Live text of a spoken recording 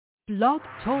Blog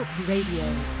Talk Radio.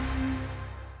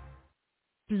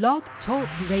 Blog Talk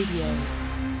Radio.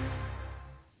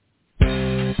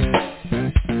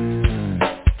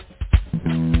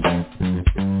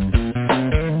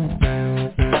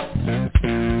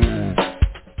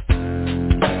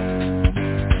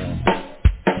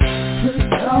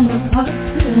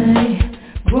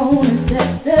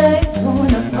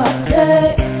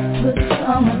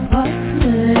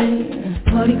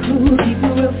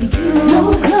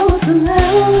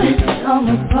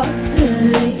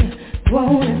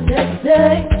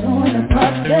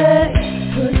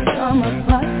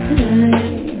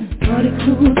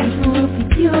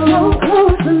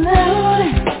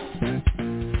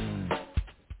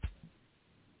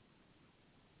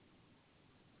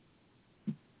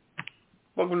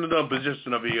 Welcome to the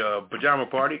position of the Pajama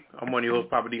Party. I'm one of your hosts,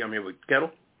 Papa D. I'm here with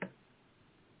Kettle.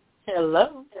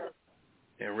 Hello.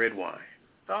 And Red Wine.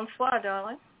 Bonsoir,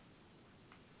 darling.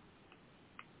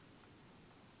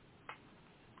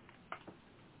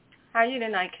 How are you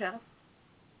tonight, Kettle?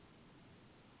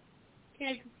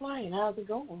 Can't complain. How's it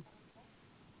going?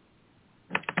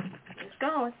 It's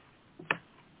going.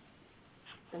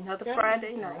 Another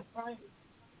Friday night.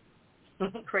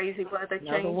 Crazy weather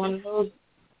changes. Another one of those.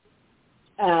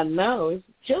 I know. It's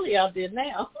chilly out there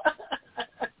now.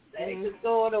 What's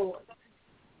going on?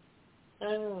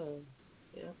 Oh,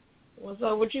 yeah. What's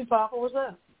up with you, Papa? What's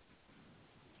up?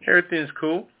 Everything's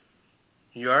cool.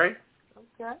 You all right?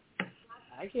 Okay.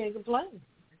 I can't complain.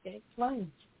 Yep.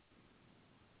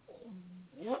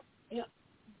 Yeah,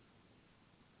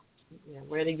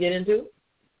 ready to get into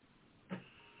it?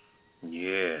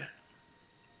 Yeah.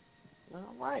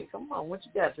 All right. Come on. What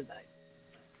you got tonight?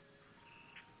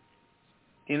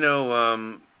 You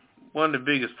know, one of the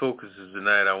biggest focuses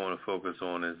tonight I want to focus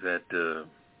on is that the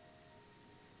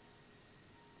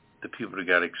people that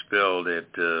got expelled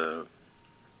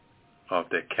off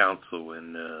that council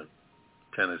in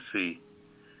Tennessee.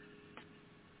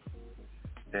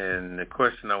 And the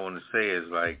question I want to say is,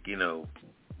 like, you know,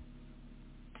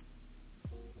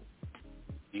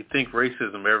 do you think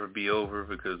racism ever be over?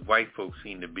 Because white folks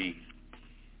seem to be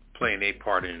playing their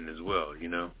part in it as well, you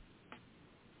know?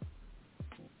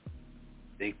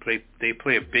 They play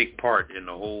a big part in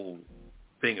the whole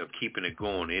thing of keeping it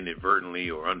going inadvertently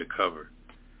or undercover,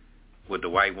 with the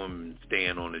white woman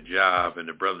staying on the job and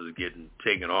the brothers getting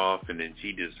taken off, and then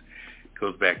she just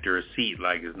goes back to her seat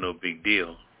like it's no big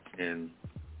deal. And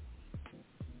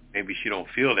maybe she don't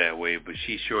feel that way, but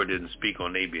she sure didn't speak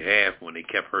on their behalf when they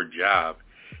kept her job,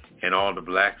 and all the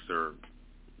blacks are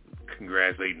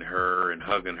congratulating her and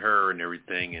hugging her and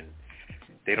everything, and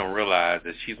they don't realize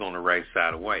that she's on the right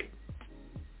side of white.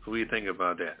 So what do you think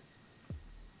about that?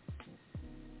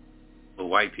 Well,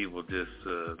 white people just,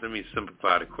 let me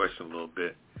simplify the question a little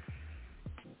bit.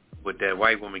 With that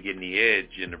white woman getting the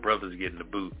edge and the brothers getting the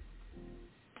boot,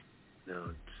 you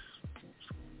know,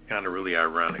 it's kind of really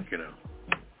ironic, you know.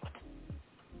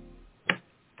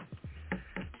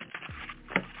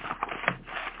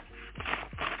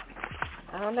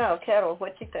 I don't know. Kettle,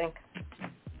 what you think?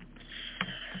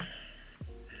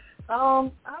 I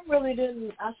really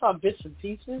didn't. I saw bits and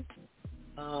pieces,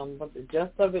 but the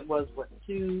gist of it was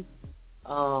two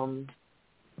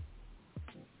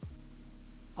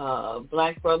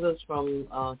black brothers from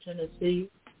Tennessee.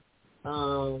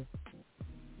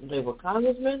 They were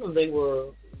congressmen, or they were,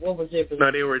 what was their position?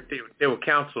 No, they were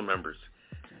council members.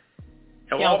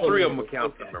 All three of them were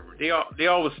council members. They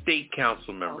all were state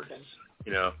council members. Okay.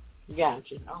 You know.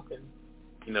 Gotcha. Okay.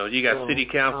 You know, you got city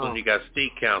council and you got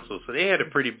state council, so they had a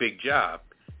pretty big job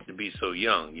to be so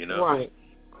young, you know. Right.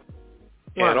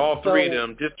 And all three of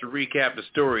them, just to recap the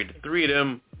story, the three of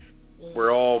them were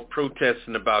all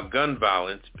protesting about gun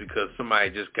violence because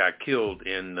somebody just got killed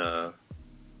in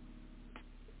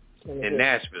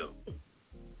Nashville.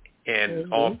 And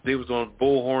they was on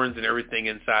bullhorns and everything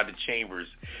inside the chambers.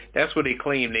 That's what they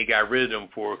claimed they got rid of them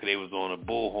for, because they was on a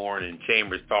bullhorn and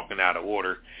chambers talking out of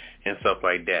order and stuff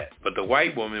like that. But the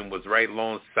white woman was right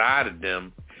alongside of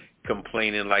them,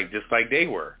 complaining just like they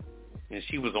were. And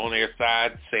she was on their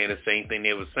side saying the same thing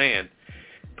they were saying.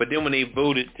 But then when they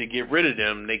voted to get rid of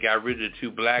them, they got rid of the two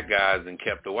black guys and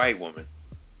kept the white woman,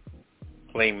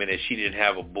 claiming that she didn't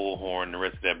have a bullhorn and the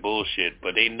rest of that bullshit.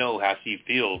 But they know how she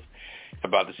feels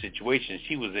about the situation.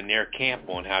 She was in their camp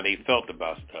on how they felt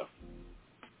about stuff.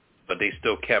 But they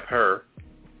still kept her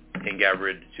and got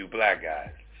rid of the two black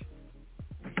guys.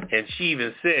 And she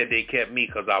even said they kept me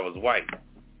because I was white.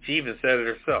 She even said it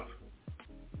herself.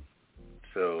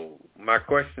 So my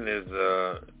question is,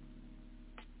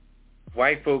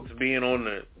 white folks being on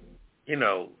the, you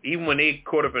know, even when they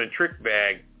caught up in a trick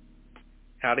bag,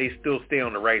 how they still stay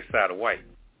on the right side of white.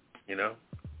 you know?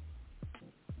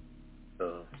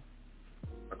 So,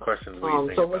 my question is, what do you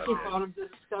think so about was she part of the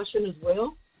discussion as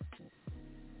well?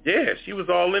 Yeah, she was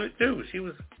all in it, too. She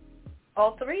was...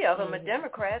 All three of them are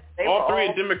Democrats. All three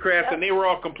are Democrats, and they were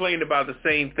all complaining about the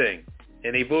same thing.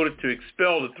 And they voted to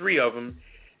expel the three of them,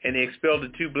 and they expelled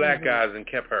the two black guys and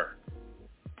kept her.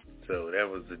 So that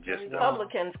was the gist.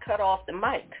 Republicans cut off the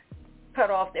mic,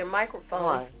 cut off their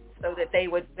microphones so that they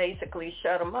would basically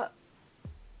shut them up.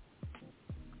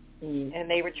 And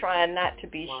they were trying not to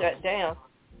be shut down.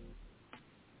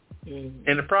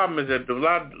 And the problem is that a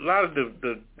lot of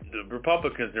the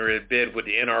Republicans are in bed with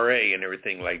the NRA and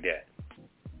everything like that.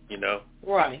 You know?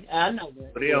 Right, I know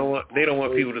that. But they don't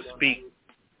want people to speak.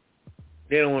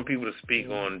 They don't want people to speak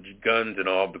on guns and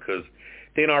all because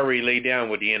they already lay down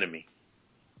with the enemy.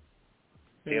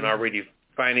 They already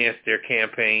financed their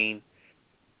campaign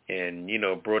and, you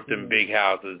know, brought them big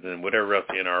houses and whatever else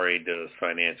the NRA does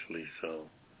financially. So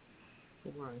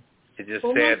it's just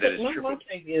sad that it's triple. My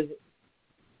take is,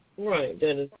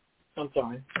 that is, I'm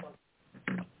sorry.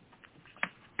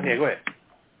 Yeah, go ahead.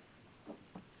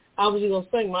 I was just going to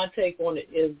say my take on it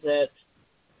is that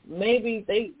maybe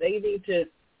they need to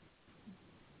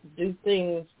do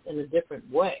things in a different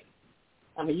way.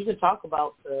 I mean, you can talk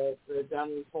about the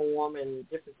gun reform and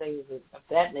different things of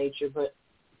that nature, but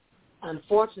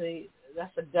unfortunately,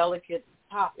 that's a delicate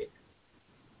topic.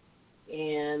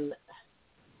 And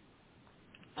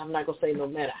I'm not going to say no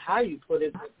matter how you put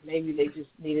it, but maybe they just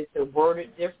needed to word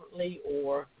it differently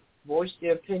or voice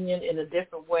their opinion in a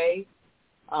different way.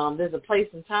 There's a place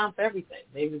and time for everything.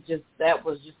 Maybe that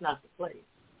was just not the place.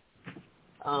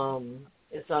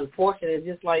 It's unfortunate,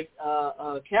 just like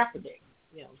Kaepernick.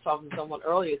 You know, I was talking to someone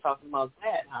earlier talking about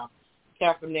that, how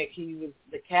Kaepernick, he was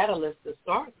the catalyst to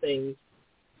start things.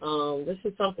 This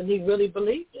is something he really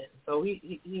believed in, so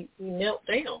he knelt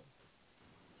down.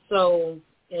 So,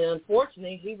 and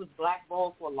unfortunately, he was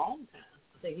blackballed for a long time.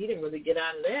 I think he didn't really get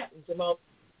out of that until about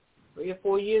 3 or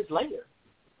 4 years later.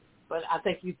 But I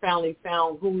think he finally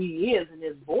found who he is and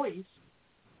his voice,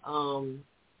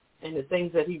 and the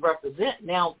things that he represents.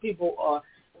 Now people are,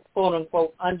 quote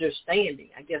unquote, understanding.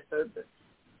 I guess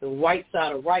the white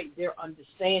side of right, they're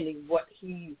understanding what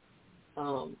he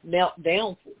knelt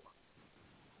down for.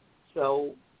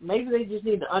 So maybe they just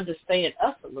need to understand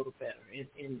us a little better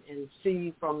and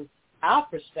see from our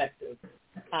perspective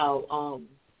how,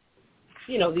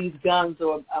 these guns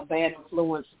are a bad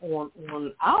influence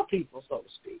on our people, so to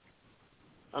speak.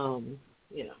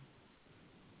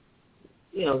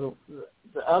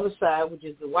 The other side, which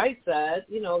is the white side,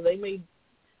 they may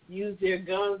use their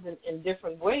guns in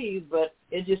different ways, but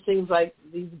it just seems like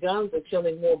these guns are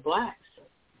killing more blacks.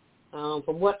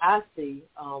 From what I see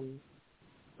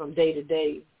from day to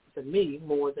day, to me,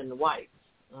 more than the whites.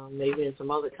 Maybe in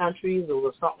some other countries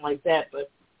or something like that, but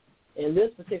in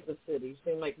this particular city, it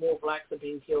seems like more blacks are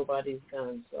being killed by these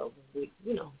guns. So,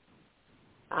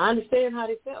 I understand how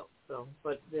they felt. So,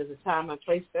 but there's a time and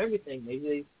place for everything.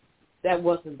 Maybe that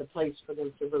wasn't the place for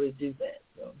them to really do that.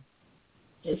 So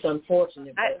it's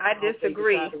unfortunate. I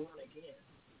disagree.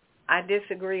 I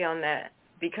disagree on that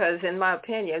because, in my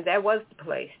opinion, that was the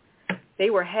place. They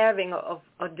were having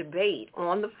a debate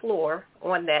on the floor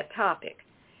on that topic.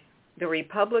 The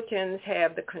Republicans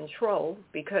have the control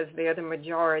because they're the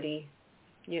majority,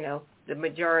 the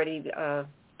majority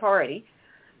party.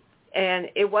 And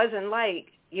it wasn't like,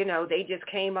 they just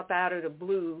came up out of the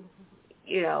blue,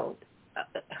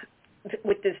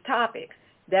 with this topic.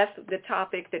 That's the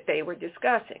topic that they were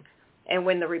discussing. And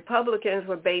when the Republicans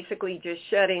were basically just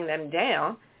shutting them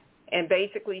down and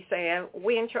basically saying,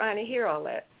 we ain't trying to hear all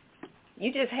that.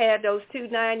 You just had those 2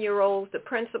 9-year-olds, the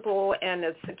principal and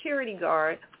the security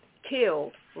guard,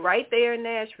 killed right there in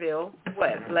Nashville,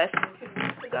 less than 2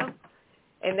 weeks ago?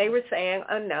 And they were saying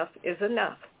enough is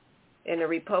enough. And the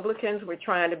Republicans were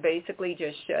trying to basically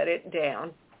just shut it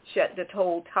down, shut the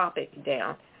whole topic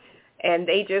down. And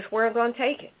they just weren't going to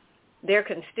take it. Their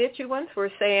constituents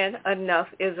were saying enough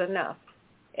is enough.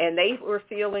 And they were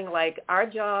feeling like our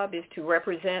job is to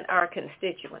represent our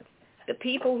constituents. The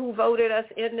people who voted us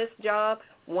in this job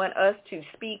want us to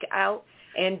speak out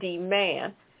and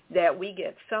demand that we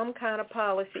get some kind of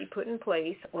policy put in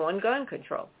place on gun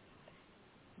control.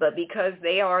 But because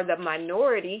they are the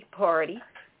minority party,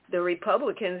 the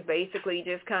Republicans basically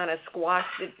just kind of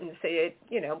squashed it and said,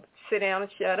 sit down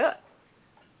and shut up.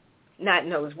 Not in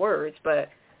those words, but,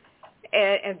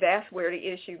 and that's where the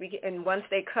issue began. And once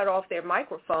they cut off their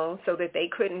microphones so that they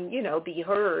couldn't, be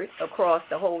heard across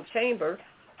the whole chamber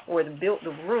or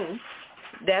the room,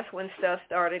 that's when stuff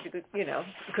started to,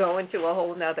 go into a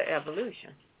whole nother evolution.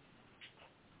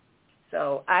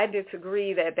 So I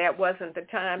disagree that wasn't the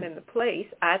time and the place.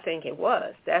 I think it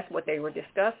was. That's what they were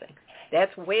discussing.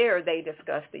 That's where they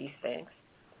discussed these things.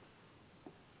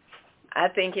 I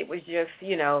think it was just,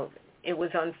 it was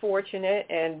unfortunate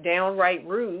and downright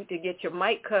rude to get your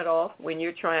mic cut off when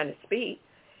you're trying to speak,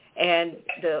 and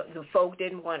the folk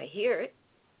didn't want to hear it,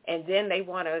 and then they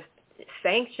want to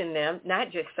sanction them,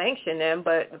 not just sanction them,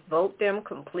 but vote them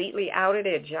completely out of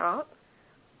their job.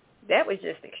 That was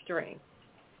just extreme.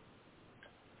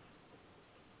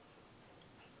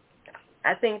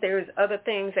 I think there's other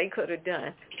things they could have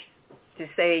done to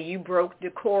say you broke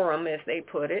decorum, as they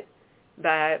put it,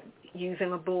 by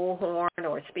using a bullhorn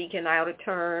or speaking out of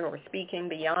turn or speaking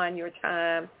beyond your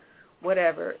time,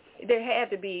 whatever. There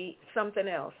had to be something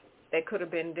else that could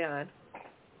have been done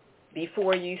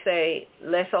before you say,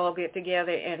 let's all get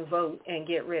together and vote and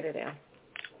get rid of them.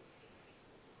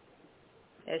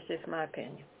 That's just my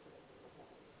opinion.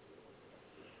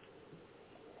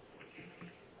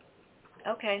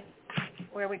 Okay,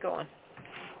 where are we going?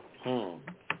 Well,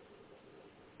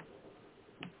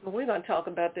 we're going to talk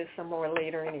about this some more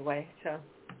later anyway, so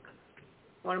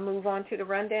want to move on to the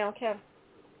rundown, Kevin?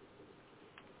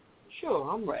 Sure,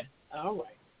 I'm ready. All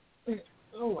right.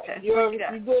 Okay.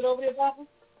 You good over there, Papa?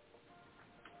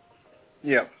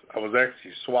 Yeah, I was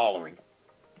actually swallowing.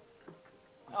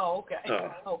 Oh, okay.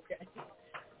 Okay.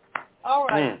 All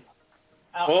right.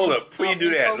 Hold up. Before you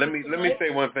do that, let me say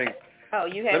one thing. Oh,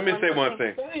 you have. Let me say one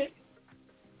thing. Go ahead.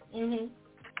 Mhm.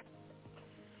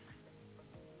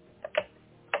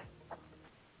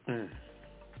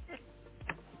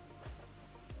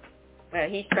 Well,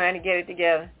 he's trying to get it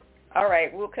together. All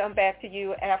right, we'll come back to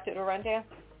you after the rundown.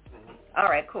 All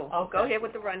right, cool. Okay. Go ahead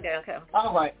with the rundown, Kevin.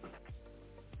 All right.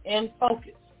 In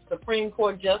focus, Supreme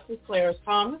Court Justice Clarence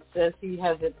Thomas says he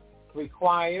wasn't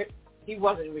required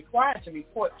to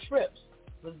report trips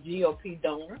with GOP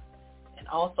donor, and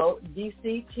also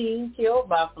D.C. teen killed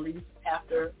by police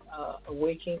after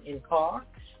awaking in car,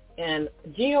 and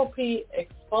GOP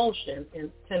expulsion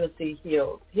in Tennessee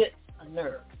hits a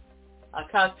nerve. A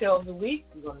cocktail of the week,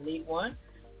 we're going to need one.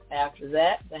 After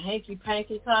that, the Hanky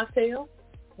Panky cocktail.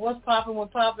 What's popping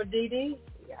with Papa DD? We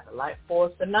got a light for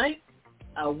us tonight.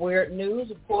 Weird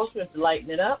news, of course, we have to lighten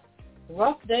it up.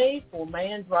 Rough day for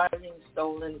man driving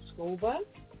stolen school bus.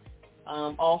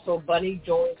 Also, Buddy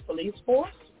joins police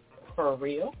force, for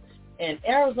real. And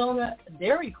Arizona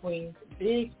Dairy Queen's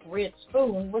big red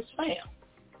spoon was found.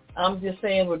 I'm just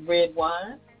saying, with red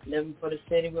wine, living for the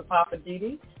city with Papa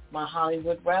DD, my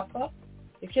Hollywood wrap-up,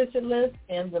 the kitchen list,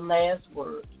 and the last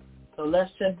word. So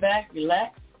let's sit back,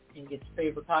 relax, and get your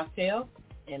favorite cocktail,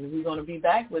 and we're going to be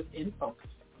back with In Focus.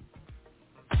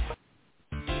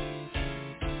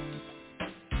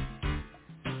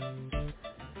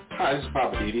 Hi, this is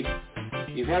Papa Didi.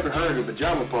 If you haven't heard of the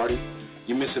Pajama Party,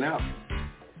 you're missing out.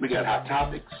 We got hot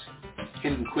topics,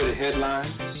 hidden Quitter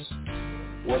headlines,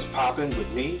 what's poppin' with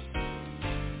me,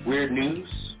 weird news,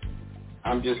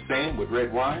 I'm just saying with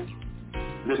red wine,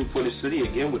 living for the city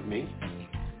again with me,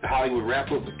 the Hollywood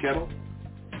wrap-up with Kettle,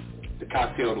 the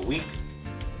cocktail of the week,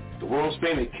 the world's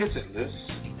famous kiss it list,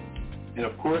 and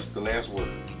of course the last word.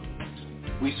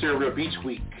 We serve up each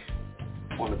week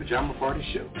on the Pajama Party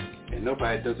Show, and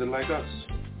nobody does it like us.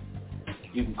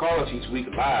 You can call us each week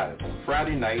live on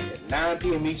Friday night at 9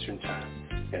 p.m. Eastern Time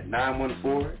at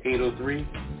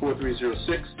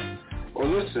 914-803-4306, or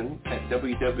listen at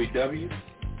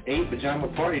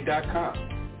www.apajamaparty.com,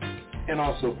 and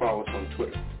also follow us on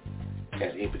Twitter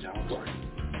at apajamaparty.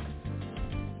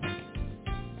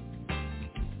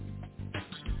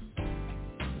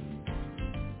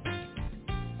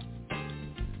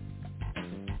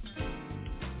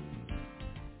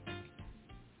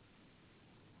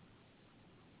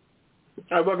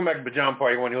 All right, welcome back to Pajama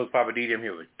Party. One host, Papa D. I'm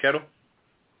here with Kettle.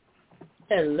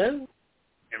 Hello.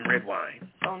 And red wine.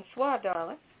 Bonsoir,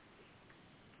 darling.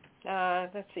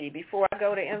 Let's see. Before I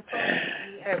go to info,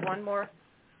 you had one more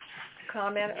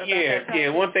comment about that topic? Yeah.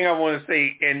 One thing I want to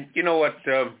say, and you know what,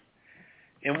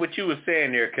 and what you were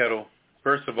saying there, Kettle,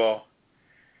 first of all,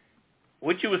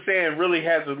 what you were saying really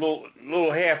has a little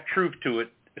half-truth to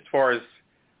it as far as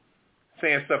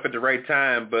saying stuff at the right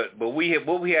time, but what we have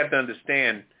to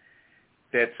understand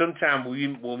that sometimes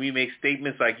when we make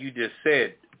statements like you just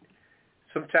said,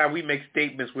 sometimes we make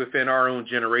statements within our own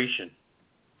generation,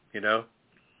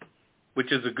 which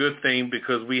is a good thing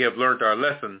because we have learned our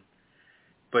lesson.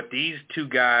 But these two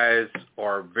guys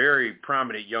are very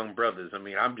prominent young brothers. I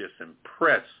mean, I'm just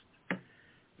impressed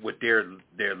with their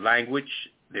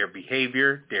language, their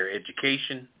behavior, their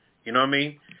education. You know what I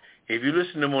mean? If you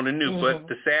listen to them on the news, but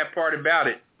the sad part about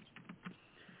it,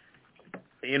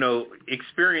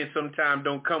 experience sometimes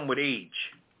don't come with age.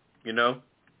 you know?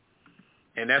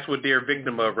 And that's what they're a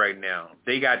victim of right now.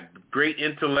 They got great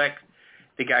intellect.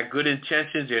 They got good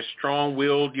intentions. They're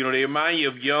strong-willed. You know, they remind you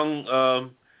of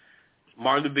young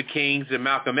Martin Luther King's and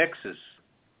Malcolm X's.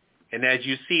 And as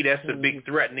you see, that's a big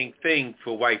threatening thing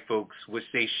for white folks, which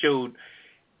they showed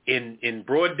in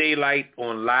broad daylight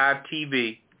on live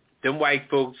TV. Them white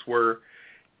folks were,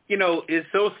 you know, it's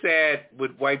so sad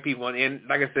with white people. And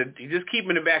like I said, you just keep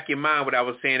in the back of your mind what I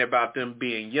was saying about them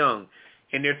being young.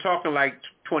 And they're talking like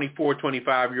 24,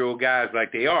 25-year-old guys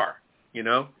like they are, you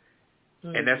know.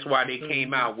 And that's why they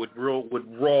came out with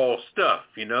raw stuff,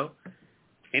 you know.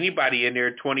 Anybody in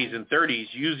their 20s and 30s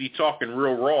usually talking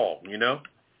real raw, you know.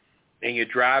 And you're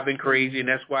driving crazy, and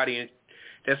that's why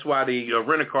the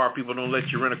rent-a-car people don't let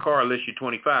you rent a car unless you're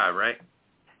 25, right?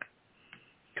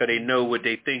 Because they know what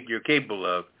they think you're capable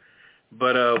of.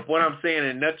 But what I'm saying in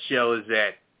a nutshell is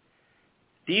that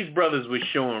these brothers were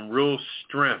showing real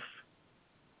strength.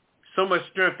 So much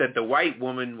strength that the white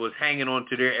woman was hanging on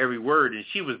to their every word, and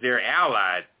she was their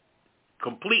ally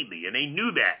completely, and they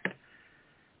knew that.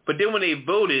 But then when they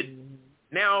voted,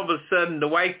 now all of a sudden the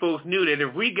white folks knew that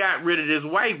if we got rid of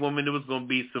this white woman, there was going to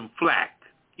be some flack.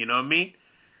 You know what I mean?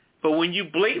 But when you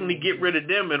blatantly get rid of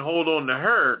them and hold on to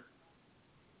her,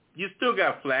 you still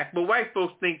got flack. But white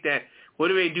folks think that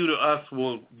whatever they do to us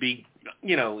will be,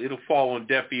 you know, it'll fall on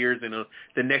deaf ears, and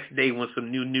the next day when some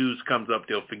new news comes up,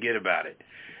 they'll forget about it.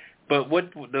 But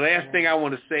the last thing I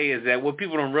want to say is that what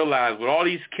people don't realize, with all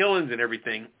these killings and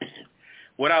everything,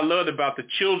 what I loved about the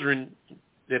children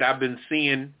that I've been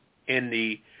seeing in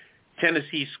the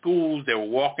Tennessee schools that were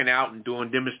walking out and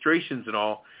doing demonstrations and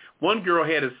all, one girl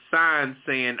had a sign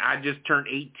saying, "I just turned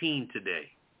 18 today."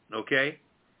 Okay?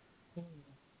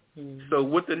 So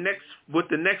what the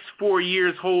next 4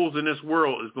 years holds in this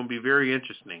world is going to be very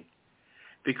interesting,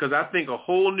 because I think a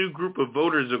whole new group of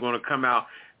voters are going to come out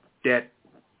that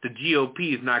the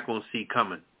GOP is not going to see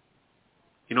coming.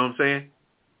 You know what I'm saying?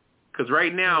 Because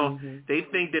right now, they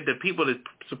think that the people that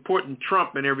supporting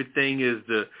Trump and everything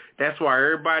that's why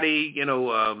everybody, you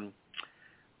know,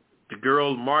 the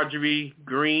girl Marjorie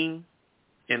Greene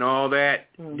and all that,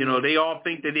 you know, they all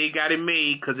think that they got it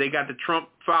made because they got the Trump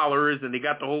followers and they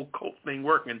got the whole cult thing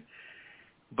working.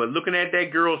 But looking at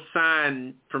that girl's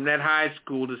sign from that high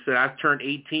school that said, "I turned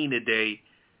 18 today,"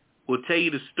 will tell you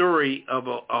the story of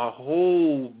a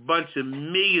whole bunch of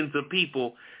millions of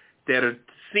people that are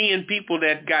seeing people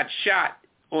that got shot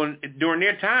during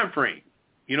their time frame.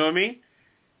 You know what I mean?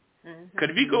 Because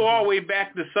if you go all the way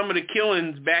back to some of the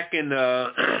killings back in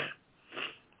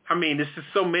I mean, there's just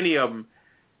so many of them.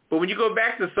 But when you go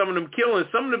back to some of them killings,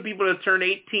 some of the people that turned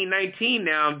 18, 19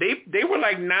 now, they were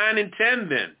like 9 and 10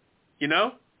 then, you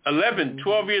know, 11,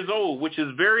 12 years old, which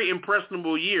is very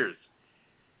impressionable years.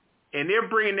 And they're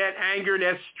bringing that anger,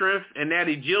 that strength, and that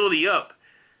agility up.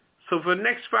 So for the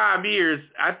next 5 years,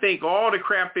 I think all the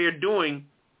crap they're doing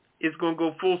is going to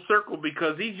go full circle,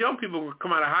 because these young people will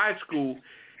come out of high school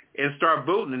and start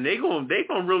voting, and they're going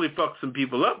to really fuck some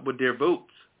people up with their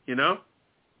votes, you know?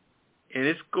 And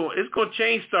it's going to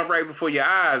change stuff right before your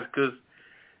eyes, because,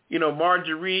 you know,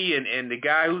 Marjorie and the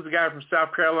guy, who's the guy from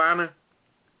South Carolina?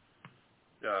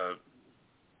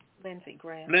 Lindsey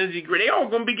Graham. They all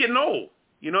going to be getting old.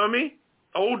 You know what I mean?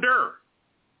 Older.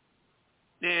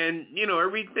 And, you know,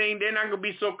 everything, they're not going to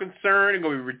be so concerned. They're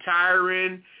going to be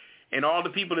retiring. And all the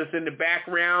people that's in the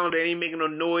background, they ain't making no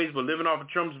noise but living off of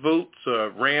Trump's votes.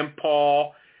 Rand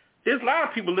Paul. There's a lot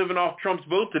of people living off Trump's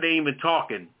votes that ain't even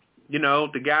talking. You know,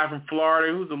 the guy from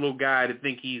Florida, who's the little guy that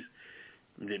think he's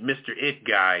the Mr. It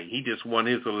guy. He just won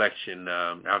his election.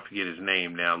 I forget his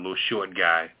name now, a little short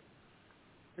guy.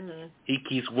 He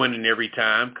keeps winning every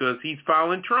time because he's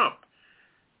following Trump.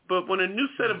 But when a new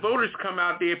set of voters come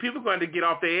out there, people are going to get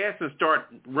off their ass and start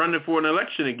running for an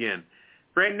election again.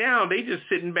 Right now, they just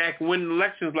sitting back winning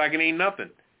elections like it ain't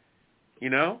nothing, you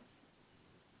know?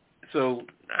 So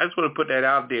I just want to put that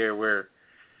out there where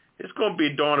it's going to be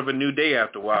a dawn of a new day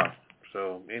after a while.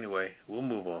 So anyway, we'll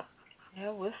move on.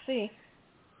 Yeah, we'll see.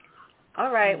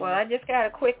 All right, well, I just got a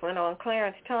quick one on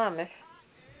Clarence Thomas.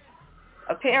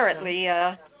 Apparently,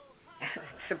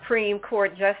 Supreme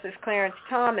Court Justice Clarence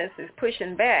Thomas is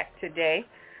pushing back today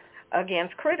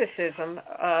against criticism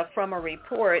from a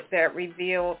report that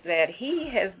revealed that he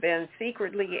has been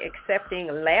secretly accepting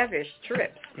lavish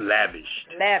trips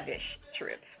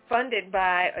funded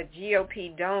by a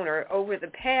GOP donor over the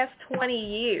past 20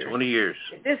 years. 20 years.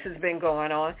 This has been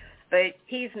going on, but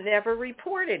he's never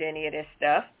reported any of this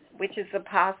stuff, which is a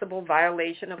possible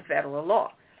violation of federal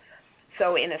law.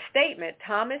 So in a statement,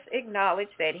 Thomas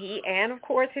acknowledged that he and, of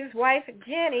course, his wife,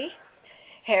 Jenny,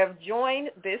 have joined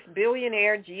this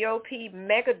billionaire GOP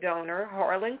mega donor,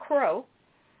 Harlan Crow,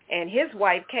 and his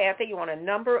wife, Kathy, on a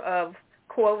number of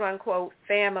quote-unquote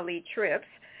family trips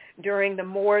during the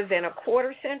more than a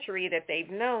quarter century that they've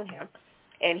known him.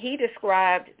 And he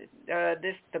described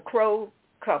the Crow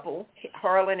couple,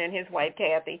 Harlan and his wife,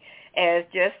 Kathy, as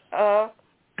just a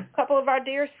couple of our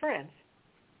dearest friends.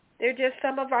 They're just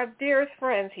some of our dearest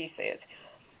friends, he says.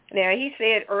 Now, he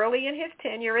said early in his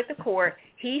tenure at the court,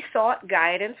 he sought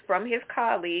guidance from his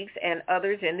colleagues and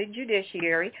others in the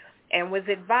judiciary and was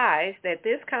advised that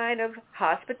this kind of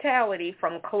hospitality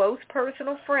from close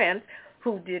personal friends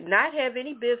who did not have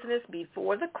any business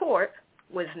before the court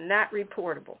was not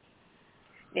reportable.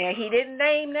 Now, he didn't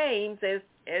name names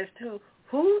as to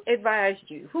who advised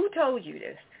you, who told you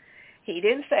this. He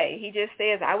didn't say. He just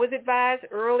says, I was advised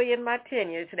early in my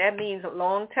tenure, so that means a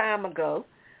long time ago.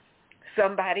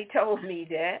 Somebody told me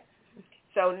that.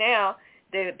 So now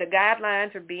the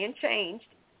guidelines are being changed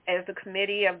as the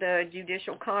committee of the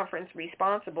Judicial Conference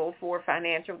responsible for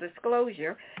financial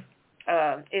disclosure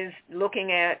is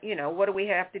looking at, what do we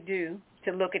have to do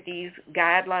to look at these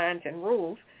guidelines and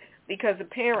rules, because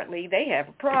apparently they have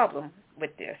a problem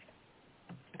with this.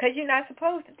 Because you're not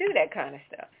supposed to do that kind of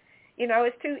stuff.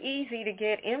 It's too easy to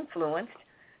get influenced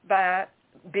by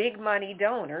big money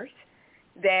donors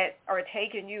that are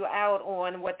taking you out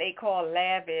on what they call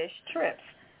lavish trips.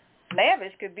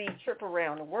 Lavish could be a trip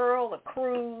around the world, a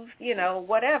cruise,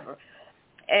 whatever.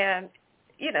 And,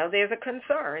 there's a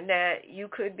concern that you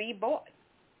could be bought.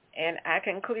 And I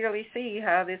can clearly see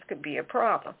how this could be a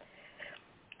problem.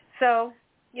 So,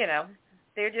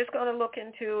 they're just going to look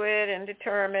into it and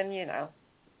determine,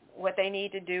 what they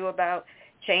need to do about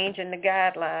changing the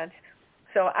guidelines.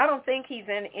 So I don't think he's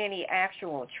in any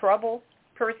actual trouble,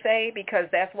 per se, because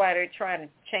that's why they're trying to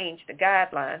change the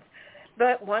guidelines.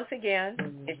 But once again,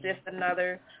 it's just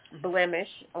another blemish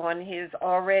on his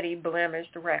already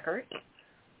blemished record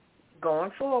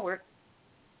going forward.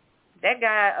 That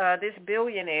guy, this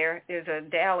billionaire, is a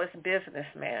Dallas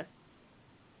businessman.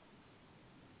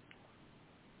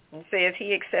 He says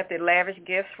he accepted lavish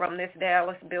gifts from this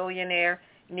Dallas billionaire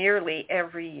nearly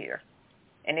every year.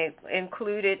 And it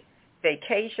included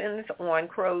vacations on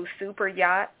Crow's super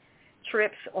yacht,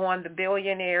 trips on the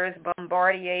billionaire's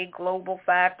Bombardier Global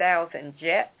 5000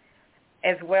 jet,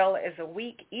 as well as a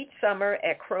week each summer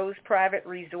at Crow's private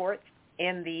resorts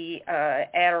in the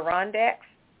Adirondacks.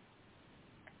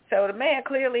 So the man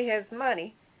clearly has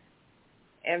money,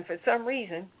 and for some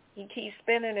reason, he keeps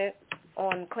spending it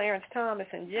on Clarence Thomas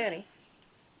and Jenny.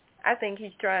 I think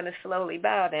he's trying to slowly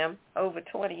buy them over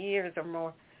 20 years or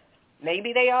more.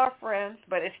 Maybe they are friends,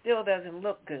 but it still doesn't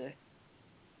look good.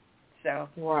 So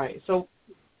right. So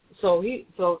he's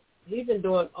been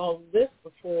doing all this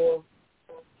before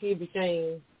he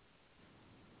became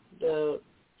the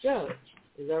judge.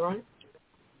 Is that right?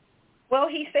 Well,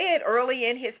 he said early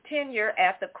in his tenure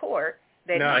at the court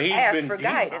that he asked for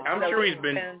guidance. I'm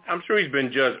sure he's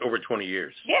been judged over 20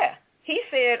 years. Yeah. He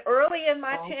said, early in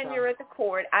my tenure at the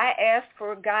court, I asked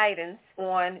for guidance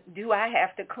on, do I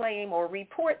have to claim or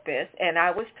report this? And I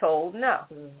was told no.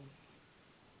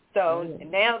 So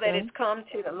now that it's come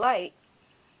to the light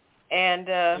and,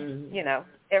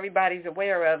 everybody's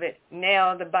aware of it,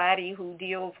 now the body who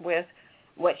deals with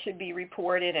what should be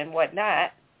reported and what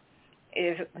not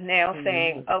is now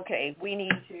saying, okay, we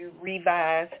need to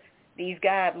revise these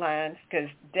guidelines because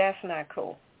that's not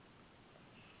cool.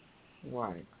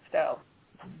 Right. So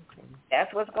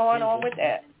that's what's going on with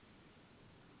that.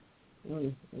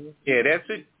 Yeah,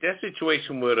 that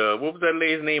situation with what was that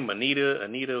lady's name? Anita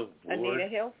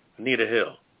Hill. Anita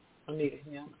Hill.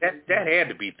 That had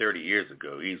to be 30 years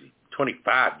ago, easy.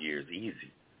 25 years,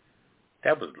 easy.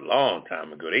 That was a long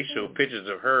time ago. They showed pictures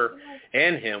of her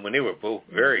and him when they were both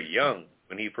very young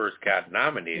when he first got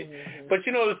nominated. But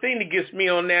the thing that gets me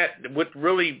on that, what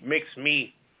really makes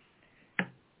me,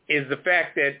 is the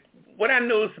fact that what I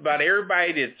notice about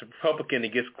everybody that's Republican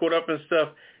that gets caught up in stuff,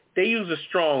 they use a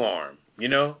strong arm,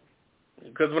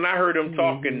 Because when I heard them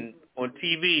talking on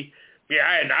TV,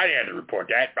 I had to report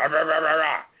that. Blah, blah, blah, blah,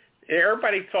 blah.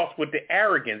 Everybody talks with the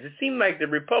arrogance. It seemed like the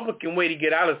Republican way to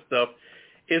get out of stuff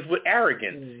is with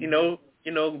arrogance.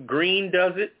 Green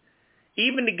does it.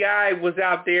 Even the guy was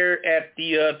out there at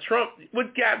the Trump.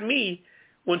 What got me,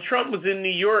 when Trump was in New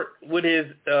York with his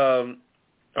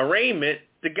arraignment,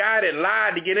 the guy that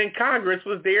lied to get in Congress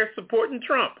was there supporting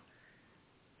Trump.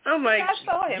 I'm like,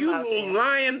 you little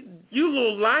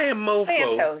lying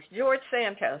mofo. George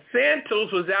Santos.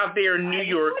 Santos was out there in New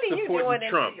York supporting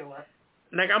Trump.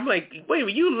 I'm like, wait a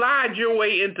minute, you lied your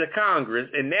way into Congress,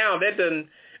 and now that done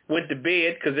went to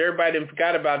bed because everybody done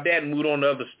forgot about that and moved on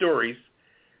to other stories.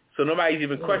 So nobody's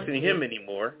even questioning him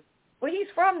anymore. Well, he's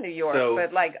from New York,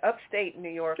 but like upstate New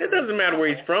York. It doesn't matter where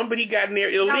he's from, but he got in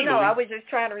there illegally. No, I was just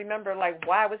trying to remember, like,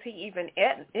 why was he even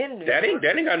in New York? That ain't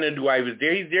got nothing to do why he was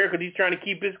there. He's there because he's trying to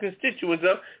keep his constituents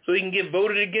up so he can get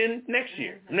voted again next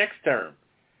year, next term.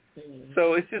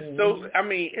 So it's just so, I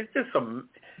mean, it's just some,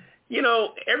 you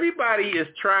know, everybody is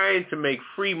trying to make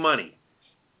free money.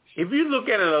 If you look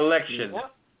at an election,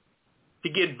 to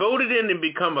get voted in and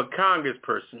become a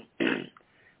congressperson,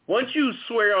 once you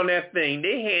swear on that thing,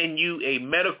 they hand you a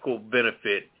medical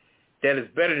benefit that is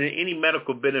better than any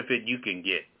medical benefit you can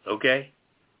get, okay?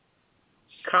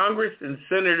 Congress and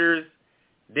senators,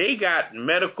 they got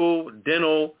medical,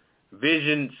 dental,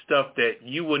 vision stuff that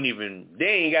you wouldn't even, they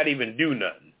ain't got to even do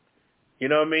nothing. You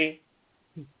know what I mean?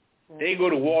 They go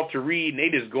to Walter Reed and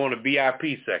they just go in the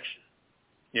VIP section,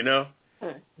 you know?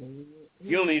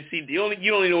 You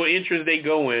only know what interest they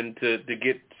go in to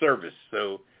get service.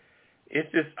 So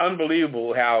it's just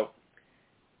unbelievable how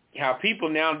people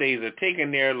nowadays are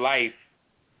taking their life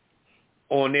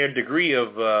on their degree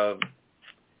of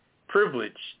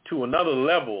privilege to another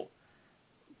level.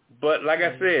 But like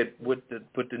I said, with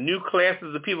the new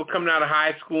classes of people coming out of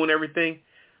high school and everything,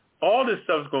 all this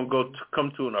stuff is going to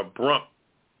come to an abrupt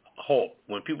halt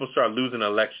when people start losing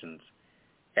elections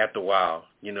after a while.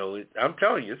 You know, I'm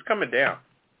telling you, it's coming down.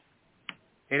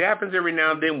 It happens every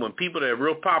now and then when people that are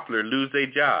real popular lose their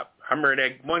job. I remember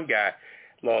that one guy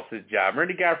lost his job.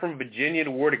 Remember the guy from Virginia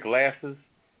that wore the glasses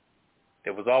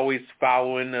that was always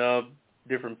following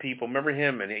different people? Remember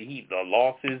him? And he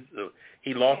lost the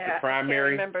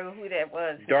primary. I can't remember who that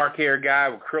was. Dark-haired guy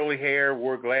with curly hair,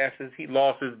 wore glasses. He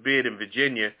lost his bid in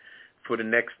Virginia for the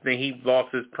next thing. He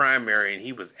lost his primary, and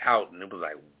he was out, and it was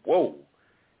like, whoa,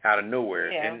 out of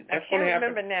nowhere. Yeah, and that's I can't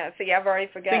remember now. See, I've already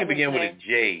forgotten. I think it began with a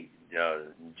J,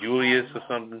 Julius or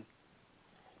something.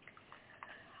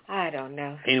 I don't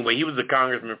know. Anyway, he was a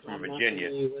congressman from Virginia.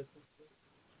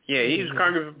 Yeah, he was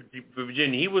congressman from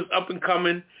Virginia. He was up and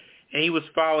coming, and he was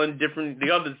following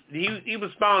he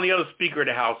was following the other Speaker of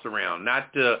the House around,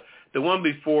 not the one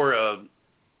before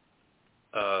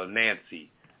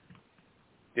Nancy.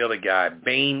 The other guy,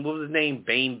 Bain, what was his name?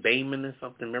 Bainman or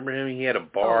something. Remember him? He had a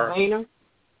bar.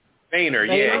 Boehner,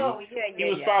 yeah. Oh, He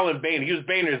was following Boehner. He was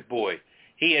Boehner's boy.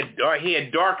 He had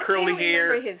dark curly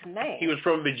hair. I don't remember his name. He was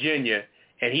from Virginia,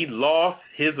 and he lost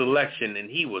his election, and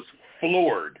he was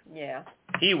floored. Yeah.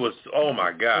 He was, oh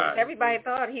my God. Everybody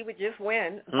thought he would just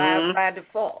win by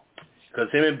default. Because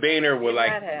him and Boehner were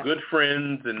like good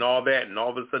friends and all that, and all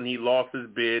of a sudden he lost his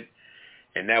bid,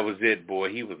 and that was it,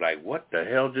 boy. He was like, what the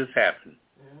hell just happened?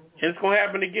 And it's going to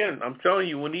happen again. I'm telling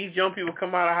you, when these young people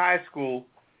come out of high school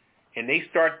and they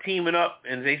start teaming up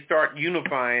and they start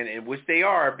unifying, and which they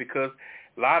are, because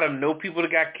a lot of them know people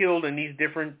that got killed in these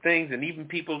different things, and even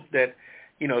people that,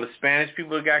 you know, the Spanish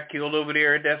people that got killed over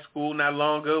there at that school not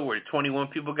long ago where 21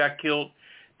 people got killed.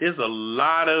 There's a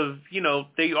lot of, you know,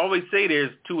 they always say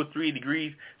there's 2 or 3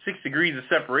 degrees, 6 degrees of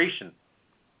separation.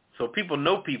 So people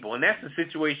know people, and that's the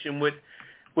situation with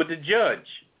the judge.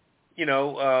 You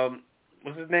know,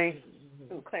 what's his name?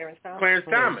 Clarence Thomas. Clarence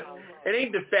Thomas. It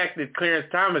ain't the fact that Clarence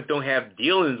Thomas don't have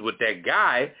dealings with that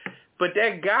guy, but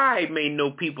that guy may know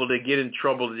people that get in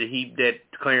trouble that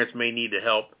Clarence may need to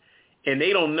help, and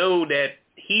they don't know that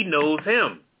he knows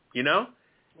him. You know.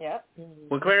 Yep.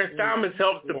 When Clarence Thomas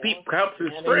helps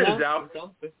his friends out,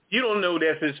 you don't know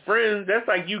that's his friends. That's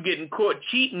like you getting caught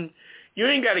cheating. You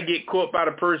ain't got to get caught by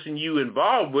the person you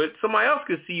involved with. Somebody else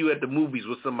could see you at the movies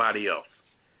with somebody else.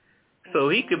 So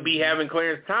he could be having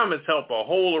Clarence Thomas help a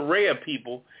whole array of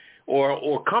people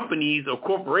or companies or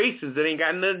corporations that ain't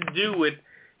got nothing to do with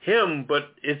him, but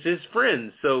it's his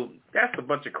friends. So that's a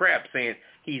bunch of crap saying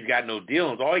he's got no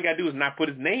dealings. All he got to do is not put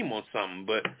his name on something,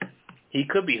 but he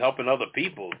could be helping other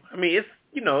people. I mean, it's,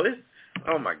 you know, it's,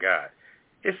 oh my God.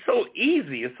 It's so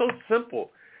easy. It's so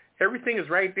simple. Everything is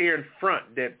right there in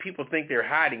front that people think they're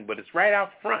hiding, but it's right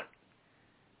out front.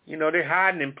 You know, they're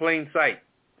hiding in plain sight.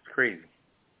 It's crazy.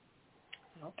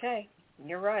 Okay,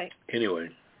 you're right. Anyway.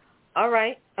 All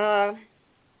right.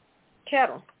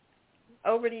 Kettle,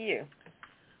 over to you.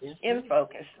 Yes, in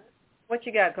focus. What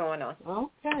you got going on?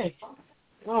 Okay.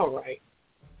 All right.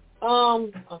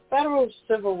 A federal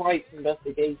civil rights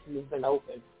investigation has been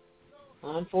opened.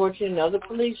 Unfortunately, another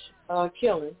police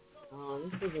killing.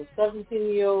 This is a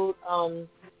 17-year-old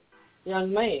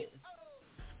young man.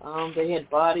 They had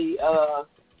body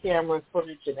camera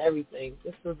footage and everything.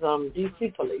 This was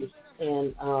D.C. police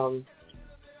and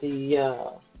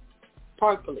the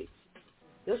Park Police.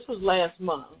 This was last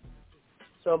month.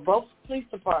 So both police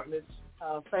departments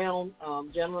found a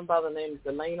gentleman by the name of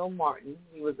Delano Martin.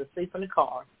 He was asleep in a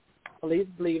car. Police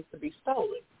believed to be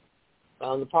stolen.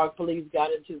 The park police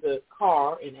got into the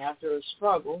car, and after a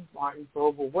struggle, Martin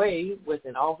drove away with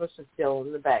an officer still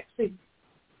in the back seat.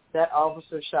 That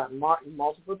officer shot Martin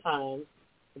multiple times,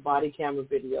 the body camera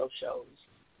video shows.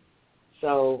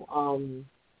 So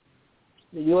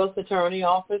the U.S. Attorney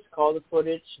Office called the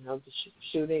footage of the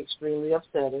shooting extremely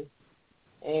upsetting,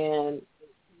 and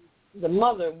the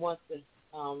mother wants to,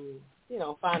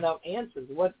 find out answers.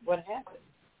 What happened?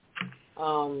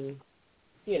 Come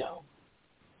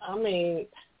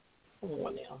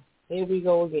on now. Here we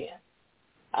go again.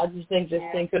 I just think this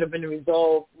thing could have been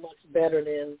resolved much better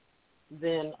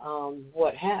than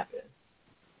what happened.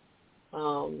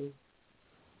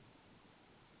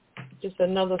 Just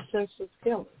another senseless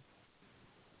killing.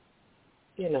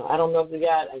 I don't know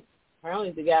if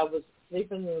apparently the guy was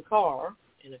sleeping in the car,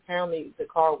 and apparently the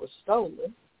car was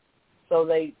stolen. So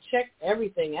they checked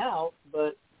everything out,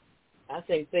 but I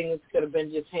think things could have been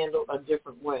just handled a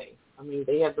different way. I mean,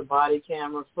 they have the body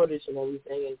camera footage and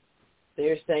everything, and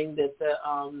they're saying that the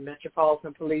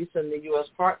Metropolitan Police and the U.S.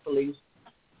 Park Police,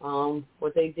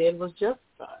 what they did was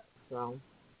justified. So,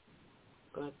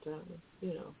 but,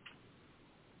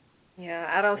 Yeah,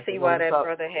 I don't see why that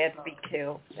brother had to be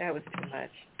killed. That was too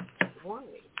much.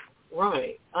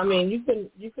 Right. I mean, you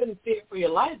couldn't fear for your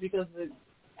life because,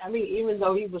 even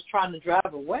though he was trying to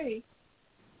drive away,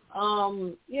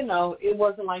 it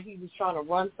wasn't like he was trying to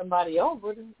run somebody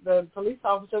over. The police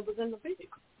officer was in the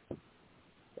vehicle.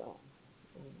 So,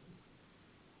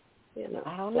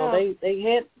 I don't know. So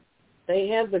they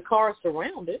had the car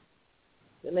surrounded,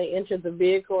 and they entered the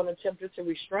vehicle and attempted to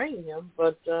restrain him,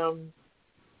 but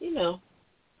it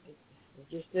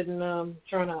just didn't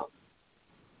turn out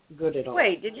good at all.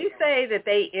 Wait, did you say that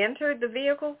they entered the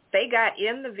vehicle? They got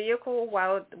in the vehicle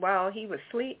while he was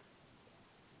asleep?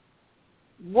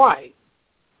 Right.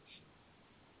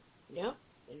 Yep.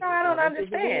 No, I don't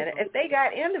understand. If they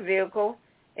got in the vehicle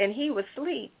and he was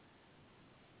asleep,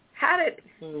 how did...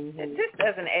 This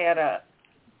doesn't add up.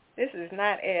 This is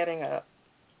not adding up.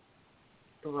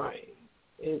 Right.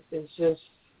 It's just...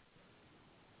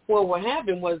 Well, what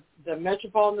happened was the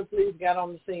Metropolitan Police got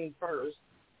on the scene first.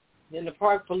 Then the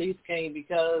Park Police came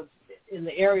because in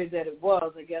the area that it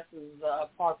was, I guess it was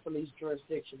Park Police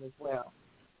jurisdiction as well.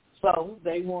 So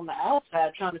they were on the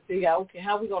outside trying to figure out, okay,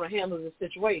 how are we going to handle this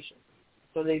situation?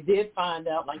 So they did find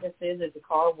out, like I said, that the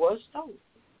car was stolen.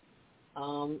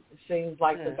 It seems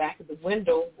like the back of the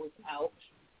window was out.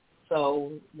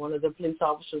 So one of the police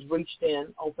officers reached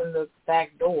in, opened the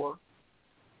back door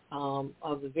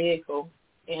of the vehicle,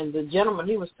 and the gentleman,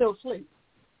 he was still asleep.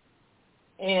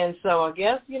 And so I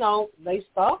guess, they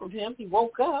startled him. He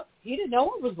woke up. He didn't know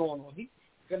what was going on. He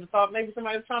could have thought maybe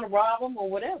somebody was trying to rob him or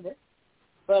whatever.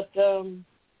 But,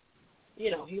 he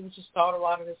was just startled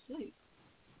out of his sleep.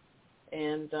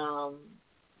 And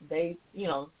they,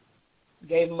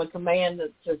 gave him a command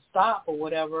to stop or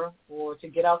whatever, or to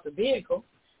get out the vehicle.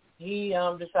 He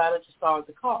decided to start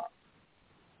the car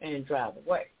and drive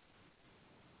away.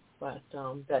 But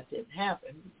that didn't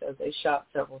happen because they shot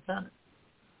several times.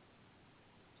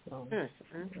 So,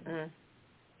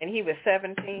 And he was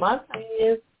 17? My thing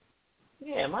is,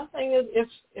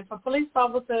 if a police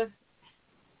officer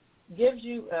gives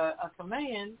you a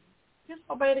command, just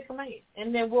obey the command,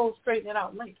 and then we'll straighten it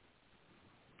out later.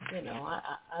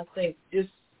 I think just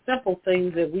simple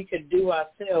things that we could do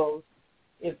ourselves.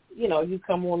 If you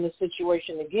come on the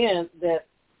situation again, that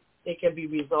it can be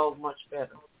resolved much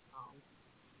better.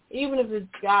 Even if the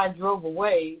guy drove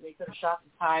away, they could have shot the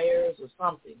tires or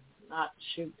something, not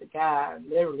shoot the guy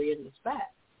literally in his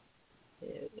back.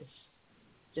 It's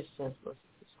just senseless.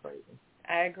 It's crazy.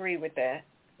 I agree with that.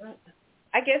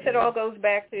 I guess it all goes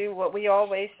back to what we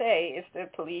always say, it's the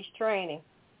police training.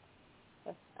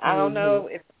 I don't know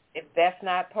if that's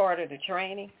not part of the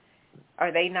training.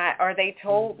 Are they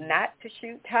told not to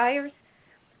shoot tires?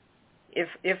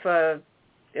 If a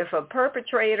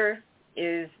perpetrator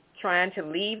is trying to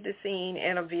leave the scene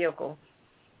in a vehicle,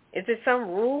 is there some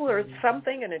rule or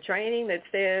something in the training that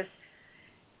says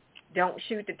don't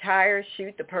shoot the tires,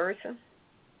 shoot the person?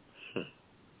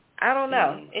 I don't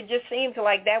know. It just seems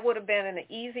like that would have been an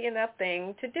easy enough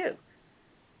thing to do,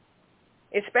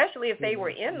 especially if they were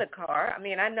in the car. I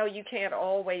mean, I know you can't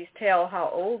always tell how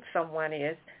old someone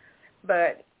is,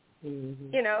 but,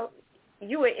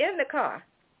 you were in the car.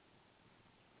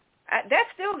 That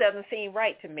still doesn't seem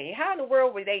right to me. How in the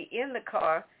world were they in the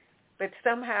car, but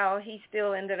somehow he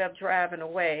still ended up driving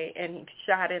away and he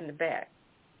shot in the back?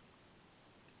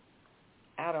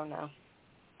 I don't know.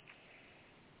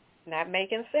 Not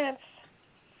making sense.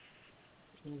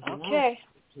 Okay.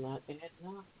 No.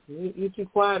 You too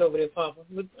quiet over there, Papa.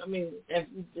 I mean,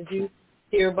 did you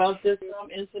hear about this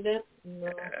incident?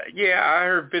 No. Yeah, I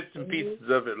heard bits and pieces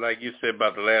of it, like you said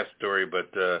about the last story,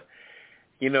 but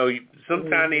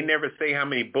sometimes they never say how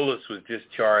many bullets was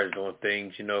discharged on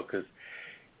things, because,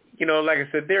 like I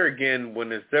said, there again, when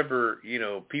there's ever,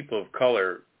 people of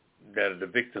color that are the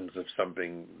victims of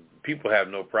something, people have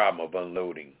no problem of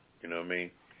unloading, you know what I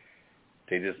mean?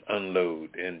 They just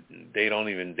unload, and they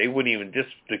wouldn't even, just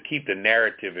to keep the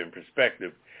narrative in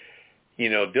perspective,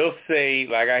 they'll say,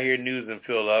 like I hear news in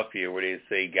Philadelphia where they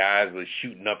say guys were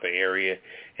shooting up an area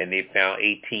and they found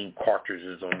 18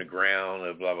 cartridges on the ground,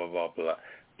 and blah, blah, blah, blah.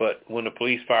 But when the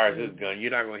police fires this gun,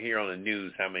 you're not going to hear on the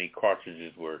news how many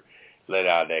cartridges were let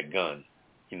out of that gun,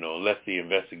 unless the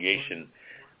investigation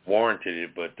warranted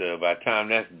it. But by the time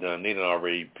that's done, they done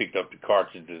already picked up the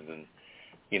cartridges and,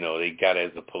 they got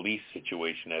it as a police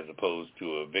situation as opposed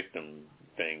to a victim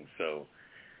thing. So,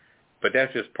 but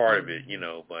that's just part of it,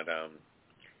 but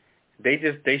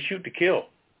they shoot to kill,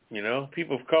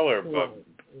 people of color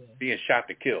being shot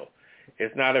to kill.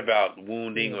 It's not about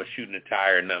wounding or shooting a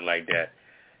tire or nothing like that.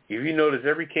 If you notice,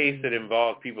 every case that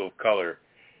involves people of color,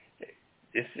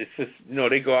 it's just,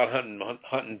 they go out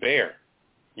hunting bear,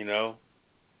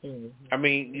 I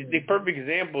mean, the perfect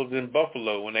example is in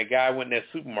Buffalo when that guy went in that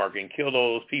supermarket and killed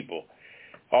all those people.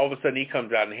 All of a sudden he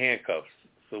comes out in handcuffs.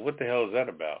 So what the hell is that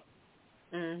about?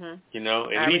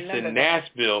 Mm-hmm. At least in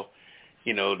Nashville,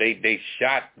 they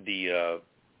shot they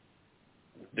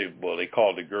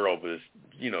called the girl, but it's,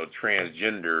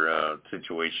 transgender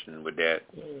situation with that.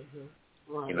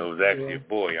 Right. It was actually a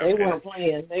boy. They weren't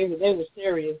playing. They were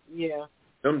serious. Yeah.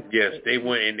 Yes, they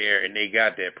went in there and they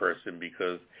got that person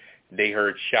because they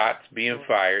heard shots being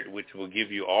fired, which will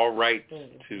give you all rights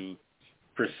to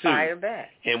pursue. Fire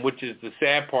back. And which is the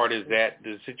sad part is that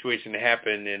the situation that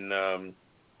happened in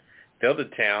the other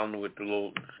town with the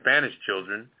little Spanish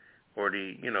children or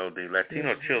the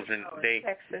Latino children,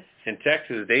 in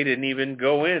Texas, they didn't even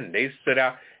go in. They stood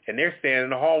out and they're standing in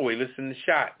the hallway listening to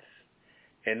shots.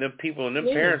 And the people and them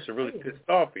parents are really pissed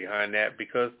off behind that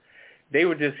because they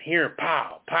were just hearing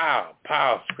pow, pow,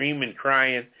 pow, screaming,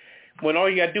 crying, when all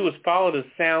you got to do is follow the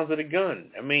sounds of the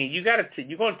gun. I mean, you're going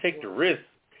to take the risk.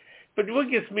 But what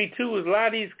gets me, too, is a lot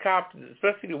of these cops,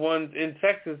 especially the ones in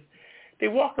Texas, they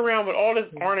walk around with all this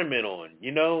ornament on,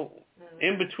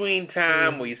 in between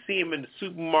time where you see them in the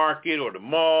supermarket or the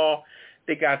mall.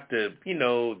 They got the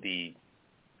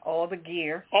all the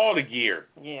gear. All the gear.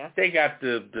 Yeah. They got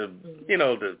the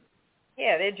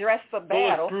yeah, they're dressed for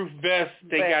battle. Bulletproof vest.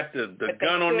 They got the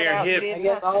gun on their hip.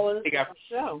 They got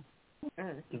show.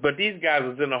 But these guys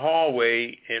was in the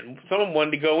hallway, and someone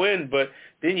wanted to go in, but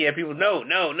then you have people,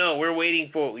 no, we're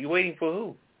waiting for, you waiting for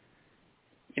who?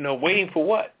 Waiting for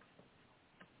what?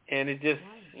 And it just,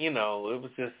 it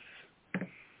was just,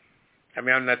 I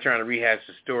mean, I'm not trying to rehash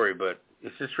the story, but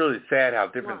it's just really sad how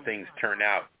different things turn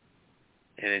out.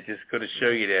 And it just could show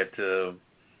you that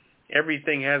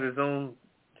everything has its own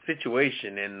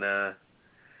situation, and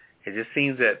it just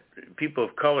seems that people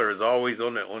of color is always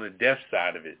on the death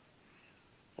side of it.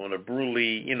 On a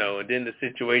brutally, and then the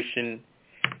situation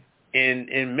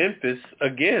in Memphis,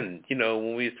 again,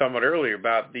 when we were talking about earlier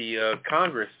about the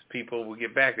Congress people, we'll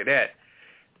get back to that.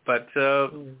 But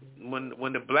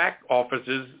when the black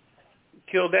officers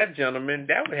killed that gentleman,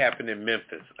 that would happen in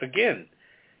Memphis again.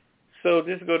 So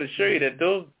this is going to show you that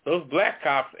those black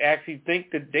cops actually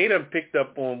think that they done picked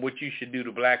up on what you should do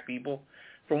to black people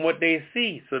from what they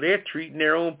see. So they're treating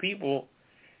their own people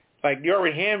like they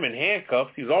already had him in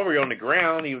handcuffs. He was already on the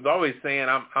ground. He was always saying,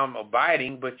 I'm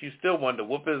abiding, but you still wanted to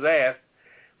whoop his ass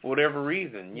for whatever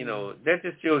reason. That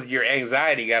just shows your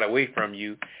anxiety got away from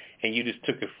you, and you just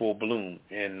took it full bloom.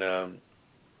 And,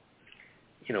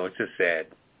 it's just sad.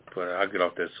 But I'll get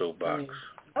off that soapbox.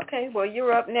 Okay, well,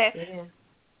 you're up next.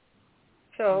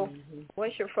 So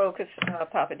what's your focus,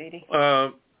 Papa Didi?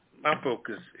 My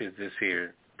focus is this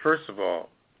here. First of all,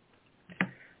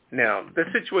 now, the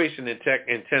situation in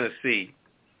Tennessee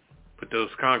with those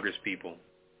Congress people,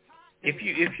 if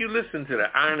you listen to the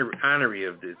irony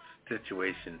of this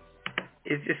situation,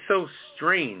 it's just so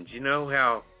strange,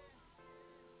 how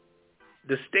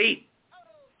the state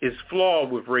is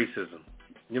flawed with racism.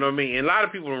 You know what I mean? And a lot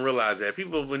of people don't realize that.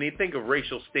 People, when they think of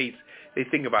racial states, they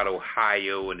think about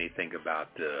Ohio and they think about,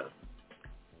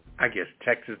 I guess,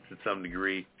 Texas to some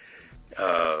degree.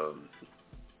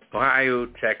 Ohio,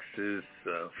 Texas,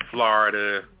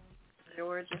 Florida.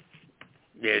 Georgia.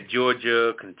 Yeah,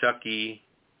 Georgia, Kentucky.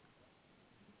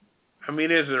 I mean,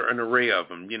 there's an array of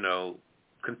them,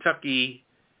 Kentucky,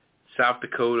 South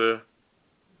Dakota,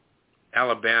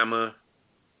 Alabama.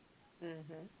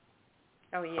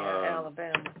 Oh, yeah,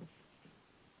 Alabama.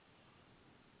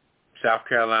 South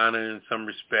Carolina in some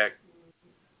respect.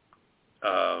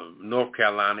 North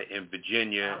Carolina, and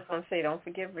Virginia. I was going to say, don't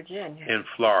forget Virginia. And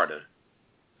Florida.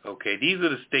 Okay, these are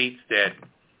the states that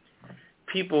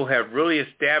people have really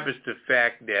established the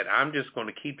fact that I'm just going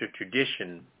to keep the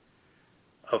tradition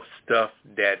of stuff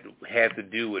that has to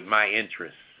do with my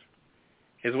interests,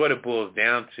 is what it boils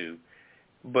down to.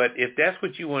 But if that's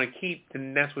what you want to keep,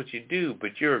 then that's what you do.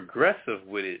 But your aggressiveness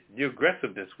with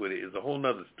it is a whole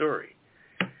nother story.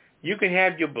 You can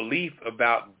have your belief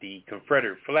about the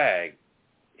Confederate flag,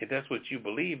 if that's what you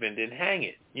believe in, then hang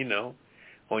it,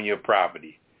 on your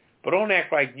property. But don't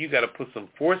act like you got to put some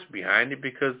force behind it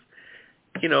because,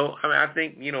 I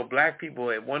think, black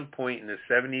people at one point in the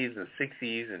 70s and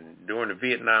 60s and during the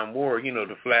Vietnam War,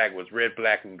 the flag was red,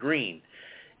 black, and green.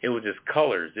 It was just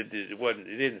colors. It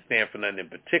didn't stand for nothing in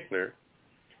particular.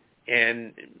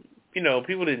 And,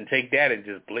 people didn't take that and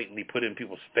just blatantly put it in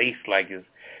people's face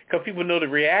because people know the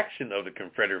reaction of the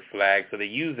Confederate flag, so they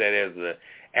use that as an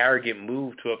arrogant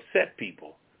move to upset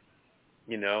people.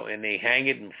 And they hang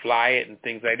it and fly it and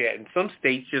things like that. And some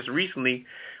states just recently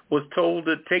was told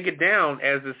to take it down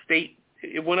as a state.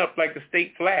 It went up like the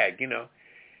state flag,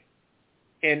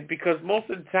 And because most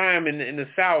of the time in the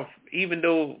South, even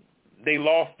though they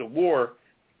lost the war,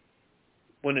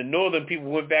 when the northern people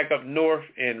went back up north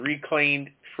and reclaimed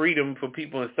freedom for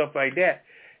people and stuff like that,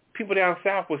 people down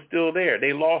south were still there.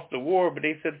 They lost the war, but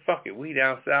they said, fuck it, we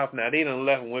down south now. They done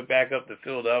left and went back up to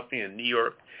Philadelphia and New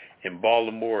York and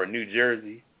Baltimore and New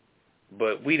Jersey.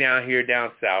 But we down here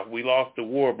down south, we lost the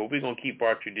war, but we're going to keep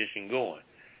our tradition going.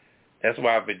 That's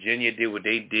why Virginia did what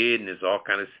they did, and there's all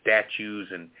kind of statues.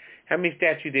 And how many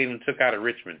statues they even took out of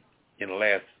Richmond in the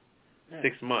last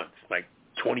 6 months? Like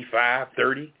 25,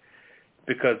 30?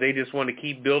 Because they just want to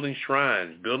keep building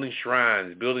shrines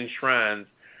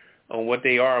on what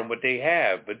they are and what they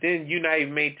have. But then you not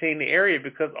even maintain the area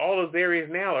because all those areas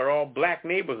now are all black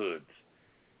neighborhoods.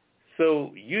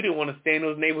 So you didn't want to stay in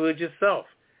those neighborhoods yourself.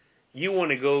 You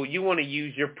want to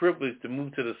use your privilege to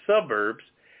move to the suburbs,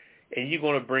 and you're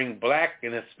going to bring black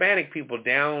and Hispanic people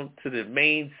down to the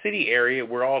main city area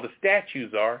where all the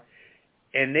statues are,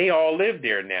 and they all live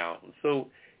there now. So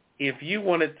if you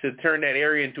wanted to turn that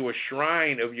area into a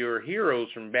shrine of your heroes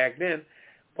from back then,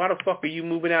 why the fuck are you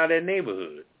moving out of that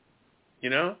neighborhood?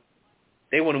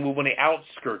 They want to move on the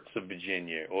outskirts of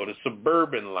Virginia or the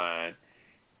suburban line.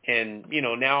 And,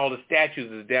 now all the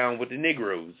statues is down with the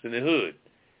Negroes in the hood.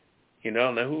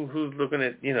 Now who's looking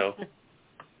at, you know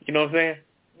what I'm saying?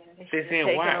 Yeah, they're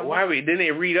saying, why then they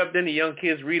read up, then the young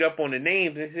kids read up on the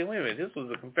names and they say, wait a minute, this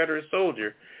was a Confederate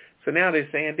soldier. So now they're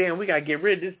saying, damn, we got to get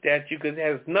rid of this statue because it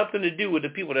has nothing to do with the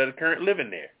people that are currently living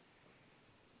there.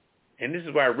 And this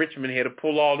is why Richmond had to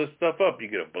pull all this stuff up. You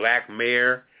get a black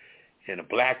mayor and a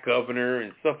black governor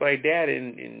and stuff like that,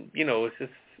 and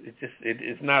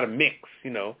it's not a mix,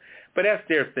 But that's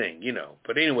their thing,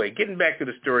 But anyway, getting back to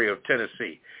the story of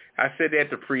Tennessee, I said that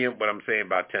to preempt what I'm saying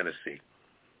about Tennessee.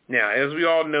 Now, as we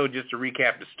all know, just to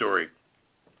recap the story,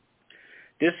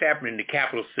 this happened in the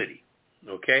capital city.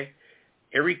 Okay,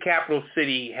 every capital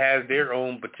city has their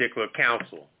own particular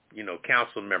council,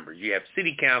 council members. You have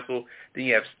city council, then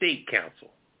you have state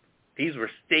council. These were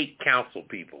state council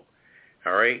people.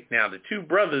 All right. Now, the two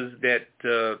brothers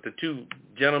the two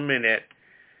gentlemen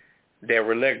that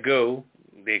were let go,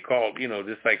 they called,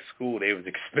 just like school, they was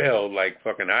expelled like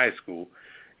fucking high school,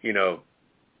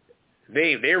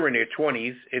 They were in their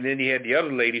 20s, and then you had the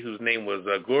other lady whose name was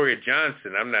Gloria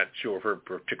Johnson. I'm not sure of her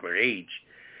particular age,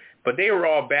 but they were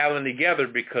all battling together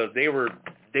because they were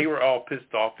all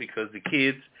pissed off because the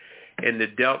kids and the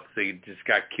adults, they just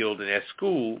got killed in that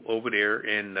school over there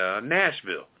in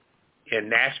Nashville. And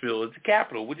Nashville is the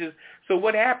capital, so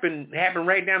what happened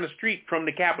right down the street from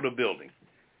the Capitol building,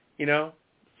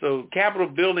 So Capitol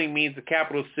building means the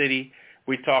capital city.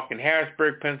 We're talking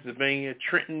Harrisburg, Pennsylvania,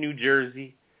 Trenton, New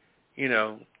Jersey,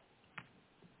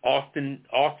 Austin,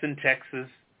 Texas,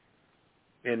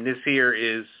 and this here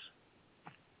is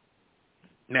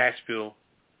Nashville,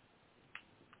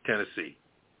 Tennessee.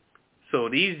 So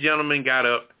these gentlemen got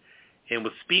up and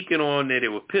was speaking on that they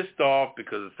were pissed off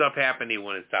because of stuff happened. They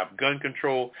wanted to stop gun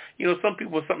control. Some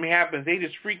people, when something happens, they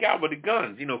just freak out with the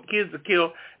guns. Kids are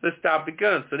killed. Let's stop the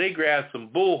guns. So they grabbed some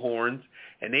bullhorns,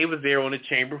 and they was there on the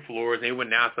chamber floors. They would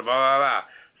announce, blah, blah, blah.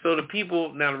 So the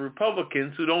people, now the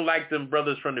Republicans who don't like them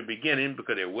brothers from the beginning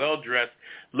because they're well-dressed,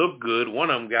 look good. One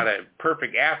of them got a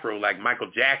perfect afro like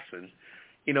Michael Jackson.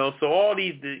 So all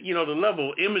these, the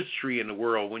level of imagery in the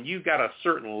world, when you got a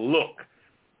certain look,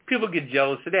 people get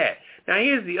jealous of that. Now,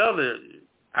 here's the other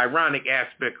ironic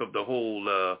aspect of the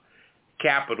whole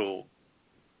Capitol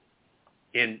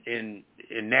in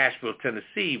Nashville,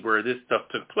 Tennessee, where this stuff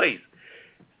took place.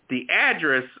 The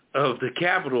address of the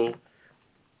Capitol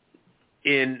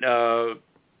in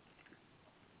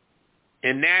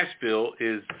Nashville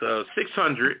is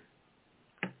 600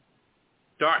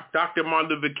 Dr. Martin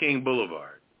Luther King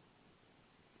Boulevard.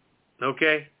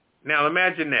 Okay? Now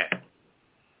imagine that.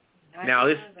 Now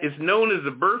it's known as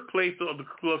the birthplace of the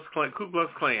Ku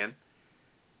Klux Klan,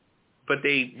 but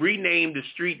they renamed the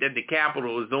street that the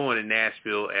Capitol is on in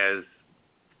Nashville as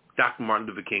Dr. Martin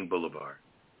Luther King Boulevard.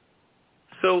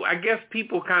 So I guess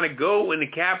people kind of go in the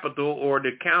Capitol, or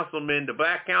the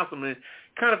black councilmen,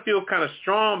 kind of feel kind of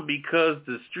strong because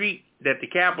the street that the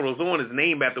Capitol is on is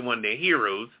named after one of their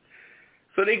heroes.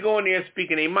 So they go in there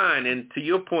speaking their mind. And to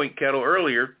your point, Kettle,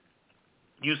 earlier,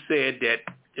 you said that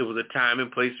it was a time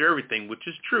and place for everything, which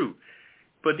is true.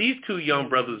 But these two young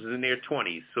brothers are in their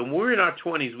 20s. So when we're in our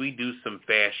 20s, we do some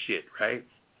fast shit, right?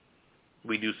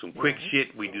 We do some quick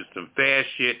shit. We do some fast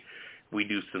shit. We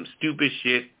do some stupid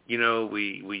shit. We don't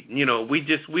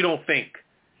think.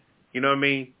 You know what I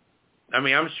mean?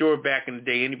 I'm sure back in the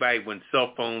day, anybody, when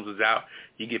cell phones was out,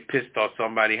 you get pissed off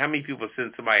somebody. How many people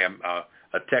send somebody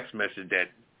a text message that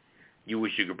you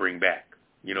wish you could bring back?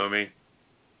 You know what I mean?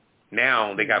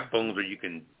 Now they got phones where you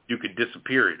could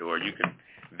disappear it, or you can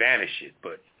vanish it.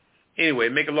 But anyway,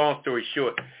 make a long story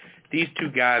short, these two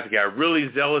guys got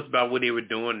really zealous about what they were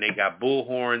doing. They got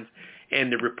bullhorns, and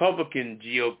the Republican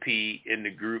GOP in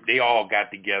the group, they all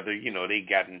got together. They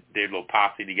got their little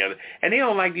posse together, and they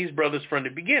don't like these brothers from the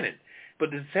beginning.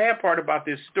 But the sad part about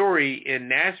this story in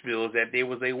Nashville is that there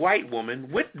was a white woman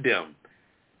with them,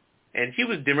 and she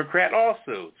was Democrat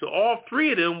also. So all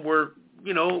three of them were,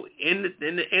 on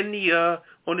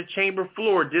the chamber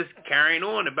floor, just carrying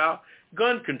on about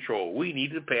gun control. We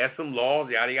need to pass some laws,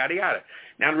 yada yada yada.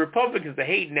 Now the Republicans are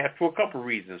hating that for a couple of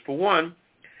reasons. For one,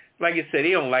 like I said,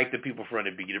 they don't like the people from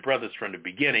the brothers from the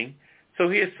beginning. So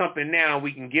here's something now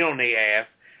we can get on their ass.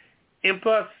 And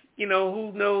plus,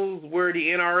 who knows where the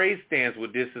NRA stands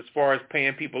with this as far as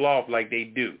paying people off like they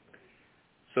do.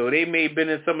 So they may have been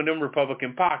in some of them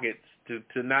Republican pockets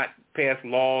to not pass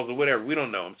laws or whatever. We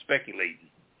don't know. I'm speculating.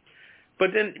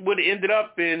 But then what it ended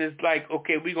up in is like,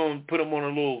 okay, we're going to put them on a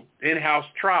little in-house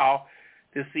trial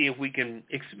to see if we can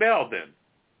expel them.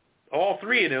 All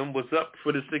three of them was up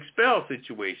for this expel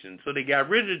situation. So they got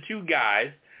rid of the two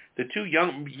guys, the two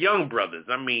young brothers.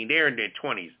 They're in their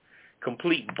 20s,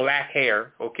 complete black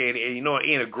hair, okay?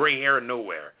 Ain't a gray hair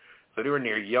nowhere. So they're in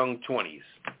their young 20s.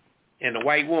 And the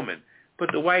white woman.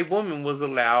 But the white woman was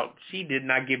allowed, she did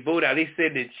not get voted out. They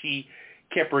said that she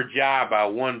kept her job by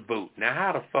one vote. Now,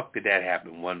 how the fuck did that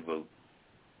happen, one vote?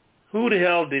 Who the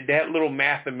hell did that little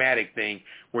mathematic thing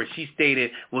where she stated,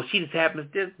 well, she just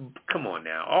happens to, come on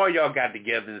now. All y'all got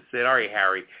together and said, all right,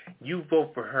 Harry, you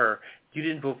vote for her. You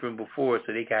didn't vote for him before,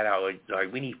 so they got out,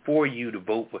 like we need 4 of you to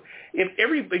vote for.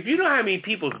 If you know how many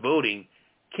people's voting,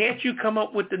 can't you come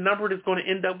up with the number that's going to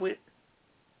end up with?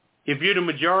 If you're the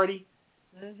majority?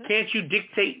 Mm-hmm. Can't you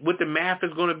dictate what the math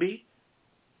is going to be?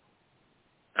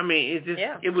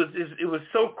 It was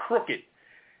so crooked.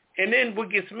 And then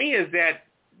what gets me is that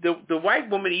the white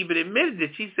woman even admitted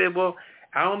it. She said, well,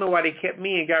 I don't know why they kept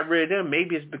me and got rid of them.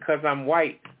 Maybe it's because I'm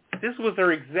white. This was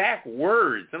her exact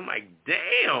words. I'm like,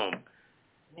 damn.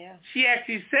 Yeah. She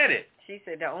actually said it. She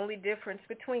said the only difference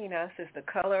between us is the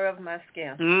color of my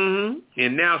skin. Mm-hmm.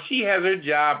 And now she has her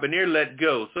job and they're let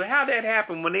go. So how that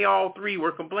happened when they all three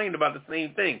were complaining about the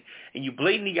same thing, and you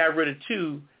blatantly got rid of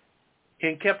two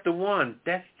and kept the one?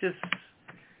 That's just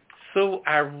so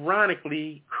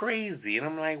ironically crazy. And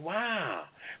I'm like, wow.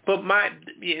 But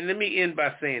let me end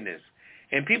by saying this.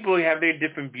 And people have their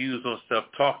different views on stuff,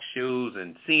 talk shows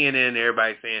and CNN,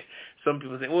 everybody saying, some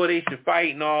people say, well, they should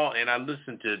fight and all. And I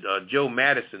listened to Joe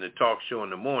Madison, the talk show in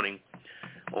the morning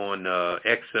on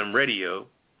XM radio,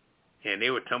 and they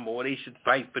were talking about, well, they should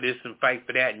fight for this and fight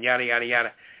for that and yada, yada,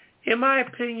 yada. In my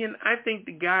opinion, I think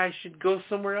the guys should go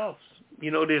somewhere else.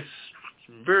 There's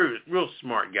real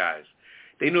smart guys.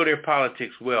 They know their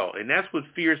politics well, and that's what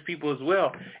fears people as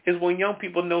well, is when young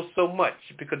people know so much.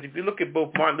 Because if you look at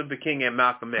both Martin Luther King and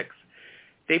Malcolm X,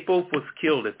 they both was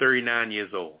killed at 39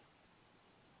 years old.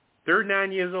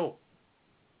 39 years old.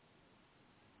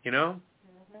 Mm-hmm.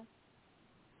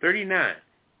 39.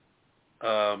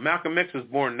 Malcolm X was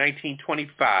born in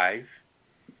 1925,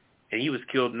 and he was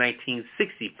killed in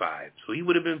 1965. So he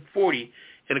would have been 40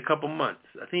 in a couple months.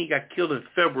 I think he got killed in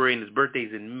February, and his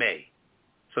birthday's in May.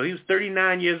 So he was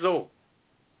 39 years old.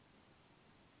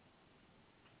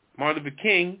 Martin Luther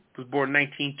King was born in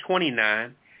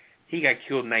 1929. He got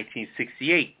killed in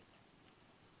 1968.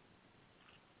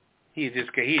 He had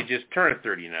just turned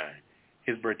 39.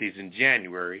 His birthday's in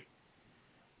January.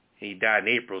 He died in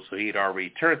April, so he had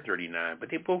already turned 39. But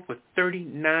they both were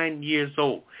 39 years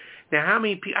old. Now, how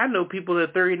many people, I know people that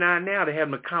are 39 now that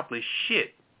haven't accomplished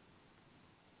shit.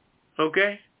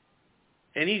 Okay?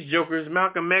 And these jokers,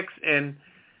 Malcolm X and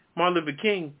Martin Luther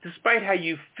King, despite how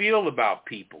you feel about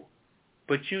people,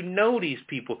 but you know these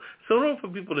people. So in order for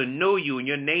people to know you and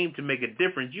your name to make a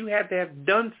difference, you have to have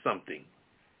done something.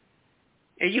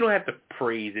 And you don't have to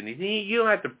praise anything. You don't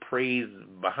have to praise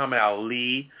Muhammad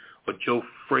Ali or Joe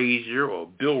Frazier or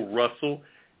Bill Russell.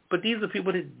 But these are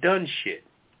people that done shit,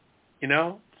 you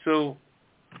know? So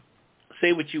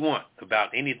say what you want about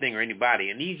anything or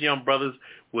anybody. And these young brothers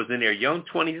was in their young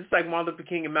 20s. It's like Martin Luther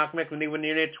King and Malcolm X when they were in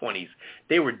their 20s.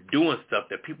 They were doing stuff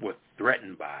that people were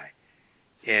threatened by.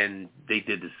 And they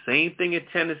did the same thing in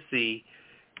Tennessee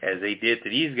as they did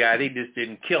to these guys. They just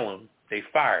didn't kill them. They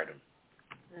fired them.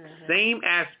 Mm-hmm. Same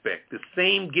aspect, the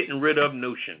same getting rid of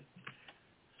notion.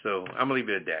 So I'm going to leave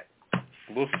it at that.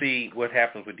 We'll see what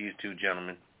happens with these two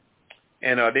gentlemen.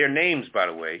 And their names, by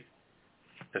the way.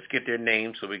 Let's get their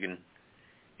names so we can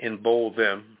embold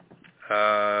them.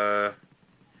 There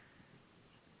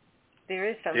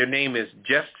is some. Their name is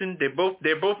Justin.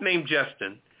 They're both named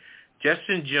Justin.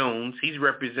 Justin Jones, he's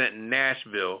representing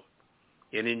Nashville.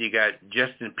 And then you got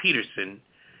Justin Peterson,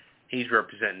 he's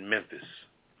representing Memphis.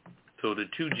 So the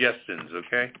two Justins,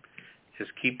 okay?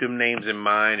 Just keep them names in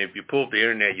mind. If you pull up the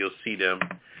internet, you'll see them.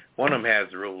 One of them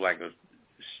has a real, like a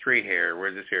straight hair,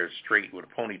 whereas this hair is straight with a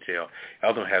ponytail. The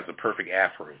other one has a perfect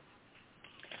afro.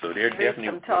 So they're definitely...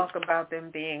 There's some talk about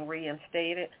them being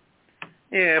reinstated.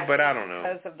 Yeah, but I don't know.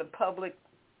 Because of the public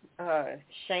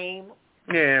shame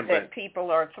that people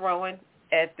are throwing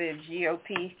at the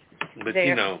GOP. But, there.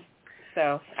 you know...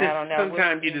 So, I don't know.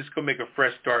 Sometimes you just go make a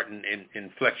fresh start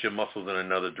and flex your muscles in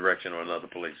another direction or another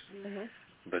place. Mm-hmm.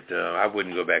 But I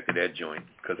wouldn't go back to that joint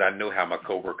because I know how my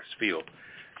coworkers feel.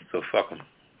 So fuck them.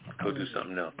 Go do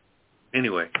something else.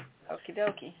 Anyway. Okie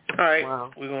dokie. All right.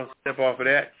 Wow. We're going to step off of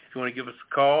that. If you want to give us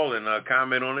a call and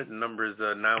comment on it, the number is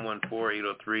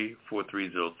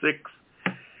 914-803-4306.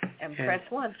 And press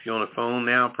 1. If you're on the phone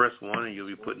now, press 1 and you'll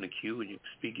be put in the queue and you can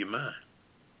speak your mind.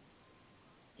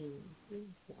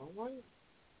 All right.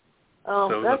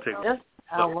 So that's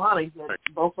ironic that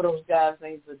both of those guys'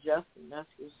 names are Justin. That's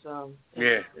just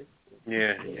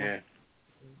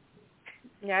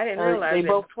Yeah, I didn't realize they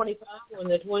both 25 or in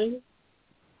their 20s.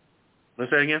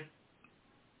 What's that again?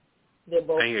 They're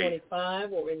both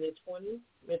 25 or in their 20s,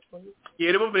 mid-20s.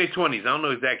 Yeah, they're both in their 20s. I don't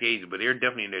know exact age, but they're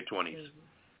definitely in their 20s.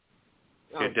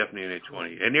 Mm-hmm. They're definitely in their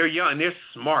 20s, and they're young and they're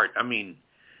smart. I mean,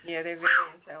 yeah, they're very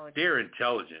intelligent. They're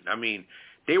intelligent. I mean.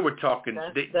 They were talking.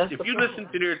 If you listen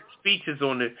to their speeches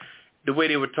on the way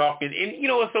they were talking, and you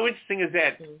know what's so interesting is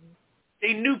that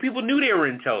people knew they were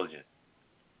intelligent,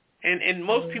 and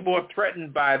most people are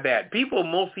threatened by that. People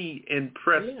mostly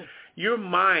impress your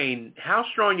mind. How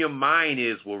strong your mind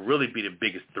is will really be the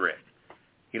biggest threat.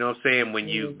 You know what I'm saying? When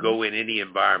you go in any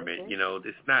environment, you know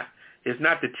it's not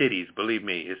the titties. Believe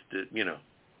me, it's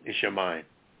it's your mind.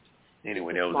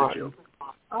 Anyway, that was a joke.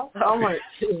 All right,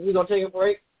 we're gonna take a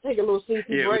break. Take a little CC break.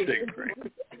 Yeah, we'll take a break.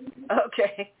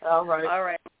 Okay. All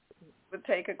right. We'll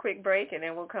take a quick break, and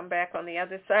then we'll come back on the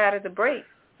other side of the break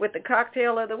with the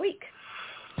cocktail of the week.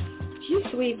 Je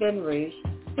suis Vin Rouge.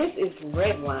 This is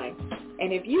red wine.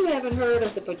 And if you haven't heard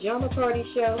of the Pajama Party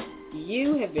Show,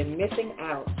 you have been missing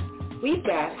out. We've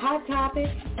got hot topics,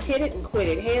 hit it and quit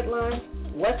it headlines,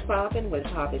 what's poppin' with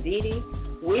Papa Didi,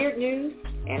 weird news,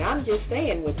 and I'm just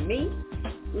saying with me,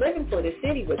 Living for the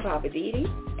City with Papa Didi,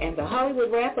 and the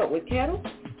Hollywood Wrap-Up with Kettle,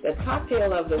 the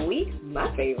Cocktail of the Week, my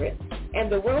favorite,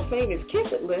 and the world-famous Kiss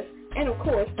It list, and of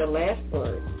course, the last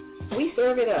word. We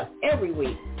serve it up every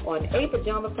week on A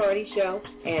Pajama Party Show,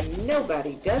 and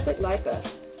nobody does it like us.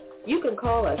 You can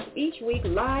call us each week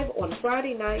live on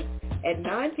Friday nights at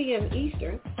 9 p.m.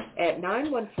 Eastern at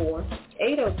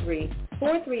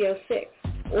 914-803-4306,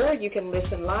 or you can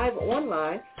listen live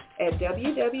online at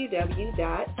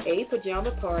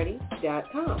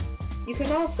www.apajamaparty.com. You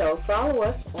can also follow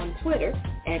us on Twitter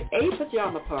at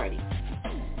apajamaparty.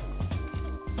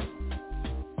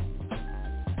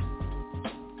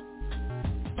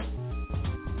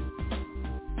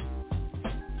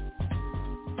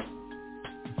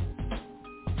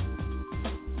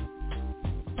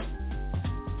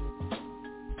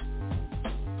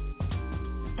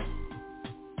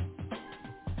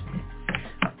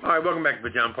 All right, welcome back to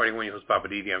Pajama Party. One of your hosts, Papa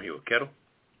Didi. I'm here with Kettle.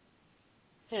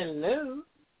 Hello.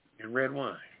 And red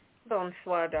wine.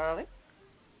 Bonsoir, darling.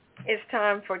 It's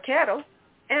time for Kettle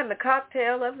and the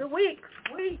cocktail of the week.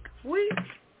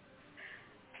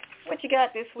 What you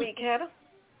got this week, Kettle?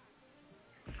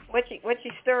 What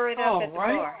you stirring up at the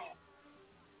bar?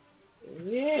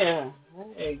 Yeah.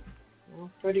 Hey,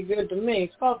 well, pretty good to me.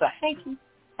 It's called the Hanky.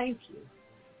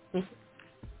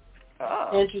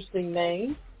 Interesting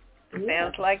name.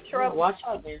 Sounds like trouble. Watch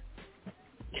out there.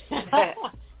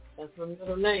 That's my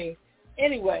middle name.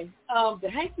 Anyway, the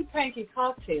Hanky Panky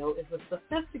cocktail is a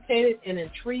sophisticated and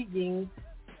intriguing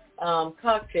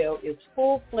cocktail. It's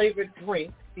full-flavored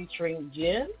drink featuring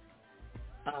gin,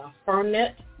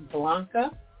 Fernet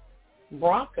Branca,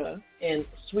 and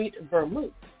sweet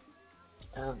vermouth.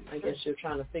 I guess you're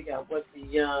trying to figure out what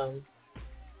the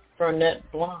Fernet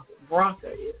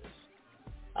Branca is.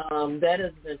 That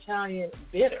is an Italian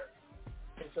bitter.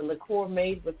 It's a liqueur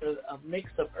made with a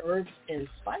mix of herbs and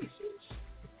spices.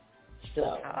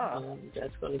 So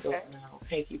that's going to go in our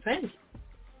Hanky Panky.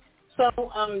 So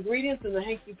ingredients in the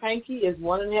Hanky Panky is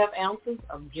 1.5 ounces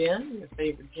of gin, your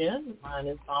favorite gin. Mine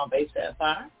is Bombay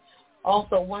Sapphire.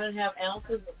 Also 1.5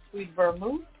 ounces of sweet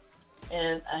vermouth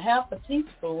and a half a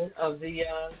teaspoon of the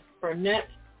Fernet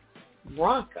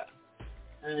Branca,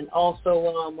 and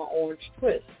also an orange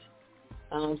twist.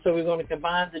 So we're going to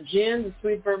combine the gin, the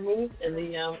sweet vermouth, and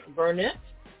the Fernet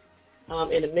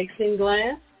in a mixing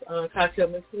glass, cocktail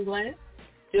mixing glass.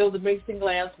 Fill the mixing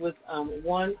glass with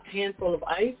 1 handful of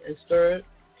ice and stir it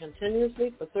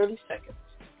continuously for 30 seconds.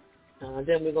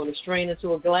 Then we're going to strain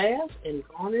into a glass and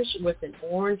garnish with an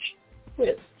orange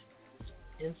twist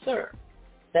and serve.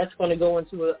 That's going to go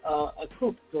into a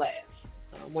coupe glass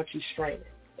once you strain it.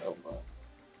 So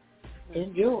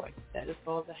enjoy. That is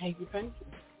called the Hanky Panky.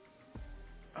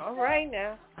 All right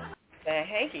now. The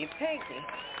Hanky Panky.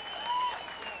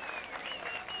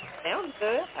 Sounds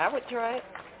good. I would try it.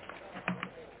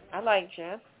 I like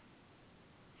gin.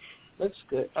 Looks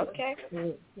good. Okay.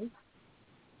 Mm-hmm.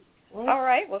 All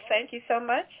right. Well, thank you so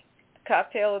much.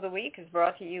 Cocktail of the Week is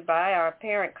brought to you by our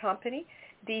parent company,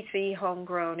 DC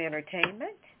Homegrown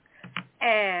Entertainment.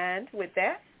 And with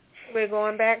that, we're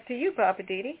going back to you, Papa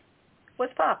Didi.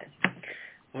 What's popping?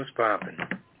 What's popping?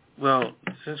 Well,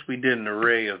 since we did an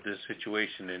array of this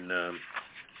situation in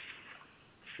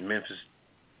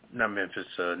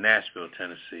Nashville,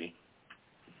 Tennessee,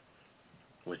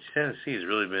 which Tennessee has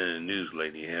really been in the news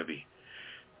lately, heavy.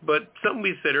 But something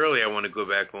we said earlier, I want to go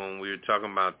back on. We were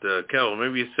talking about Kel.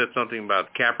 Maybe you said something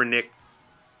about Kaepernick.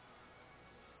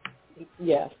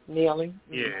 Yes, kneeling.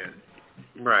 Yeah,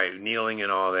 right, kneeling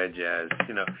and all that jazz.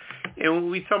 And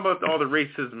when we talk about all the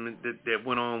racism that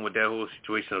went on with that whole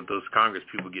situation of those Congress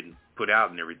people getting put out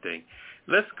and everything,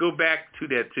 let's go back to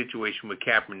that situation with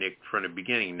Kaepernick from the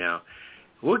beginning now.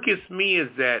 What gets me is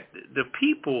that the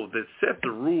people that set the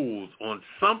rules on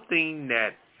something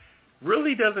that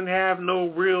really doesn't have no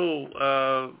real,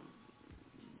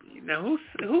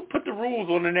 who put the rules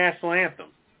on the national anthem?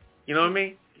 You know what I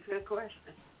mean? Good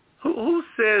question. Who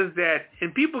says that?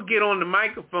 And people get on the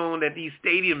microphone at these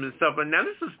stadiums and stuff. And now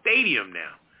this is a stadium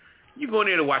now. You go in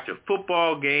there to watch a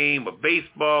football game, a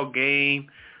baseball game,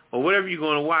 or whatever you're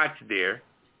going to watch there.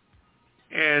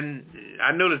 And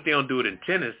I noticed they don't do it in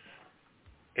tennis.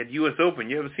 At U.S. Open,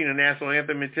 you ever seen a national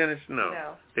anthem in tennis?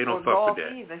 No. They don't fuck with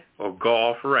that. Either. Or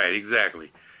golf, right,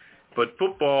 exactly. But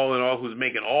football and all, who's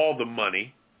making all the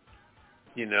money,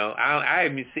 I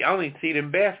only see it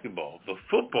in basketball. But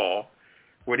football,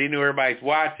 where they know everybody's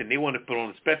watching, they want to put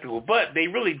on a spectacle. But they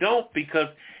really don't, because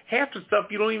half the stuff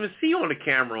you don't even see on the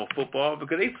camera on football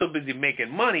because they're so busy making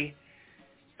money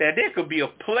that there could be a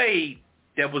play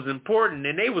that was important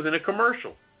and they was in a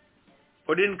commercial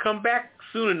or didn't come back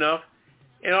soon enough.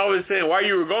 And always saying, while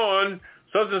you were gone,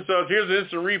 such and such, here's an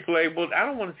instant replay. Well, I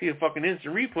don't want to see a fucking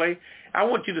instant replay. I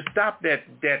want you to stop that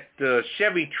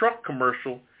Chevy truck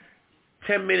commercial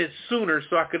 10 minutes sooner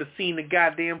so I could have seen the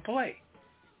goddamn play.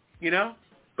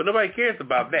 But nobody cares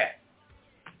about that.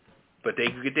 But they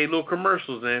can get their little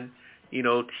commercials in,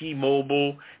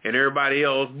 T-Mobile and everybody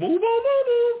else, boom, boom, boom,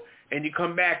 boom. And you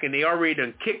come back and they already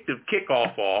done kicked the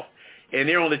kickoff off. And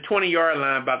they're on the 20-yard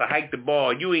line about to hike the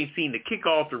ball. You ain't seen the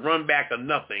kickoff, the run back, or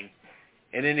nothing.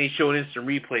 And then they show an instant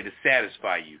replay to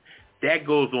satisfy you. That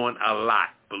goes on a lot,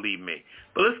 believe me.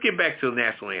 But let's get back to the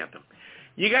national anthem.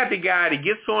 You got the guy that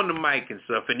gets on the mic and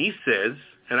stuff, and he says,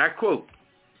 and I quote,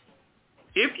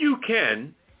 "If you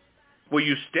can, will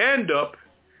you stand up,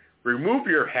 remove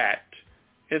your hat,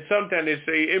 and sometimes they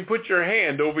say, and put your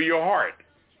hand over your heart."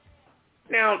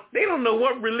 Now, they don't know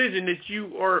what religion that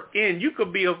you are in. You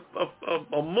could be a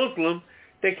Muslim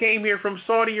that came here from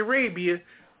Saudi Arabia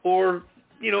or,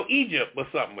 Egypt or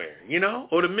somewhere,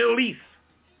 or the Middle East.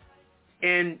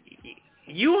 And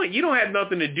you don't have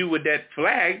nothing to do with that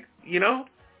flag,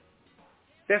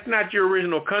 That's not your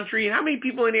original country. How many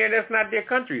people in there, that's not their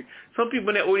country? Some people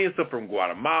in the audience are from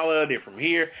Guatemala, they're from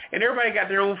here, and everybody got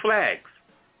their own flags.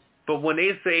 But when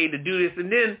they say to do this, and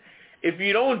then if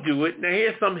you don't do it, now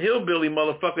here's some hillbilly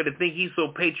motherfucker that think he's so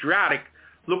patriotic,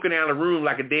 looking out of the room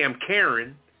like a damn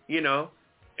Karen,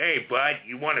 hey, bud,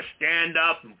 you want to stand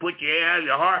up and put your hand on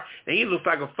your heart? And he looks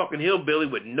like a fucking hillbilly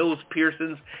with nose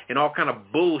piercings and all kind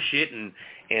of bullshit and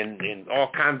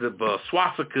all kinds of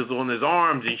swastikas on his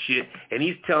arms and shit. And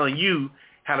he's telling you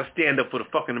how to stand up for the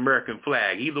fucking American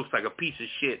flag. He looks like a piece of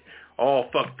shit, all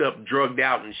fucked up, drugged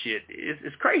out and shit.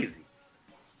 It's crazy.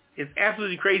 It's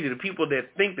absolutely crazy, the people that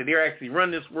think that they're actually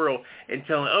running this world and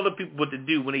telling other people what to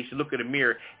do when they should look in the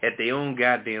mirror at their own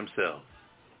goddamn selves.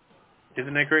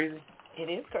 Isn't that crazy? It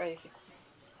is crazy.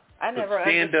 I never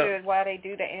understood why they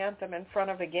do the anthem in front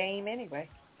of a game anyway.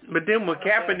 But then when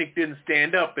Kaepernick didn't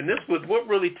stand up, and this was what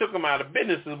really took him out of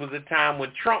business, was the time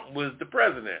when Trump was the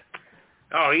president.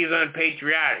 Oh, he's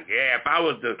unpatriotic. Yeah,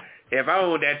 if I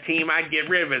owned that team, I'd get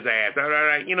rid of his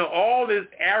ass. You know, all this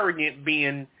arrogant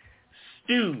being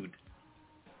stewed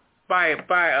by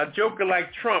a joker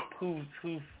like Trump, who's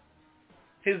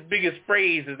his biggest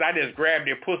phrase is, "I just grab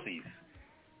their pussies."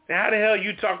 Now, how the hell are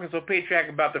you talking so patriotic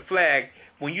about the flag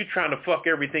when you trying to fuck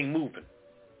everything moving?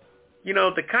 You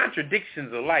know, the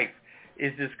contradictions of life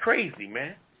is just crazy,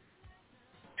 man.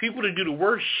 People that do the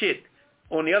worst shit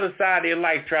on the other side of their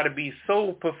life try to be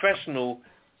so professional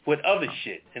with other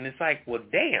shit. And it's like, well,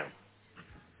 damn.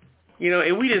 You know,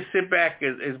 and we just sit back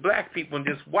as black people and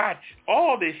just watch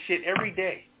all this shit every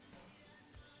day.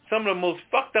 Some of the most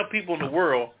fucked up people in the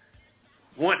world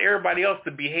want everybody else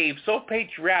to behave so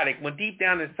patriotic when deep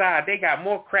down inside they got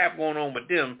more crap going on with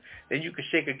them than you can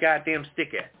shake a goddamn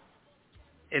stick at.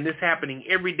 And this happening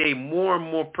every day, more and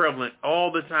more prevalent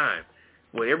all the time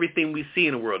with everything we see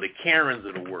in the world, the Karens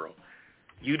of the world.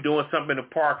 You doing something in the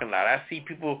parking lot. I see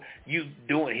people,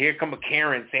 here come a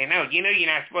Karen saying, no, you know you're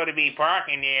not supposed to be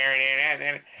parking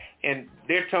there. And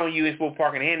they're telling you you're supposed to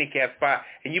park in a handicap spot,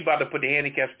 and you about to put the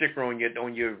handicap sticker on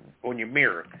your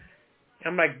mirror.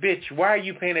 I'm like, bitch, why are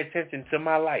you paying attention to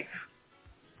my life?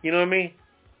 You know what I mean?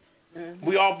 Mm-hmm.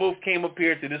 We all both came up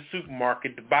here to this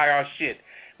supermarket to buy our shit.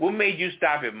 What made you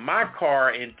stop at my car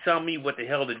and tell me what the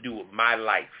hell to do with my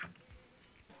life?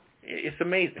 It's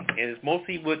amazing. And it's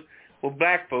mostly with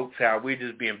black folks, how we're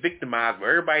just being victimized by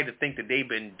everybody to think that they've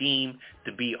been deemed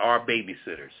to be our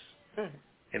babysitters. Mm-hmm.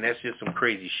 And that's just some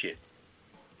crazy shit.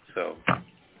 So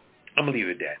I'm going to leave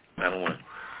it at that.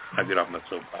 I'll get off my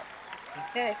soapbox.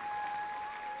 Okay.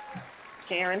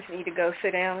 Karens need to go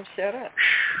sit down and shut up.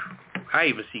 I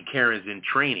even see Karens in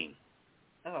training.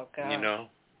 Oh, God. You know?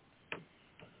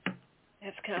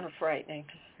 That's kind of frightening.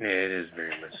 Yeah, it is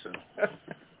very much so.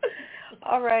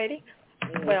 All righty.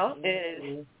 Well,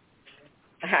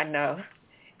 I know.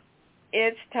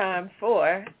 It's time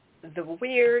for the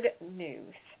weird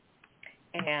news.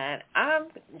 And I'm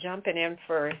jumping in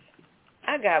first.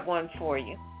 I got one for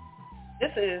you.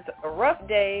 This is a rough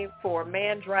day for a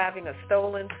man driving a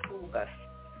stolen school bus.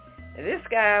 This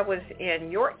guy was in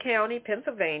York County,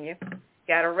 Pennsylvania,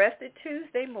 got arrested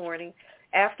Tuesday morning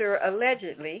after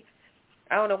allegedly,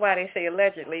 I don't know why they say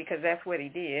allegedly because that's what he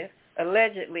did,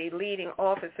 allegedly leading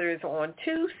officers on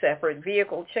 2 separate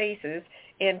vehicle chases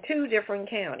in 2 different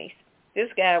counties. This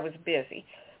guy was busy.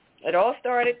 It all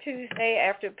started Tuesday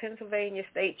after Pennsylvania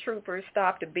state troopers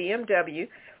stopped a BMW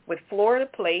with Florida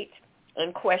plates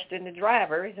and questioned the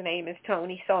driver. His name is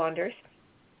Tony Saunders.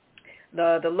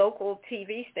 The local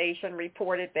TV station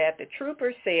reported that the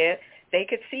troopers said they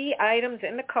could see items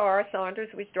in the car Saunders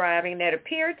was driving that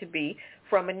appeared to be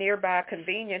from a nearby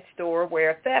convenience store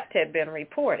where theft had been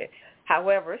reported.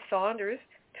 However, Saunders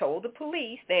told the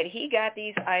police that he got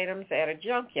these items at a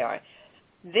junkyard.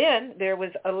 Then there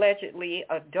was allegedly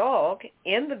a dog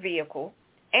in the vehicle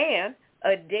and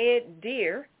a dead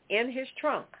deer in his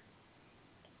trunk.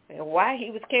 And why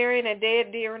he was carrying a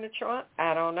dead deer in the trunk,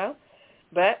 I don't know.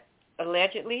 But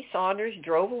allegedly, Saunders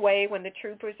drove away when the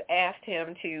troopers asked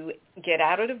him to get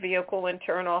out of the vehicle and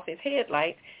turn off his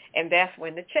headlights, and that's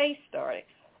when the chase started.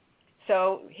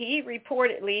 So he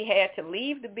reportedly had to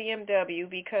leave the BMW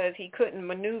because he couldn't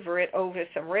maneuver it over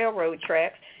some railroad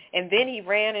tracks, and then he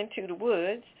ran into the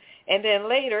woods. And then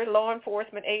later, law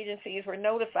enforcement agencies were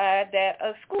notified that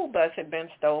a school bus had been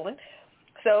stolen.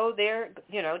 So they're,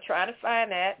 trying to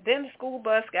find that. Then the school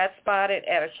bus got spotted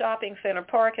at a shopping center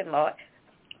parking lot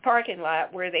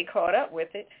where they caught up with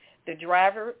it. The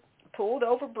driver pulled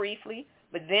over briefly,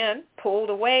 but then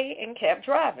pulled away and kept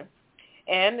driving.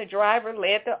 And the driver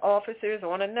led the officers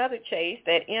on another chase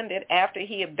that ended after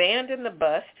he abandoned the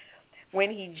bus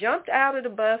when he jumped out of the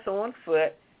bus on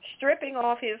foot, stripping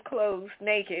off his clothes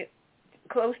naked,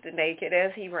 close to naked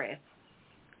as he ran.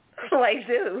 Like,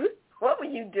 dude, what were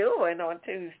you doing on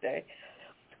Tuesday?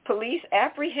 Police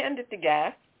apprehended the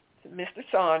guy, Mr.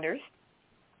 Saunders,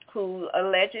 who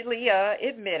allegedly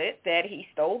admitted that he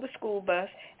stole the school bus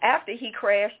after he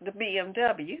crashed the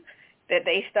BMW that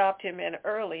they stopped him in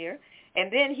earlier.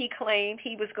 And then he claimed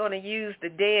he was going to use the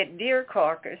dead deer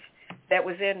carcass that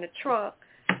was in the trunk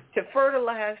to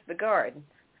fertilize the garden.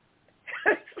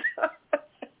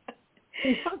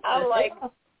 I'm like,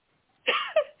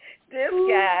 this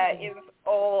guy is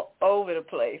all over the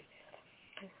place.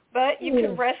 But you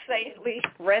can rest safely,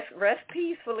 rest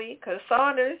peacefully, because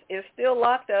Saunders is still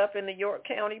locked up in the York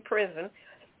County prison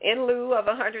in lieu of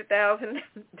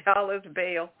 $100,000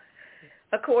 bail,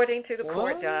 according to the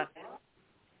court document.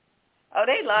 Oh,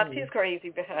 they locked his crazy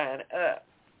behind up.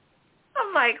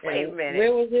 I'm like, wait a minute.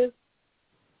 Where was this?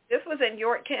 This was in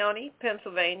York County,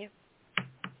 Pennsylvania.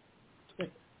 And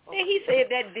he said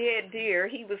that dead deer,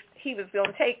 he was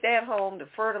going to take that home to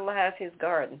fertilize his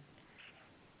garden.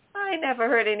 I ain't never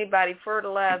heard anybody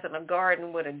fertilizing a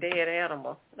garden with a dead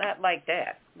animal. Not like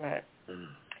that. But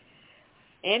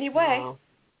anyway. Wow.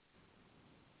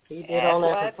 He did all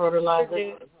that for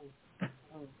fertilizer.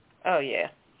 Oh, yeah.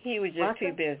 He was just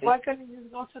too busy. Why couldn't he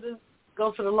just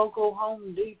go to the local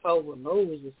Home Depot with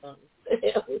Lowe's or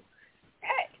something?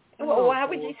 Well, why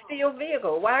would you steal a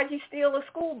vehicle? Why would you steal a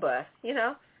school bus? You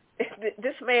know,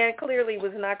 this man clearly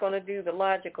was not going to do the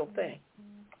logical thing.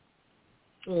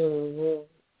 Mm-hmm.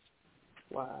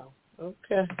 Wow.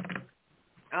 Okay.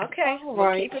 Okay. All we'll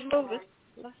right. Keep it moving.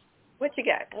 What you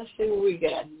got? Let's see what we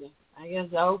got here. I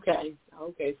guess, okay.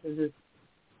 Okay, since it's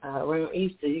around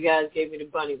Easter, you guys gave me the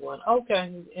bunny one.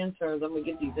 Okay, interns. I'm going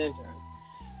to get these interns.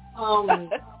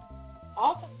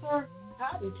 Officer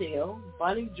Cottontail,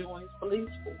 bunny joins police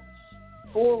force.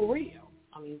 For real.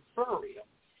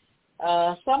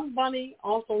 Some bunny,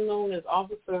 also known as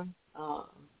Officer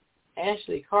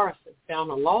Ashley Carson,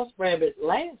 found a lost rabbit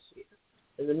last year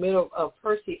in the middle of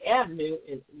Percy Avenue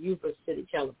in Yuba City,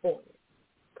 California.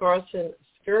 Carson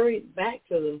scurried back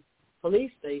to the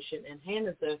police station and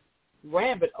handed the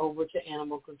rabbit over to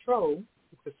animal control,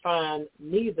 who could find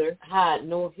neither hide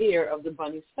nor hair of the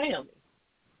bunny's family.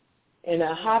 In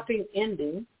a hopping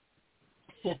ending,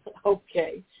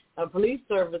 a police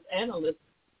service analyst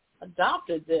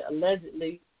adopted the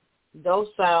allegedly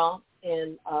docile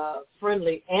and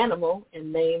friendly animal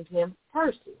and named him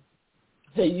Percy.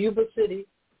 The Yuba City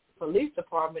Police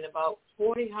Department, about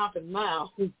 40 hopping miles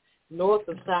north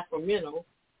of Sacramento,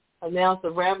 announced the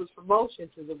rabbit's promotion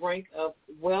to the rank of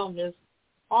wellness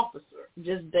officer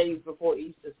just days before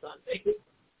Easter Sunday.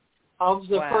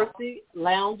 Officer Percy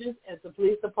lounges at the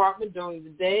police department during the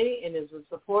day and is a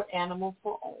support animal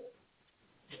for all.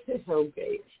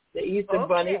 Okay. The Easter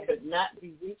Bunny could not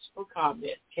be reached for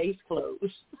comment. Case closed.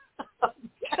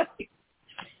 Okay.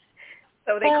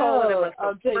 So they call him a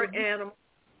support animal?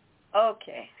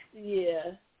 Okay.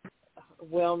 Yeah.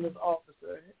 Wellness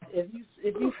officer. If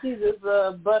you see this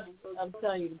bunny, I'm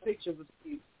telling you, the picture was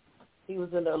cute. He was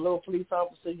in a little police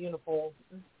officer uniform.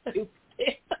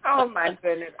 Oh, my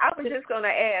goodness. I was just going to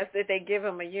ask, did they give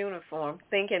him a uniform,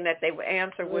 thinking that the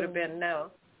answer would have been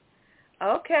no.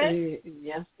 Okay.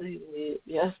 Yes, they did.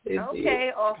 Yes, they did.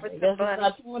 Okay, Officer There's Bunny.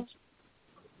 not too much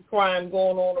crime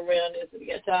going on around there, so they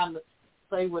got time to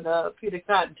play with Peter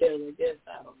Cottontail, I guess.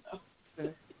 I don't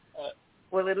know.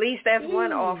 Well, at least that's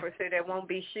one officer that won't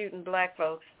be shooting black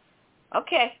folks.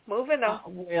 Okay, moving on.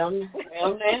 Well,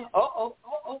 now.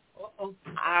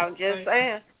 I'm just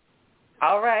saying.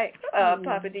 All right,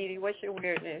 Papa Didi, what's your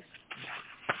weirdness?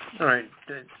 All right,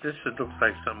 this looks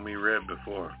like something we read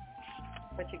before.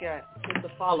 What you got? It's a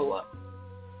follow-up.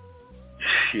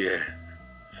 Yeah.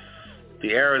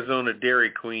 The Arizona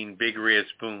Dairy Queen Big Red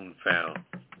Spoon found.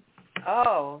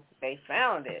 Oh, they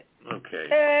found it. Okay.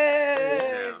 Hey!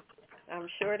 Yeah. I'm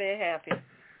sure they're happy.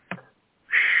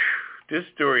 This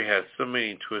story has so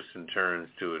many twists and turns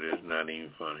to it, it's not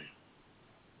even funny.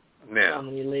 Now, how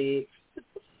many legs?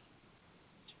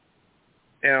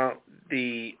 Now,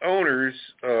 the owners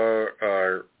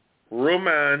are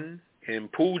Roman and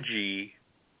Puji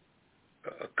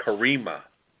Karima,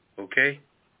 okay?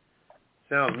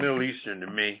 Sounds Middle Eastern to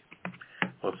me,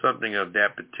 or something of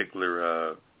that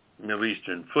particular Middle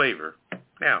Eastern flavor.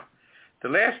 Now, the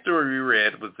last story we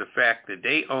read was the fact that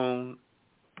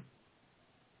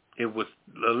it was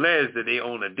alleged that they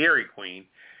own a Dairy Queen.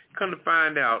 Come to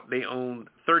find out, they own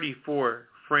 34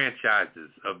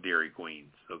 franchises of Dairy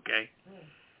Queens, okay?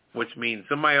 Which means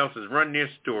somebody else is running their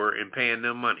store and paying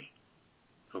them money,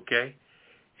 okay?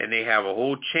 And they have a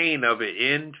whole chain of it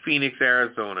in Phoenix,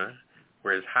 Arizona,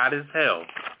 where it's hot as hell.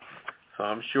 So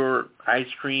I'm sure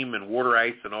ice cream and water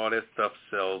ice and all that stuff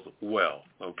sells well,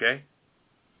 okay?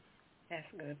 That's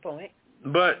a good point.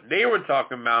 But they were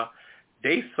talking about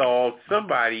they saw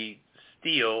somebody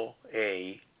steal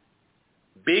a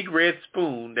big red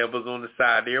spoon that was on the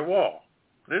side of their wall.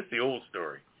 This is the old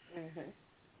story. Mm-hmm.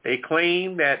 They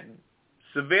claim that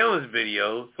surveillance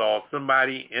video saw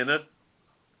somebody in a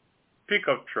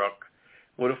pickup truck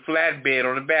with a flatbed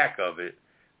on the back of it,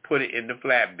 put it in the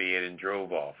flatbed and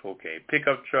drove off. Okay,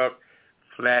 pickup truck,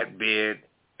 flatbed,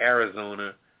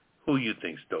 Arizona. Who you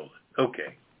think stole it?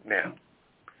 Okay, now.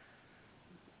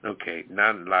 Okay,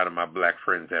 not a lot of my black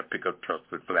friends have pickup trucks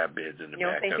with flatbeds in the back. You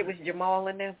don't think it was Jamal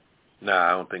in there? No, I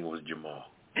don't think it was Jamal.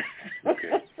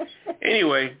 Okay.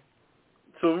 Anyway,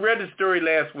 so we read the story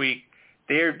last week.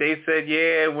 They said,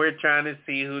 yeah, we're trying to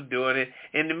see who's doing it.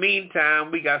 In the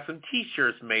meantime, we got some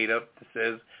T-shirts made up that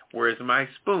says, where's my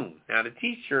spoon? Now, the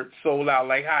T-shirts sold out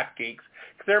like hotcakes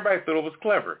because everybody thought it was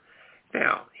clever.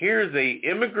 Now, here's a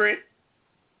immigrant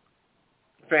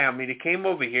family that came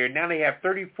over here. Now they have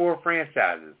 34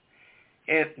 franchises.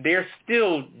 And they're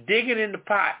still digging in the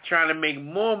pot trying to make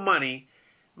more money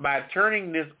by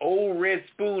turning this old red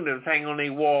spoon that was hanging on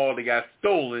their wall that got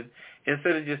stolen,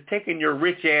 instead of just taking your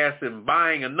rich ass and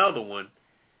buying another one.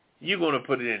 You're going to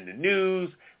put it in the news,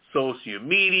 social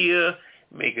media,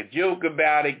 make a joke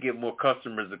about it, get more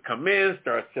customers to come in,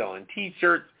 start selling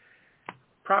T-shirts.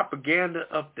 Propaganda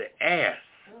up the ass,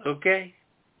 okay?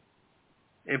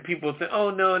 And people say, oh,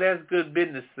 no, that's good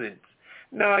business sense.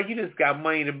 No, you just got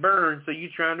money to burn, so you're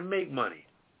trying to make money,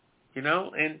 you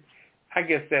know? And I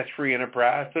guess that's free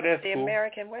enterprise, so that's the cool.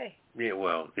 American way. Yeah,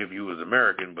 well, if you was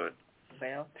American, but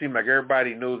well, seems like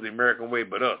everybody knows the American way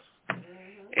but us.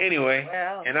 Anyway,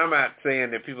 and I'm not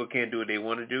saying that people can't do what they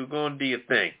want to do. Go and do your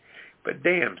thing. But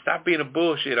damn, stop being a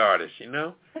bullshit artist, you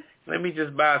know? Let me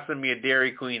just buy some of your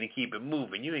Dairy Queen and keep it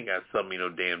moving. You ain't got to sell me no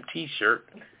damn T-shirt.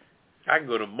 I can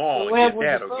go to the mall and get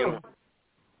that or get on.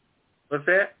 What's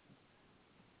that?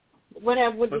 What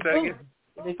happened with the spoon?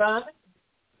 Did they find it?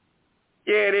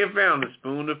 Yeah, they found the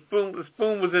spoon. The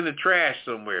spoon was in the trash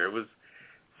somewhere. It was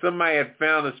somebody had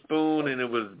found a spoon and it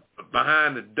was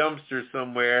behind the dumpster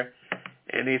somewhere.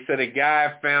 And they said a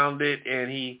guy found it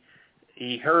and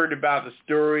he heard about the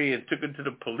story and took it to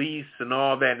the police and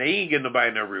all that. And they ain't getting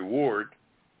nobody no reward,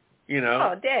 you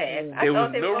know. Oh, Dad. There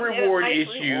was no reward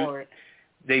issued.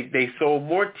 They sold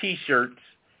more T-shirts.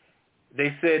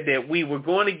 They said that we were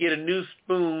going to get a new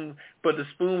spoon, but the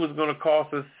spoon was going to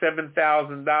cost us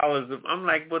 $7,000. I'm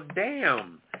like, well,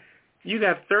 damn. You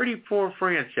got 34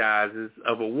 franchises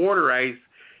of a water ice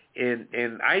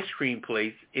and ice cream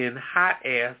place in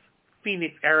hot-ass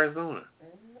Phoenix, Arizona.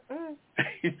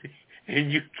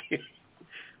 And you get...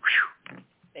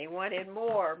 They wanted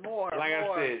more. Like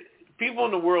I said, people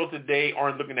in the world today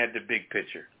aren't looking at the big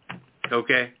picture,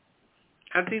 okay?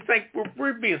 I think it's like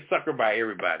we're being suckered by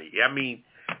everybody. I mean,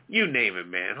 you name it,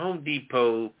 man. Home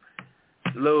Depot,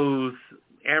 Lowe's,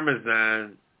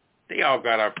 Amazon, they all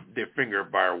got their finger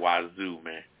up our wazoo,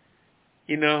 man.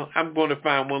 You know, I'm going to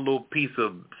find one little piece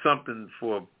of something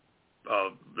for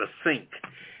the sink,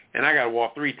 and I got to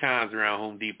walk 3 times around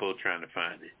Home Depot trying to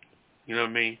find it. You know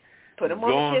what I mean? Put them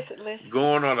on the kiss it list.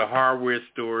 Going on the hardware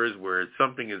stores where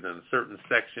something is in a certain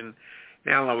section.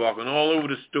 Now I'm walking all over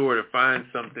the store to find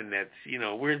something that's, you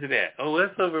know, where's it at? Oh,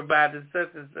 that's over by the such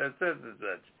and such, such and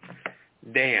such.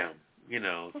 Damn, you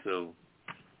know, so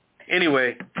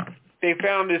anyway, they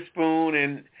found this spoon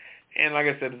and like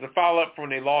I said, it's a follow-up from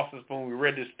when they lost the spoon. We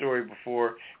read this story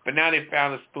before, but now they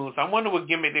found the spoon. So I wonder what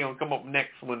gimmick they're going to come up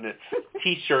next when the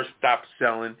T-shirt stops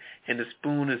selling and the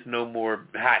spoon is no more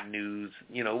hot news.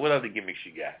 You know, what other gimmicks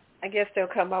you got? I guess they'll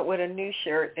come up with a new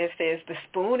shirt that says, the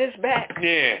spoon is back.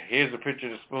 Yeah, here's a picture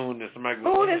of the spoon that somebody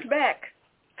goes, spoon is back.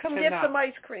 Come get some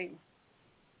ice cream.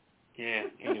 Yeah,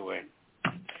 anyway.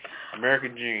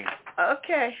 American Dream.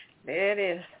 Okay, there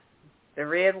it is. The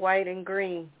red, white, and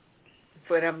green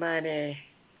for the money.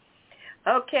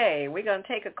 Okay, we're going to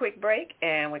take a quick break,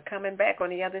 and we're coming back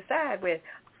on the other side with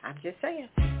I'm Just Saying.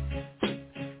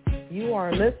 You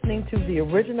are listening to the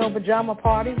original Pajama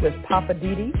Party with Papa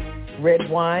Didi, Red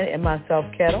Wine, and myself,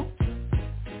 Kettle.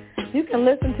 You can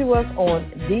listen to us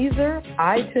on Deezer,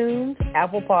 iTunes,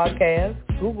 Apple Podcasts,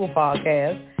 Google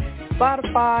Podcasts,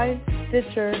 Spotify,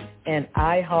 Stitcher, and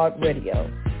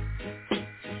iHeartRadio.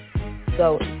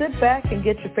 So sit back and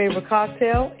get your favorite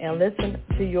cocktail and listen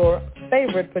to your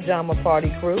favorite Pajama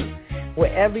Party crew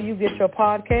wherever you get your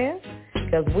podcasts,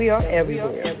 because we are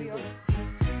everywhere.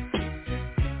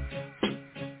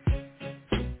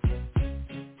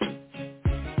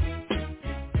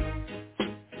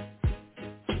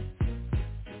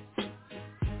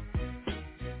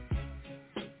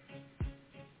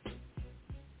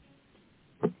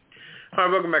 All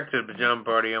right, welcome back to the Pajama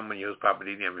Party. I'm your host, Papa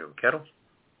Didi. I'm here with Kettle.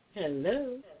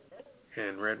 Hello.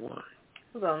 And Red Wine.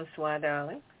 Bonsoir,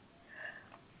 darling.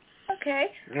 Okay.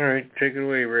 All right, take it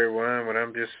away, Red Wine, what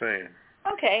I'm just saying.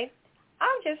 Okay.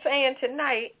 I'm just saying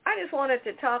tonight, I just wanted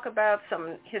to talk about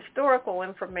some historical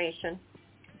information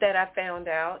that I found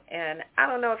out, and I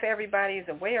don't know if everybody is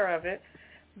aware of it,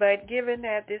 but given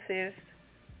that this is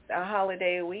a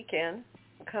holiday weekend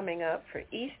coming up for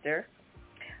Easter,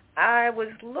 I was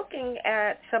looking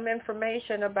at some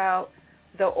information about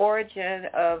the origin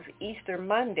of Easter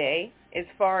Monday as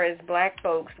far as black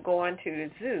folks going to the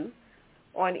zoo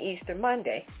on Easter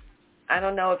Monday. I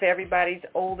don't know if everybody's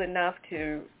old enough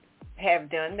to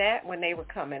have done that when they were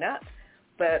coming up,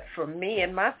 but for me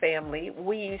and my family,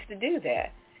 we used to do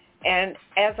that. And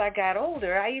as I got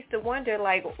older, I used to wonder,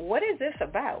 like, what is this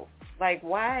about? Like,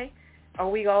 why are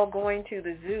we all going to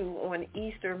the zoo on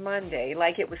Easter Monday?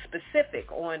 Like, it was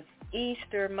specific on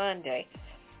Easter Monday.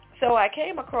 So I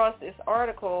came across this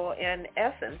article in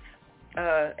Essence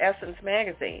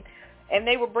magazine, and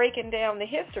they were breaking down the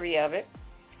history of it.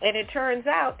 And it turns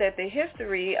out that the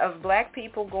history of black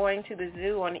people going to the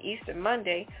zoo on Easter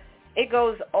Monday, it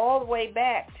goes all the way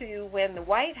back to when the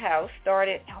White House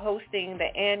started hosting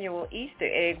the annual Easter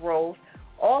egg rolls,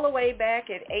 all the way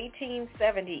back in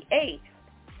 1878.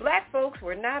 Black folks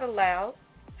were not allowed,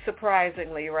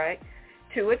 surprisingly, right,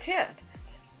 to attend.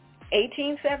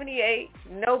 1878,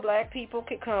 no black people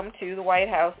could come to the White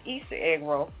House Easter egg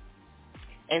roll.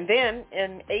 And then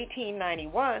in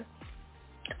 1891,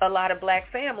 a lot of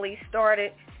black families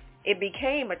started, it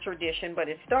became a tradition, but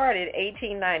it started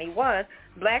 1891.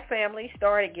 Black families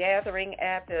started gathering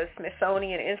at the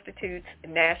Smithsonian Institute's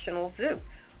National Zoo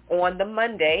on the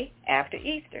Monday after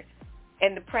Easter.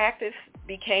 And the practice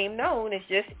became known as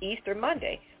just Easter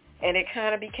Monday. And it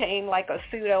kind of became like a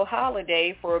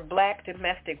pseudo-holiday for black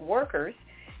domestic workers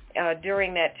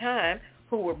during that time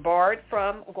who were barred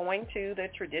from going to the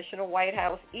traditional White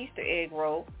House Easter egg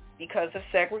roll because of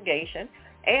segregation,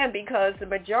 and because the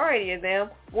majority of them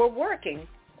were working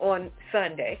on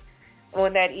Sunday,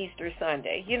 on that Easter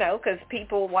Sunday, you know, because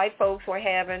white folks were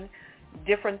having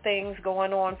different things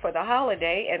going on for the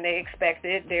holiday, and they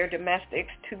expected their domestics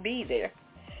to be there.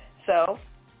 So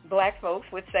black folks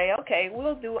would say, okay,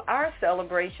 we'll do our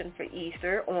celebration for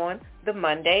Easter on the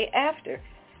Monday after,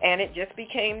 and it just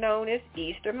became known as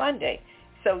Easter Monday.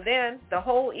 So then the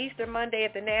whole Easter Monday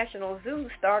at the National Zoo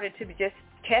started to just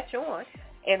catch on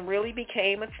and really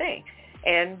became a thing.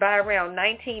 And by around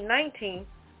 1919,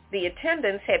 the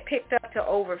attendance had picked up to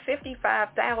over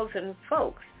 55,000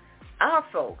 folks, our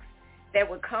folks, that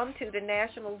would come to the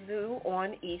National Zoo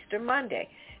on Easter Monday.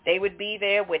 They would be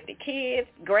there with the kids,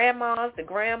 grandmas, the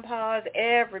grandpas,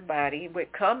 everybody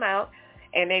would come out,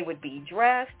 and they would be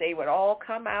dressed. They would all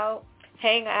come out,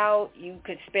 hang out. You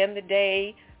could spend the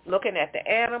day looking at the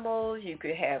animals. You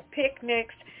could have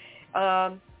picnics.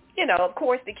 You know, of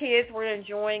course, the kids were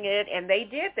enjoying it, and they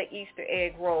did the Easter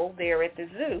egg roll there at the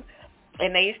zoo,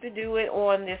 and they used to do it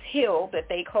on this hill that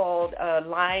they called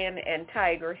Lion and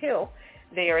Tiger Hill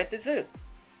there at the zoo.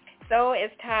 So as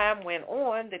time went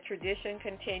on, the tradition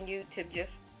continued to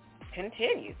just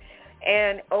continue,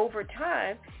 and over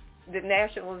time, the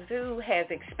National Zoo has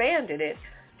expanded it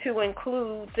to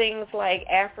include things like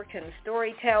African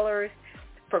storytellers,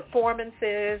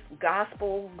 performances,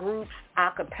 gospel groups,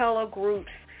 a cappella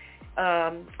groups,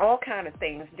 all kind of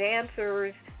things,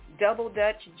 dancers, double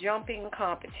Dutch jumping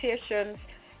competitions,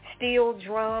 steel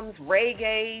drums,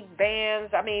 reggae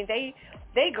bands. I mean,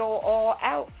 they go all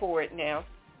out for it now.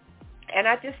 And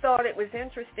I just thought it was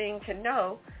interesting to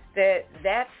know that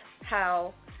that's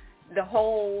how the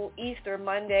whole Easter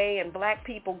Monday and black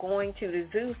people going to the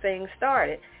zoo thing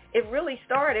started. It really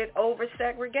started over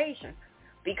segregation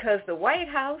because the White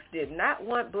House did not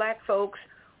want black folks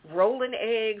rolling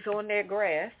eggs on their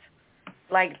grass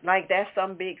like that's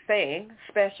some big thing,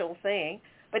 special thing.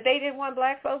 But they didn't want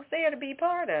black folks there to be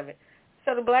part of it.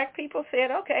 So the black people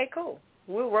said, okay, cool.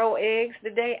 We'll roll eggs the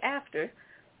day after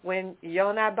when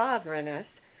y'all not bothering us.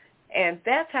 And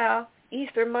that's how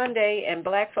Easter Monday and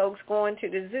black folks going to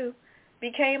the zoo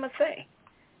became a thing.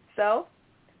 So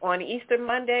on Easter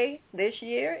Monday this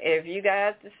year, if you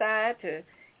guys decide to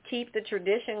keep the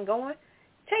tradition going,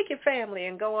 take your family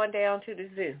and go on down to the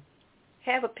zoo.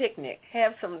 Have a picnic,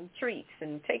 have some treats,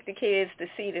 and take the kids to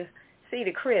see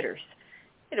the critters.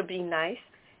 It'll be nice,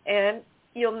 and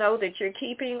you'll know that you're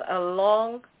keeping a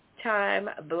long-time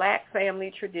black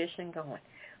family tradition going.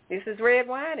 This is Red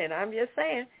Wine, and I'm just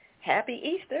saying, happy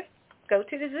Easter. Go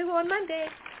to the zoo on Monday.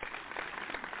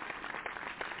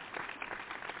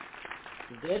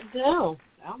 Good deal.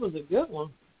 That was a good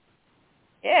one.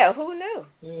 Yeah, who knew?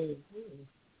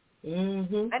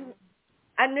 Mm-hmm.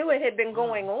 I knew it had been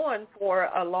going on for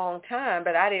a long time,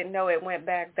 but I didn't know it went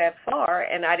back that far,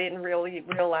 and I didn't really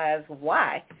realize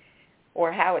why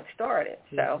or how it started.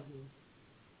 So,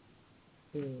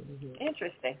 Mm-hmm.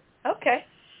 Interesting. Okay.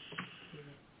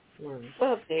 Right.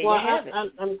 Well, there you have it.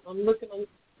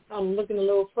 I'm looking a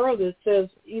little further. It says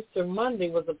Easter Monday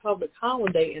was a public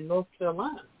holiday in North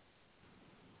Carolina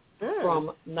from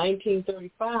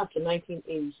 1935 to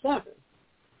 1987.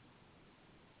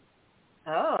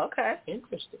 Oh, okay.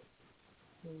 Interesting.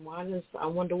 I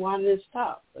wonder why did it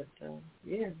stop? But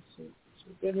yeah, it's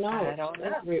good knowledge. I don't know.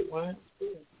 That's great. Why?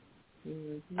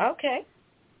 Mm-hmm. Okay.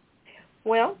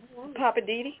 Well, Papa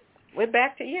Didi, we're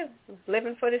back to you.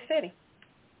 Living for the city.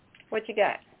 What you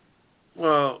got?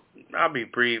 Well, I'll be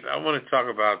brief. I want to talk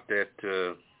about that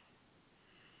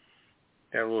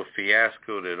little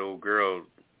fiasco that old girl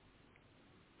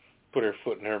put her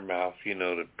foot in her mouth,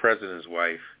 the president's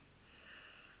wife.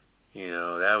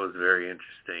 That was very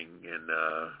interesting. And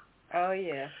oh,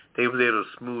 yeah. they was able to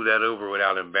smooth that over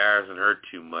without embarrassing her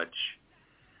too much.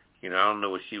 I don't know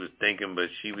what she was thinking, but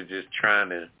she was just trying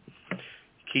to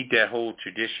keep that whole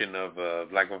tradition of,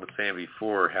 like I was saying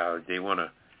before, how they want to,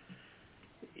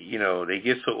 they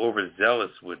get so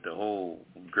overzealous with the whole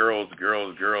girls,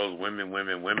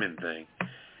 women thing.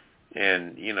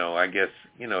 And, I guess,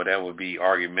 that would be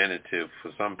argumentative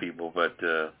for some people, but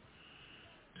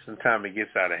sometimes it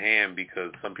gets out of hand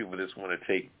because some people just want to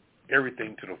take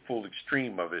everything to the full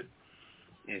extreme of it.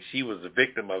 And she was a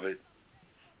victim of it,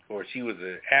 or she was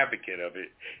an advocate of it.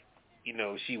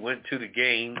 She went to the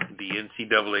game, the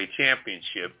NCAA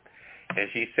championship, and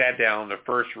she sat down on the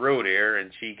first row there,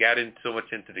 and she got so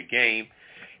much into the game.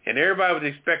 And everybody was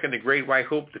expecting the Great White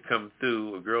Hope to come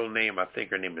through, a girl named, I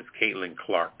think her name is Caitlin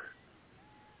Clark.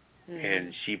 Mm-hmm.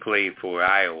 And she played for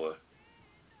Iowa.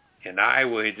 And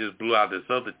Iowa had just blew out this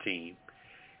other team.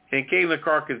 And Caitlin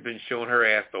Clark has been showing her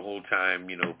ass the whole time,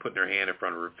 putting her hand in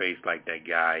front of her face like that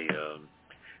guy,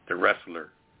 the wrestler,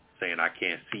 saying, "I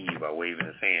can't see you," by waving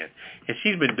his hand. And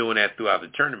she's been doing that throughout the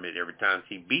tournament every time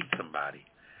she beats somebody.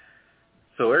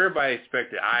 So everybody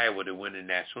expected Iowa to win the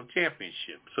national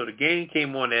championship. So the game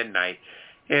came on that night,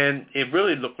 and it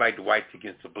really looked like the whites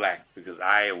against the blacks because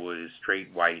Iowa is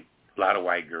straight white, a lot of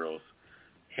white girls.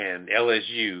 And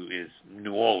LSU is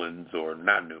New Orleans, or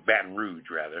Baton Rouge,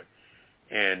 rather.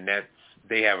 And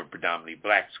they have a predominantly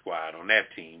black squad on that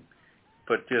team.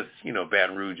 But just,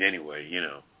 Baton Rouge anyway,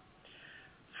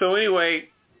 So anyway,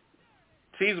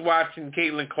 she's watching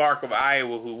Caitlin Clark of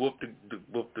Iowa, who whooped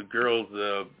the girls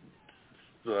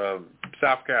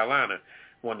South Carolina,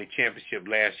 won the championship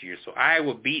last year. So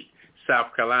Iowa beat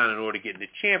South Carolina in order to get in the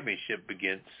championship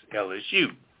against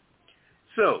LSU.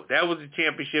 So that was the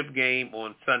championship game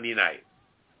on Sunday night.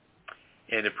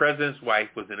 And the president's wife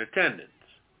was in attendance.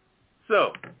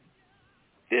 So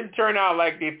didn't turn out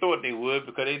like they thought they would,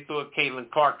 because they thought Caitlin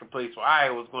Clark, the place for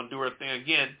Iowa, was going to do her thing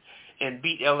again and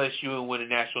beat LSU and win the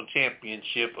national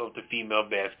championship of the female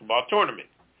basketball tournament.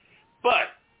 But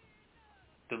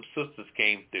them sisters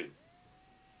came through.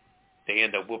 They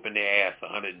ended up whooping their ass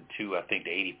 102, I think, to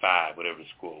 85, whatever the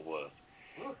score was.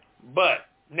 But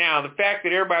now the fact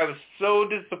that everybody was so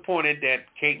disappointed that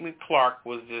Caitlin Clark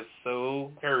was just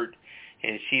so hurt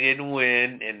and she didn't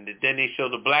win, and then they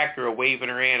showed the black girl waving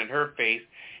her hand in her face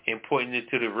and pointing it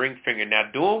to the ring finger. Now,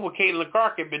 doing what Caitlin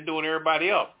Clark had been doing to everybody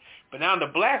else. But now the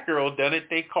black girl done it,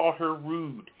 they called her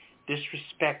rude,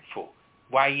 disrespectful.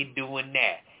 Why you doing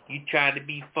that? You trying to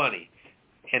be funny.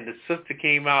 And the sister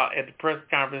came out at the press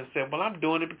conference and said, well, I'm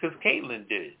doing it because Caitlin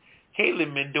did it.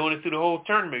 Caitlin been doing it through the whole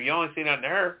tournament. You only say nothing to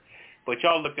her, but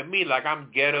y'all look at me like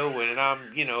I'm ghetto and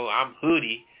I'm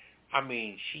hoodie. I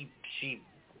mean,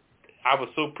 I was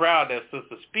so proud of that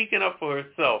sister speaking up for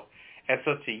herself at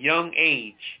such a young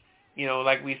age.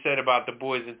 Like we said about the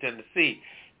boys in Tennessee.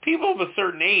 People of a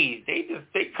certain age,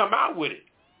 they come out with it,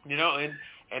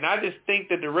 and I just think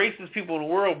that the racist people in the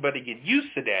world better get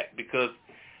used to that, because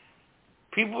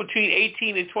people between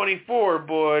 18 and 24,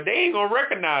 boy, they ain't going to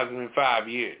recognize them in 5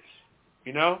 years,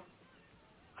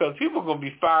 because people are going to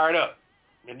be fired up,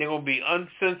 and they're going to be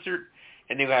uncensored,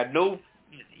 and they're going to have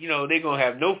they're going to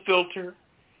have no filter,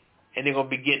 and they're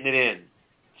going to be getting it in.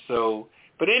 So,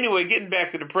 but anyway, getting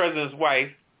back to the president's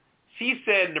wife, she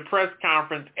said in the press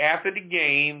conference after the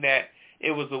game that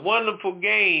it was a wonderful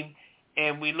game,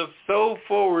 and we look so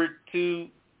forward to,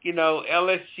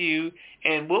 LSU.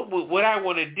 And what I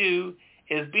want to do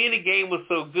is, being the game was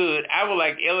so good, I would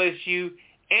like LSU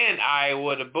and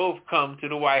Iowa to both come to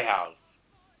the White House.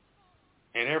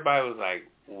 And everybody was like,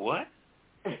 what?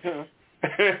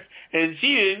 And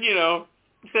she didn't,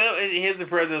 so here's the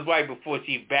president's wife before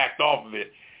she backed off of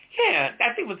it. Yeah,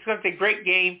 I think it was such a great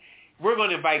game. We're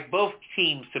going to invite both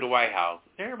teams to the White House.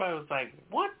 Everybody was like,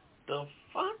 what the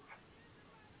fuck?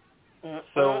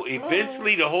 So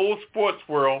eventually the whole sports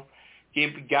world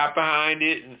got behind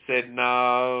it and said,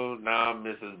 no,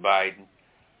 Mrs. Biden,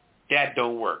 that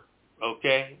don't work,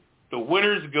 okay? The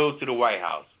winners go to the White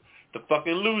House. The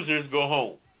fucking losers go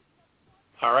home,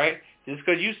 all right? Just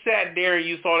because you sat there and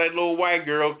you saw that little white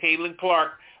girl, Caitlin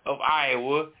Clark of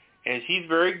Iowa, and she's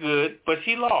very good, but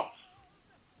she lost.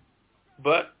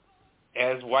 But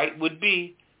as white would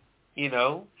be, you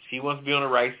know, she wants to be on the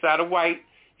right side of white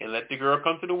and let the girl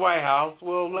come to the White House.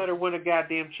 Well, let her win a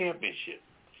goddamn championship.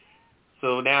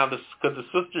 So now, because the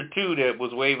sister, too, that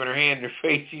was waving her hand in her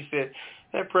face, she said,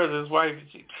 that president's wife,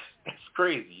 that's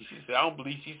crazy. She said, I don't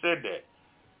believe she said that.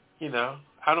 You know,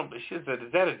 she said,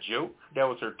 is that a joke? That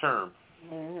was her term.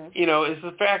 Mm-hmm. You know, it's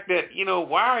the fact that, you know,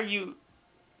 why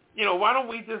don't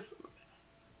we just,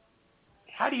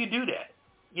 how do you do that?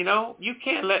 You know, you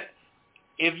can't let,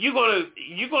 if you're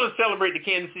gonna celebrate the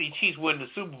Kansas City Chiefs winning the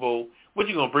Super Bowl, what,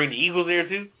 you gonna bring the Eagles there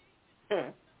too? You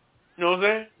know what I'm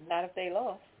saying? Not if they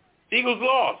lost. The Eagles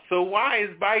lost. So why is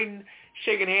Biden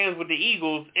shaking hands with the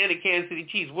Eagles and the Kansas City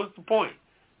Chiefs? What's the point?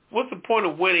 What's the point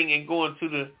of winning and going to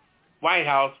the White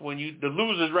House when the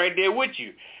loser's right there with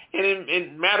you?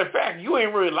 And matter of fact, you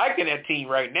ain't really liking that team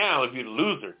right now if you're the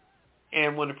loser.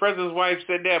 And when the president's wife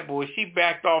said that, boy, she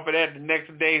backed off of that the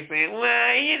next day saying,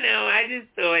 well, you know, I just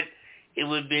thought it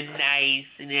would have been nice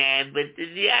and that, but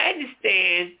I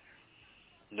understand.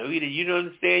 No, you didn't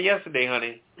understand yesterday,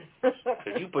 honey.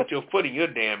 Because you put your foot in your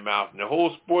damn mouth. And the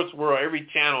whole sports world, every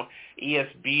channel,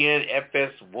 ESPN,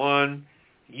 FS1,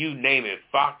 you name it,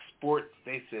 Fox Sports,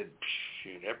 they said,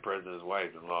 shoot, that president's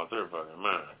wife has lost her fucking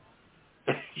mind.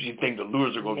 You think the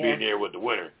loser are going to be in there with the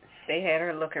winner. They had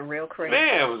her looking real crazy.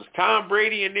 Man, it was Tom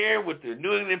Brady in there with the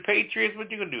New England Patriots. What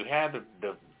you going to do? Have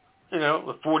the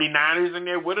 49ers in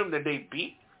there with them that they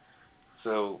beat?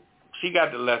 So she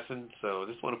got the lesson. So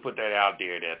just want to put that out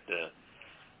there that the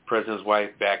president's wife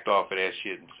backed off of that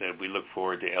shit and said, we look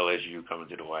forward to LSU coming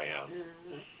to the White House.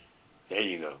 Mm-hmm. There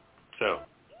you go. So.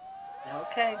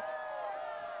 Okay.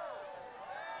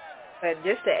 But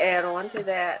just to add on to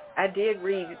that, I did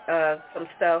read some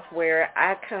stuff where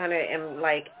I kind of am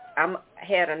like, I'm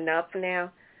had enough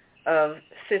now of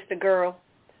Sister Girl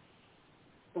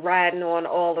riding on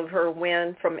all of her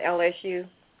win from LSU.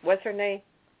 What's her name?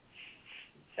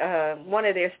 One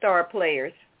of their star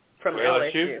players from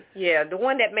LSU. Yeah, the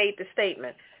one that made the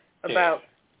statement about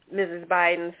Mrs.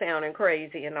 Biden sounding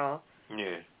crazy and all.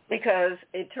 Yeah. Because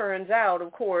it turns out,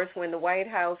 of course, when the White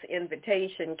House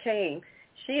invitation came,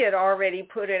 she had already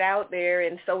put it out there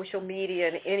in social media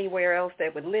and anywhere else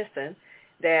that would listen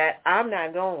that I'm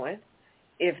not going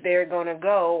if they're going to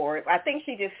go, or I think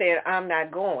she just said, I'm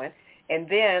not going. And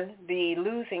then the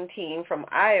losing team from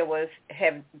Iowa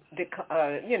have,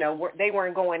 they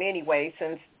weren't going anyway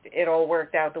since it all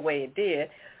worked out the way it did.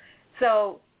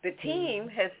 So the team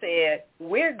has said,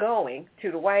 we're going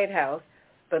to the White House.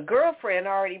 The girlfriend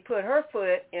already put her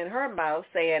foot in her mouth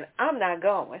saying, I'm not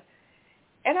going.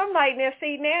 And I'm like,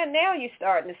 now you're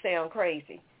starting to sound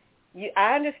crazy.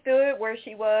 I understood where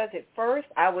she was at first.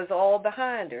 I was all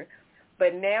behind her.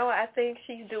 But now I think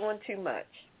she's doing too much.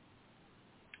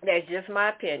 That's just my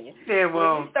opinion. Yeah,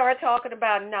 well, when you start talking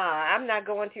about, I'm not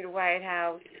going to the White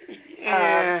House.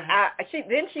 Yeah. She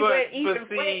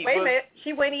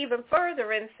went even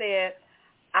further and said,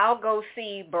 I'll go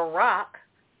see Barack.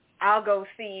 I'll go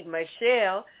see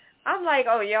Michelle. I'm like,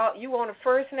 oh, y'all, you on a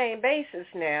first-name basis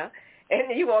now,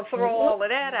 and you want to throw all of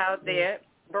that out there.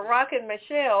 Barack and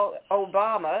Michelle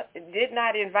Obama did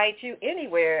not invite you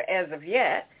anywhere as of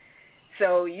yet.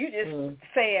 So you just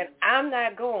saying, I'm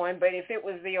not going, but if it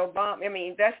was the Obama, I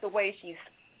mean, that's the way she's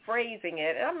phrasing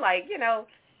it. And I'm like,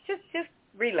 just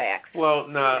relax. Well,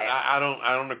 no, I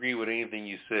don't agree with anything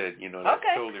you said. That's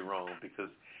totally wrong because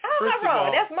I'm not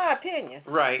wrong. That's my opinion.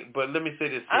 Right, but let me say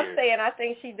this here. I'm saying I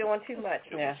think she's doing too much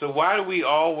now. So why do we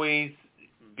always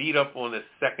beat up on the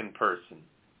second person?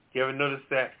 You ever notice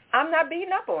that? I'm not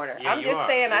beating up on her. Yeah, I'm just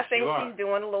saying yes, I think she's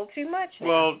doing a little too much now.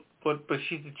 Well, but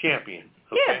she's the champion.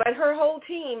 Okay? Yeah, but her whole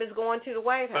team is going to the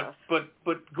White House. But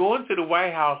going to the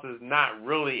White House is not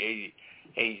really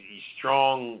a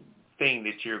strong thing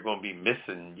that you're going to be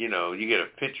missing. You get a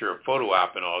picture, a photo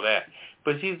op, and all that.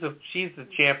 But she's the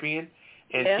champion,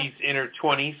 and she's in her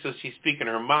 20s, so she's speaking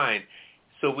her mind.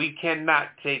 So we cannot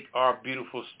take our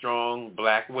beautiful, strong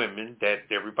black women that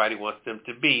everybody wants them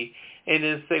to be and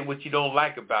then say what you don't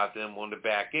like about them on the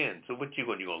back end. So what you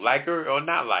going to like her or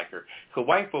not like her? Because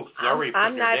white folks already put her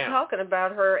down. I'm not talking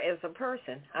about her as a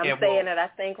person. I'm saying that I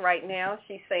think right now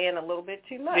she's saying a little bit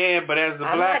too much. Yeah, but as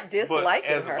I'm not disliking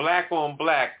her. Black on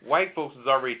black, white folks has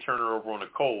already turned her over on the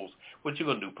coals. What you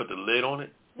going to do, put the lid on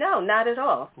it? No, not at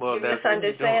all. Well, You're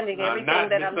misunderstanding everything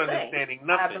that I'm saying. Nothing.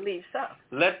 I believe so.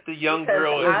 Let the young because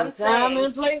girl... I'm time saying,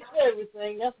 and place for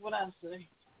everything. That's what I'm saying.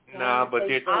 Nah, but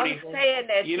they're 20... I'm saying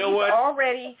that you know she's what?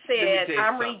 already said,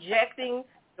 I'm something. rejecting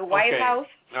the White House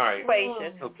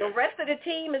situation. Okay. The rest of the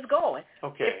team is going.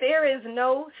 Okay. If there is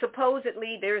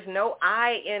supposedly there's no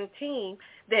I in team,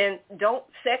 then don't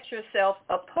set yourself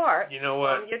apart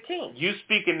from your team. You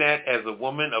speaking that as a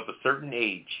woman of a certain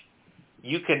age.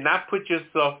 You cannot put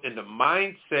yourself in the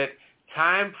mindset,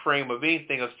 time frame of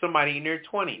anything of somebody in their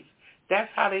 20s. That's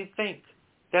how they think.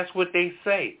 That's what they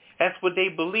say. That's what they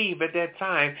believe at that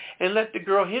time. And let the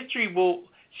girl,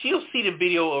 she'll see the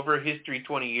video of her history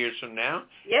 20 years from now.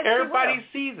 Yes, everybody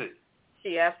sees it.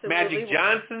 She absolutely Magic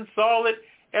Johnson saw it.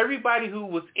 Everybody who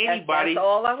was anybody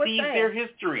sees their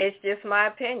history. It's just my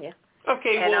opinion.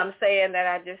 Okay, and I'm saying that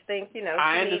I just think,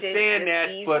 I understand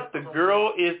that, but the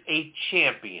girl is a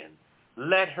champion.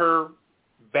 Let her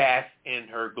bask in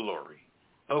her glory.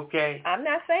 Okay? I'm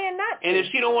not saying not to. And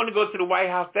if she don't want to go to the White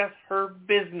House, that's her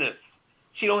business.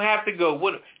 She don't have to go.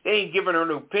 They ain't giving her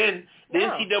no pin. The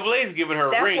NCAA is giving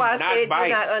her a ring, not Biden. That's why I said Biden.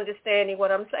 you're not understanding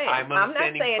what I'm saying. I'm not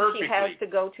saying perfectly. she has to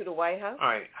go to the White House. All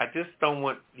right. I just don't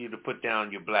want you to put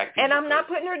down your black people. And I'm not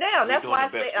putting her down. That's why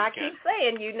I keep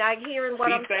saying you're not hearing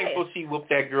what I'm saying. Be thankful she whooped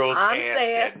that girl's ass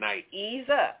that night. Ease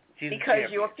up. Because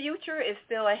your future is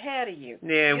still ahead of you.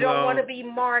 Yeah, you don't want to be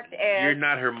marked as... You're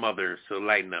not her mother, so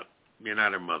lighten up. You're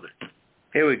not her mother.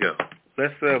 Here we go.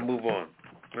 Let's move on.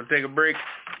 Want to take a break?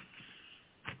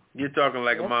 You're talking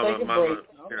like a mama.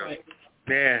 Right.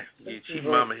 Yeah, she's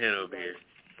Mama Hen over here.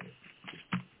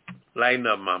 Lighten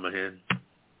up, Mama Hen.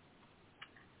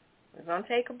 We're going to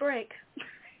take a break.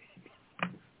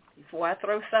 Before I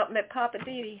throw something at Papa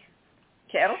Didi.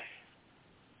 Kettle?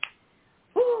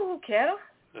 Ooh, Kettle.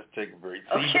 Let's take a break.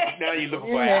 See, now you're looking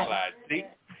for allies. See?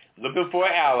 Looking for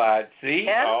allies. See?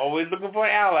 Kettle? Always looking for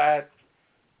allies.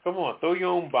 Come on, throw your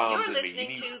own bombs You're at me.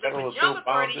 listening to the Pajama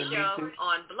Party Show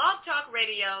on Blog Talk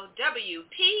Radio,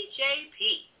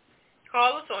 WPJP.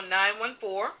 Call us on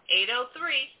 914-803-4306.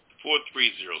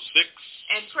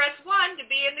 And press 1 to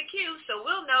be in the queue so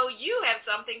we'll know you have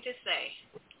something to say.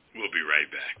 We'll be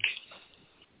right back.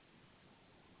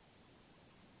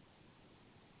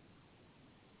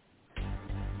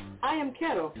 I am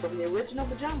Kettle from the original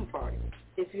Pajama Party.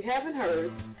 If you haven't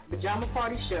heard Pajama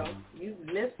Party Show, you've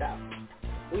missed out.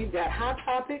 We've got hot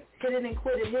topics, hidden and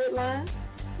quitted headlines,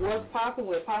 what's popping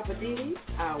with Papa Didi,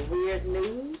 our weird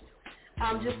news,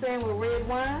 I'm just saying with red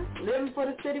wine, living for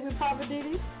the city with Papa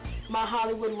Didi, my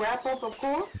Hollywood wrap-up, of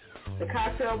course, the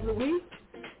cocktail of the week,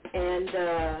 and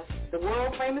the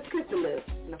world-famous picture list.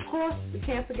 And, of course, we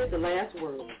can't forget the last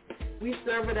word. We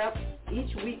serve it up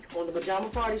each week on the Pajama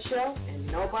Party Show, and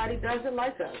nobody does it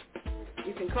like us.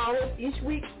 You can call us each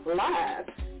week live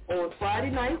on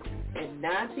Friday nights at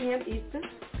 9 p.m. Eastern,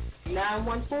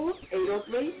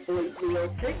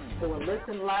 914-803-4306, or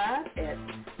listen live at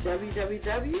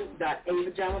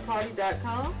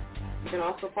www.apajamaparty.com. You can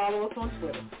also follow us on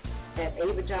Twitter at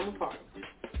apajamaparty.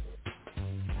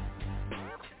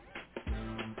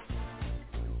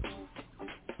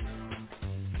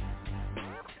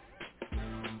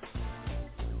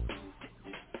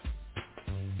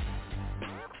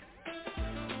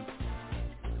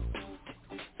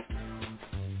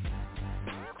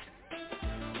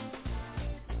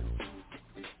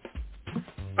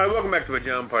 All right, welcome back to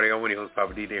Pajama Party. I'm Winnie host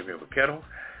Papa D. Dave here with Kettle.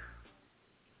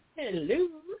 Hello.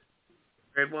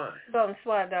 Red wine.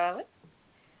 Bonsoir, darling.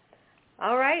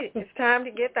 All right, it's time to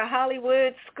get the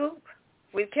Hollywood scoop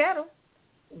with Kettle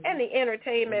and the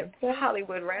entertainment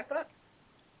Hollywood wrap-up.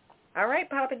 All right,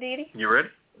 Papa Didi. You ready?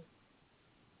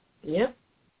 Yep.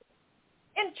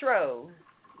 Intro.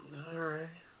 All right.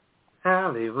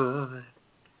 Hollywood.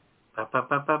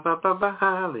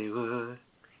 Hollywood.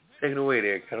 Take it away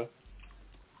there, Kettle.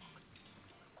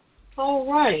 All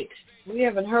right. We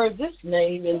haven't heard this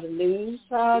name in the news.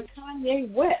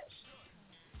 Kanye West.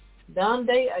 Donde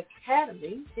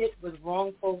Academy hit with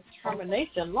wrongful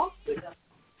termination lawsuit.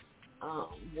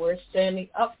 We're standing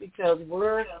up because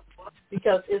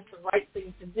it's the right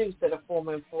thing to do, said a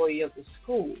former employee of the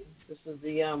school. This is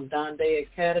the Donde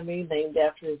Academy, named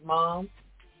after his mom.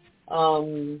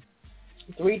 3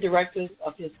 directors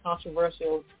of his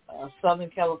controversial Southern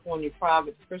California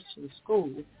private Christian school,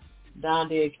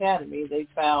 Donde Academy, they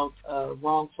filed a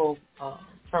wrongful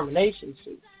termination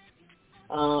suit.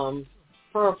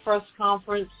 For a press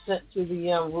conference sent to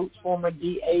the Roots former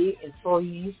DA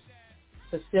employees,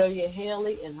 Cecilia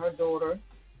Haley and her daughter,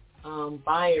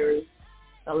 Byers,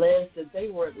 alleged that they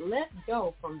were let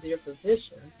go from their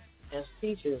position as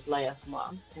teachers last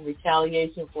month in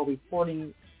retaliation for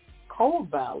reporting code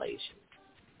violations.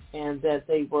 and that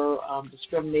they were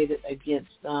discriminated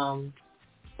against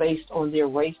based on their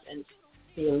race, and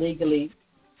he illegally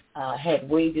had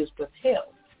wages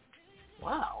withheld.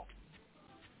 Wow.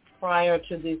 Prior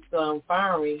to this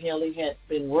firing, Haley had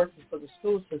been working for the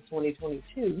school since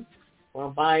 2022,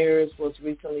 while Byers was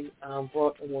recently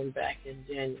brought on back in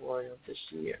January of this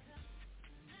year.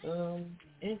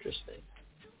 Interesting.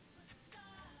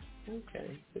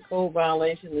 Okay. The code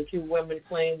violation the two women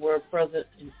claim were present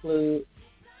include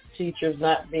teachers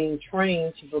not being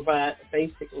trained to provide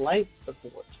basic life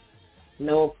support.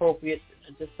 No appropriate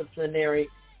disciplinary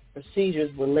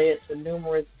procedures were led to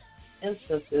numerous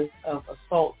instances of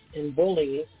assault and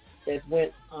bullying that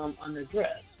went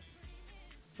unaddressed.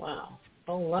 Wow.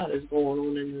 A whole lot is going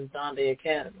on in the Zonde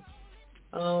Academy.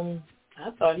 I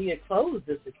thought he had closed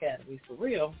this academy for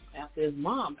real after his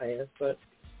mom passed, but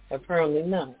apparently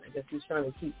not. I guess he's trying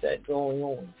to keep that going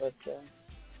on. But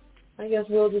I guess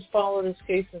we'll just follow this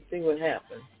case and see what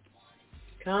happens.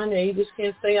 Kanye, he just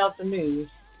can't stay out the news.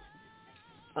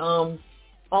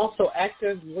 Also,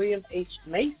 actor William H.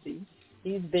 Macy,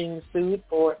 he's being sued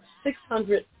for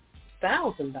 $600,000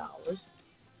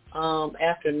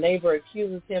 after a neighbor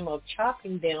accuses him of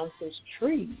chopping down his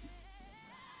trees.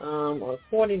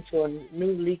 According to a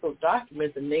new legal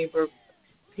document, the neighbor,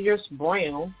 Pierce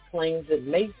Brown, claims that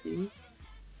Macy's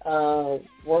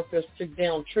workers took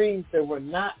down trees that were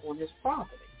not on his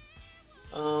property.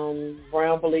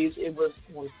 Brown believes it was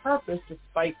on purpose,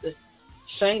 despite the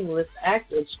shameless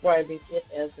actor describing it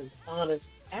as an honest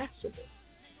accident.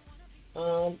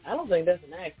 I don't think that's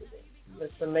an accident.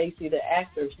 Mr. Macy, the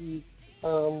actor, he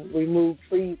removed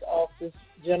trees off this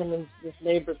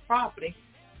neighbor's property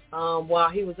while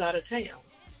he was out of town.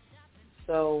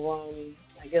 So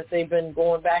I guess they've been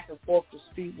going back and forth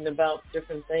disputing about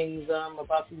different things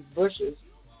about these bushes.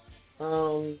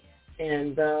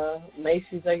 And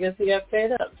Macy's, I guess he got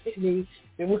fed up. He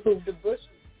removed the bushes.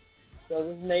 So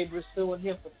this neighbor is suing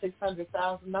him for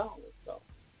 $600,000. So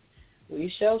we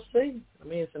shall see. I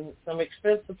mean, some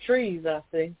expensive trees, I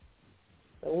see.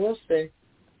 So we'll see.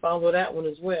 Follow that one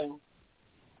as well.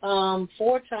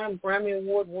 4-time Grammy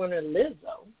Award winner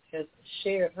Lizzo has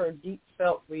shared her deep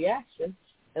felt reaction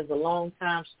as a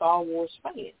longtime Star Wars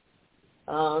fan.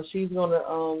 She's going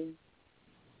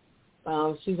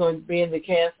to be in the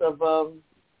cast of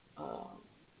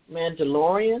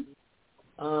Mandalorian.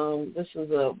 This is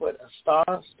a Star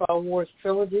Wars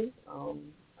trilogy.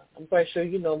 I'm quite sure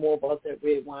you know more about that,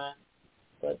 Red Wine,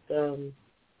 but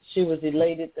she was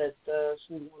elated that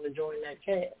she was going to join that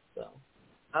cast. So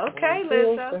okay,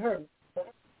 Lizzo. To her.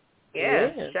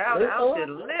 Yeah, shout out to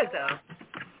Lizzo.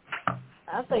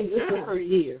 I think this is her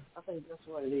year. I think that's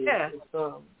what it is. Yeah. It's,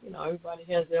 everybody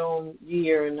has their own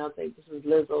year, and I think this is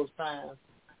Lizzo's time.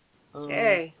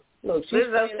 Hey, look,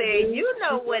 Lizzo said, "You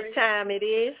know what time it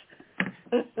is."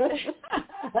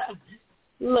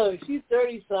 Look, she's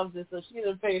 30-something, so she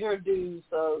done paid her dues.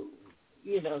 So,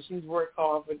 she's worked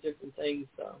hard for different things.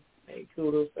 So, hey,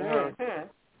 kudos to her. Mm-hmm.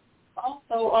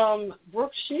 Also,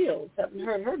 Brooke Shields. Haven't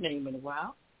heard her name in a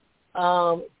while.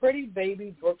 Pretty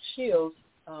Baby Brooke Shields.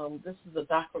 This is a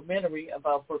documentary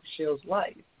about Brooke Shields'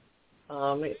 life.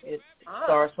 It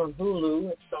starts on Hulu.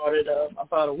 It started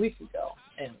about a week ago,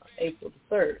 April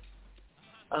the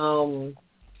 3rd.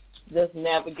 This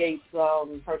navigates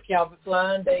her Calvin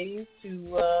Klein days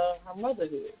to her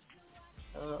motherhood.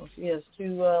 She has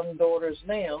 2 daughters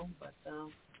now, but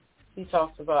she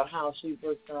talks about how she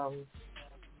was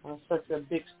such a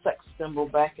big sex symbol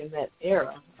back in that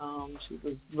era. She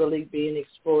was really being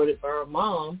exploited by her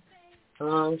mom.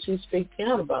 She speaks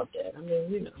out about that. I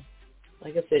mean,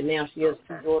 like I said, now she has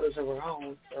 2 daughters of her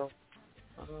own, so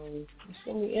it's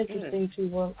going to be interesting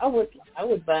to. I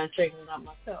would buy and check it out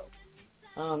myself.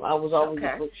 I was always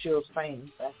a Brooke Shields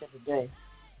fan back in the day,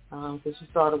 because she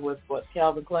started with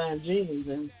Calvin Klein jeans,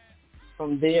 and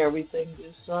from there everything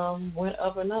just went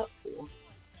up and up for her.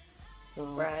 So,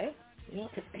 right. Yeah,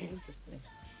 interesting.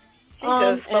 She's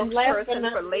a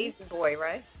spokesperson for Lazy Boy,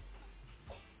 right?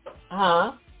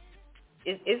 Huh?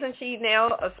 Isn't she now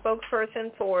a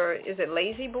spokesperson for, is it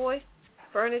Lazy Boy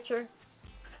furniture?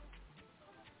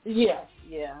 Yes,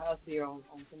 yeah. I see her on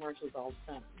commercials all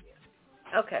the time,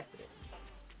 yeah. Okay.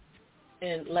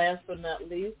 And last but not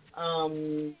least, Hulu's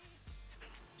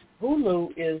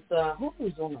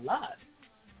on a lot.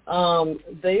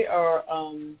 They are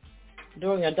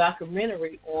doing a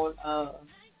documentary on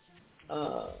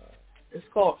it's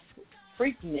called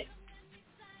Freaknik.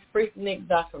 Freaknik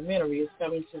documentary is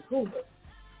coming to Hulu.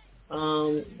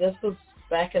 This was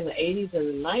back in the 80s and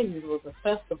the 90s. It was a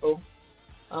festival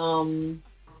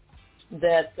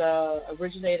that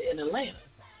originated in Atlanta.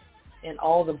 and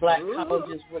all the black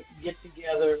colleges would get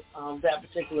together that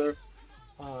particular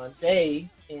day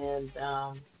and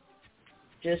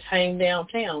just hang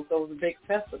downtown. So it was a big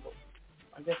festival.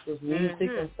 I guess it was music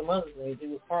and some other things. It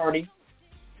was a party.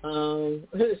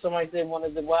 Somebody said one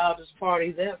of the wildest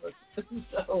parties ever.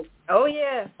 So, oh,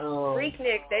 yeah.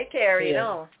 Freaknik, they carried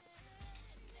on.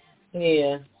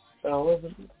 Yeah. So it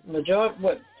was a majority,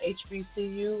 HBCU,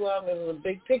 it was a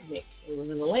big picnic. It was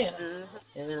in Atlanta.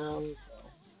 And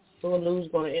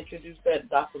Lou's going to introduce that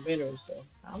documentary. So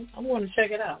I'm going to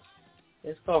check it out.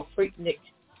 It's called Freaknik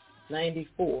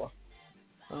 94.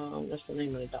 That's the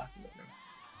name of the documentary.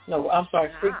 No, I'm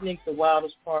sorry, Freaknik, the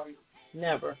Wildest Party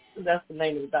Never. That's the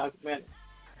name of the documentary.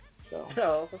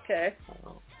 So, okay.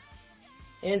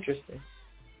 Interesting.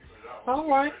 All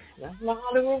right. That's my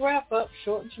Hollywood wrap-up.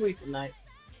 Short and sweet tonight.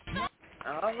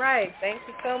 All right. Thank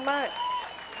you so much.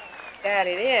 Got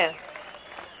it in.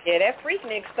 Yeah, that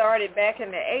Freaknik started back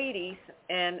in the 80s,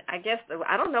 and I guess,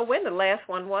 I don't know when the last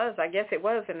one was. I guess it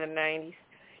was in the 90s.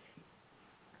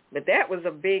 But that was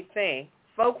a big thing.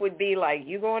 Folk would be like,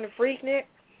 you going to Freaknik?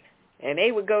 And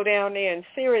they would go down there and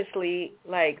seriously,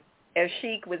 like, as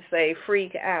Chic would say,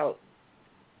 freak out.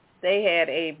 They had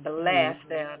a blast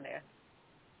down there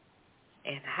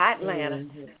in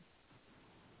Hotlanta.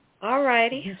 All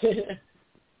righty.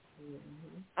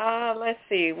 Let's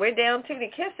see. We're down to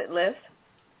the Kiss It list.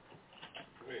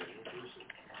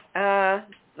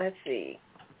 Let's see.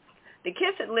 The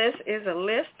Kiss It list is a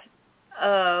list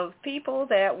of people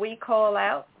that we call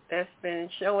out that's been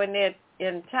showing their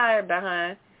entire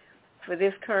behind for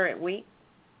this current week.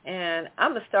 And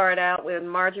I'm going to start out with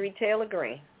Marjorie Taylor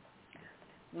Greene.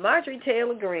 Marjorie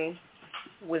Taylor Greene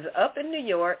was up in New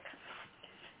York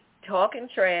talking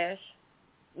trash,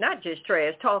 not just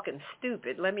trash, talking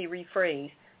stupid. Let me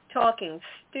rephrase, talking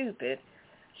stupid.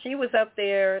 She was up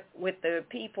there with the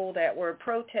people that were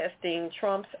protesting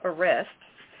Trump's arrest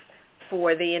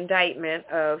for the indictment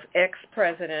of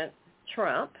ex-President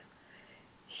Trump.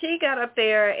 She got up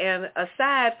there, and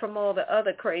aside from all the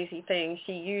other crazy things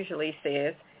she usually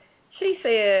says, she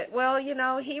said, well, you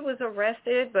know, he was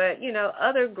arrested, but, you know,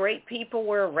 other great people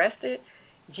were arrested.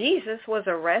 Jesus was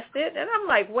arrested. And I'm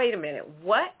like, wait a minute,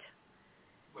 what?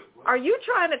 Wait, what? Are you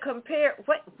trying to compare?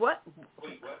 What? Wait, what?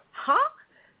 Huh?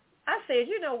 I said,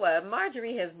 you know what?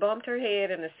 Marjorie has bumped her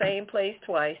head in the same place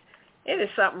twice. It is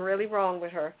something really wrong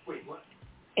with her. Wait, what?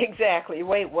 Exactly.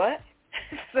 Wait, what?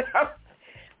 So,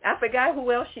 I forgot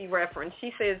who else she referenced.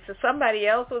 She said so somebody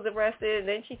else was arrested, and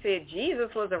then she said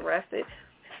Jesus was arrested.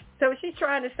 So she's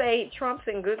trying to say Trump's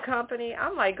in good company.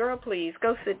 I'm like, girl, please,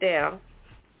 go sit down.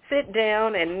 Sit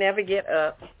down and never get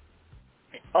up.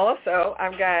 Also,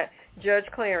 I've got Judge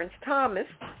Clarence Thomas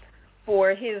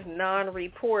for his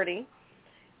non-reporting,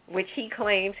 which he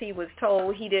claims he was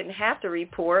told he didn't have to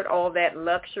report all that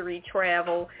luxury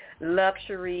travel,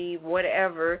 luxury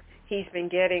whatever he's been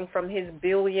getting from his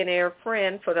billionaire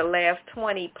friend for the last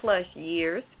 20-plus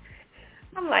years.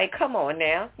 I'm like, come on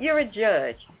now. You're a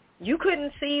judge. You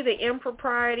couldn't see the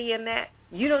impropriety in that?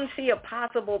 You don't see a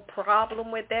possible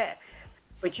problem with that?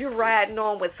 But you're riding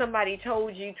on what somebody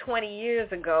told you 20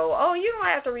 years ago. Oh, you don't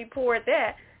have to report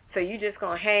that. So you're just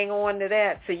going to hang on to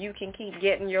that so you can keep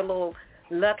getting your little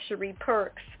luxury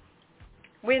perks.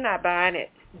 We're not buying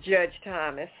it, Judge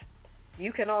Thomas.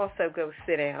 You can also go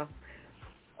sit down.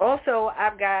 Also,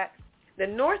 I've got the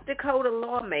North Dakota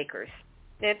lawmakers.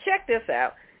 Now, check this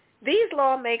out. These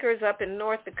lawmakers up in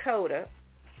North Dakota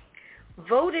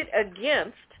voted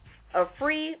against a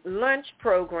free lunch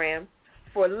program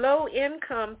for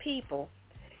low-income people.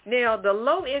 Now, the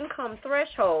low-income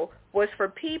threshold was for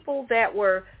people that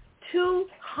were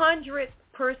 200%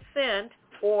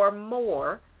 or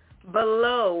more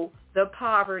below the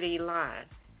poverty line.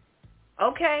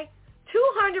 Okay?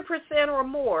 200% or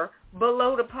more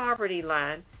below the poverty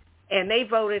line, and they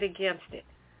voted against it.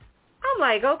 I'm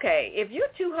like, okay, if you're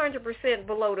 200%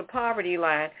 below the poverty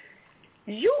line,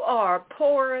 you are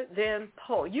poorer than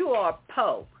poor. You are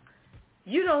po.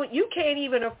 You can't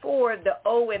even afford the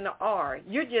O and the R.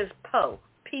 You're just po,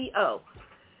 P-O.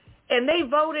 And they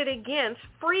voted against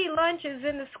free lunches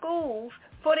in the schools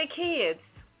for the kids.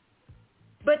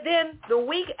 But then the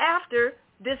week after,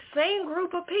 this same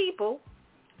group of people,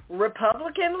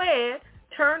 Republican-led,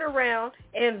 turned around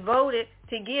and voted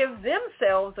to give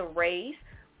themselves a raise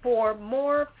for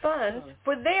more funds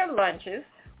for their lunches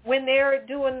when they're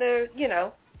doing their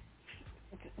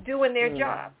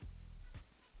job.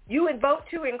 You would vote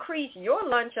to increase your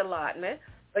lunch allotment,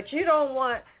 but you don't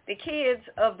want the kids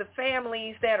of the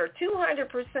families that are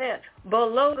 200%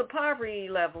 below the poverty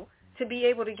level to be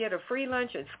able to get a free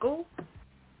lunch at school?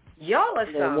 Y'all are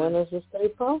something. They want us to stay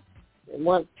poor.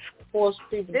 want to force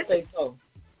people to stay poor.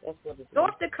 That's what it's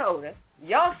North Dakota,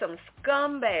 y'all some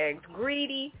scumbags,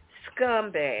 greedy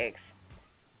scumbags.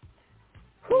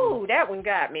 Whew, that one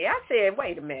got me. I said,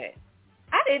 wait a minute.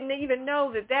 I didn't even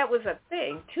know that was a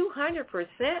thing. 200%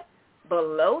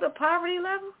 below the poverty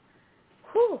level?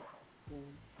 Whew.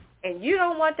 And you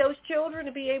don't want those children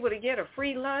to be able to get a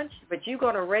free lunch, but you're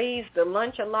going to raise the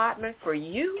lunch allotment for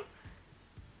you?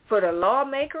 For the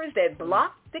lawmakers that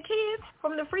block the kids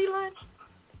from the free lunch?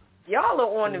 Y'all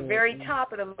are on the very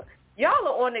top of y'all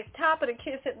are on the top of the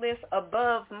kiss it list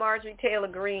above Marjorie Taylor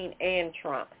Greene and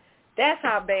Trump. That's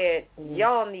how bad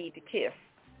y'all need to kiss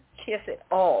it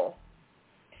all.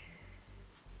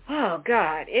 Oh,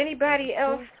 God. Anybody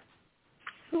else?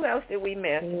 Who else did we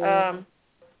miss?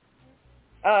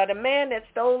 The man that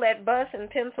stole that bus in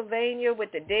Pennsylvania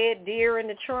with the dead deer in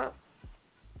the trunk.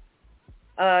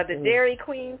 The Dairy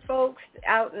Queen folks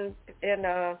out in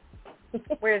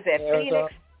where is that?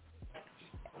 Phoenix.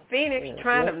 Phoenix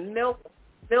trying to milk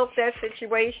that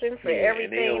situation for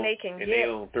everything they can get. And they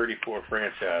own 34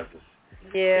 franchises.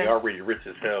 Yeah. They already rich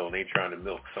as hell, and they trying to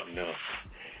milk something else.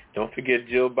 Don't forget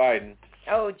Jill Biden.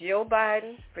 Oh, Jill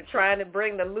Biden for trying to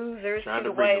bring the losers to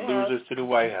the White House. Trying to bring the losers to the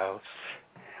White House.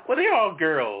 Well, they're all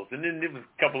girls. And then there was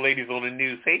a couple ladies on the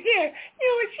news saying, yeah,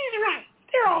 she's right.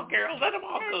 They're all girls. Let them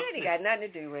all go. That ain't got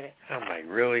nothing to do with it. I'm like,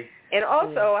 really? And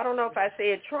also, I don't know if I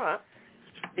said Trump.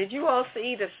 Did you all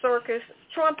see the circus?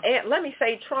 Trump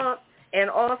and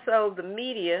also the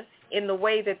media in the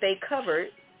way that they covered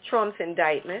Trump's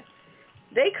indictment.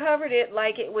 They covered it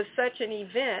like it was such an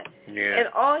event. Yeah. And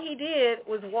all he did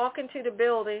was walk into the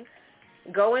building,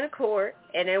 go into court,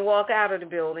 and then walk out of the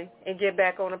building and get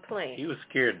back on a plane. He was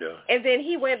scared, though. And then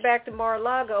he went back to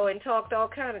Mar-a-Lago and talked all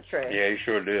kind of trash. Yeah, he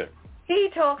sure did. He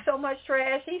talked so much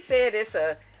trash. He said it's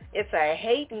a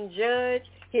hating judge.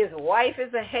 His wife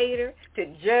is a hater. The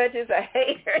judge is a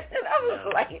hater. And I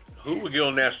was like... Who would get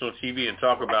on national TV and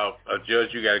talk about a judge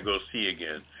you got to go see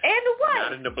again? And the wife.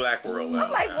 Not in the black world. I'm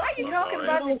like, why are you talking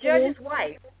about the judge's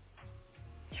wife?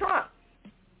 Trump.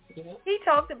 Yeah. He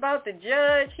talked about the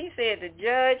judge. He said the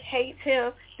judge hates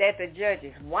him, that the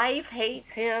judge's wife hates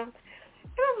him.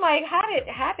 And I'm like, how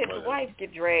did the wife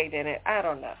get dragged in it? I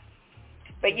don't know.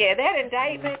 But yeah, that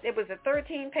indictment, it was a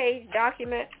 13-page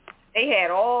document. They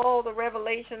had all the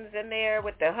revelations in there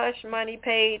with the hush money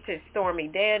paid to Stormy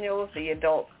Daniels, the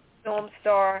adult film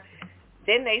star.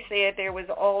 Then they said there was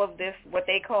all of this, what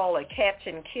they call a catch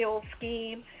and kill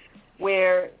scheme,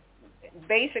 where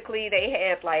basically they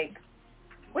had like,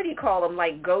 what do you call them,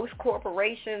 like ghost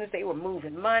corporations. They were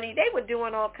moving money. They were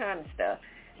doing all kinds of stuff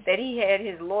that he had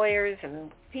his lawyers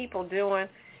and people doing.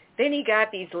 Then he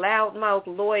got these loudmouth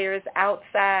lawyers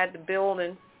outside the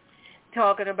building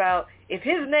talking about if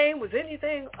his name was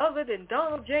anything other than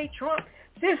Donald J. Trump,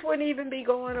 this wouldn't even be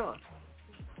going on.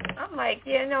 I'm like,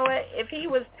 you know what?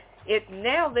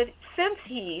 Since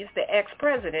he's the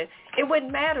ex-president, it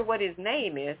wouldn't matter what his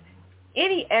name is.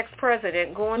 Any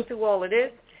ex-president going through all of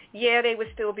this, yeah, they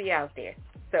would still be out there.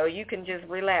 So you can just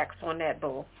relax on that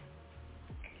bull.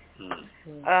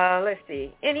 Let's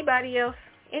see. Anybody else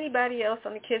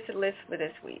on the Kiss It list for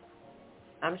this week?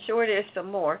 I'm sure there's some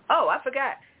more. Oh, I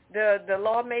forgot. The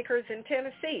lawmakers in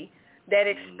Tennessee that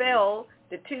expelled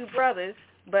the two brothers,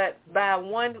 but by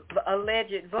one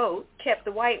alleged vote, kept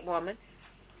the white woman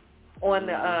on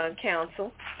the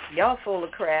council. Y'all full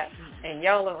of crap, and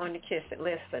y'all are on the Kiss It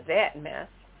list for that mess.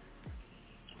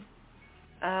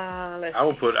 I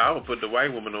would put the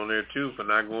white woman on there too for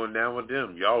not going down with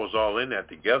them. Y'all was all in that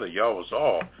together. Y'all was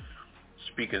all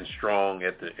speaking strong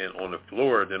on the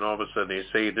floor. Then all of a sudden they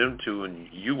saved them two, and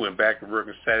you went back to work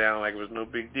and sat down like it was no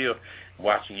big deal,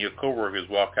 watching your coworkers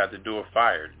walk out the door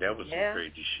fired. That was some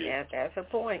crazy shit. Yeah, that's a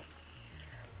point.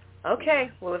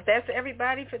 Okay, well, if that's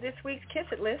everybody for this week's Kiss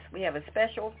It list, we have a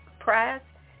special prize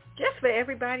just for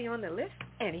everybody on the list,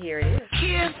 and here it is.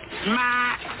 Kiss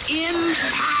my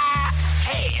entire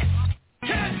ass.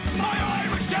 Kiss my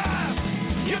Irish ass.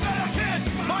 You better kiss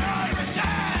my Irish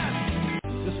ass.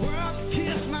 This world,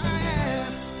 kiss my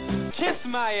ass. Kiss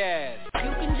my ass. You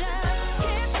can just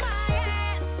kiss my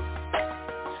ass.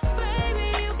 Baby,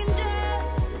 you can just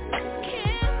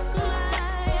kiss my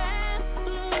ass.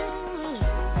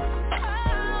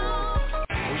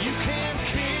 Oh, you can't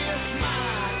kiss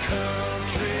my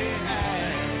country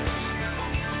ass.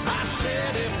 I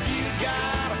said if you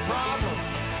got a problem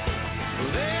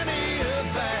with any of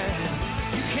that,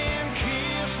 you can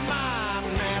kiss my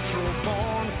natural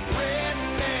born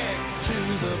redneck to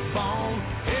the bone,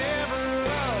 ever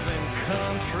loving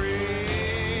country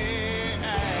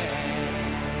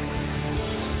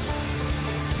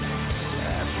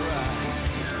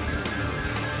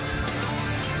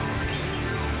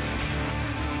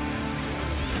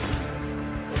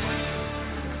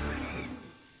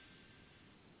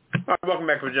All right, welcome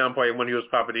back to Pajama Party. I'm one of yours,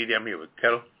 Papa Didi. I'm here with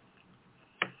Kettle.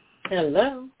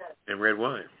 Hello. And Red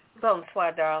Wine.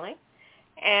 Bonsoir, darling.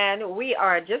 And we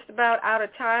are just about out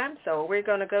of time, so we're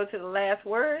going to go to the last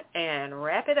word and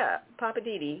wrap it up. Papa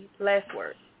Didi, last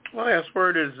word. Well, last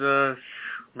word is,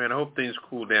 man, I hope things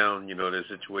cool down, you know, the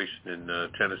situation in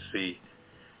Tennessee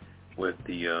with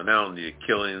the not only the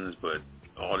killings, but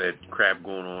all that crap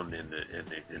going on in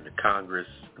the Congress.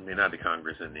 I mean, not the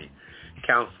Congress, in the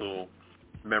council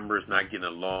members not getting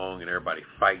along and everybody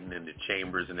fighting in the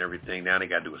chambers and everything. Now they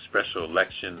got to do a special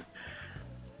election.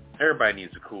 Everybody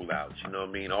needs to cool out, you know what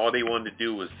I mean? All they wanted to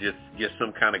do was just get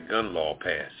some kind of gun law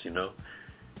passed, you know?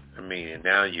 I mean, and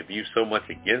now if you're so much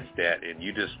against that and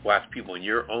you just watch people in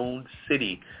your own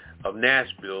city of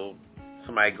Nashville,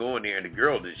 somebody going there and the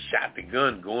girl just shot the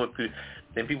gun going through,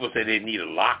 then people say they need to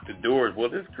lock the doors.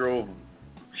 Well, this girl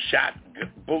shot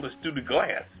bullets through the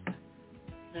glass.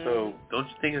 So don't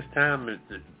you think it's time to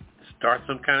start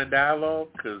some kind of dialogue?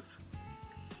 Because,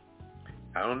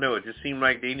 I don't know, it just seemed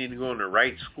like they need to go in the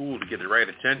right school to get the right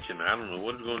attention. I don't know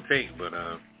what it's going to take, but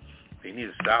they need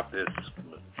to stop this.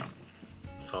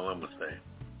 That's all I'm going to say.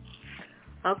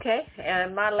 Okay,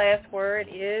 and my last word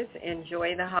is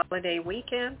enjoy the holiday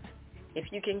weekend.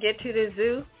 If you can get to the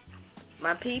zoo,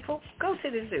 my people, go to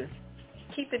the zoo.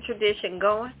 Keep the tradition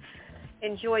going.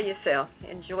 Enjoy yourself.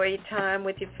 Enjoy your time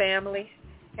with your family.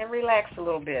 And relax a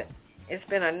little bit. It's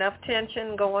been enough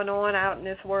tension going on out in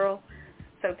this world,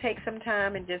 so take some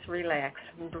time and just relax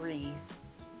and breathe.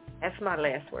 That's my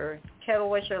last word. Kettle,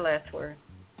 what's your last word?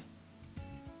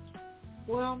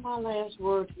 Well, my last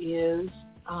word is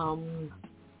I'm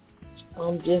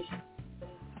just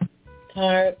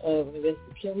tired of the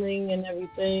killing and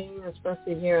everything,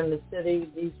 especially here in the city,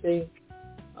 D.C.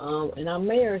 And our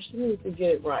mayor, she needs to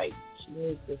get it right. She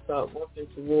needs to start working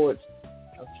towards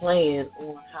a plan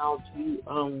on how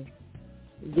to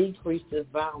decrease the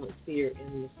violence here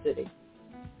in the city.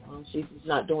 She's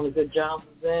not doing a good job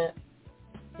of that.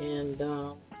 And,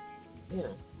 you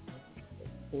know,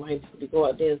 we might have to go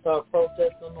out there and start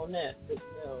protesting on that as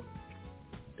well,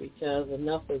 because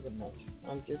enough is enough.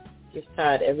 I'm just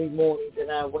tired. Every morning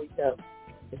that I wake up,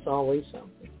 it's always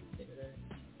something.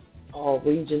 All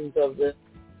regions of the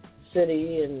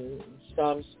city and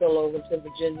starting to spill over to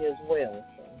Virginia as well.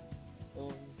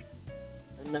 So,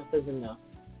 enough is enough.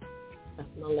 That's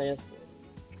my last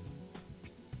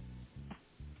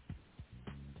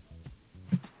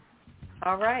word.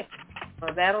 All right.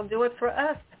 Well, that'll do it for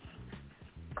us.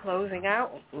 Closing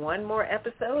out one more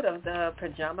episode of the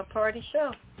Pajama Party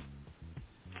Show.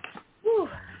 Whew.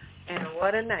 And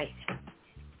what a night.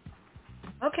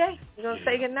 Okay, we're going to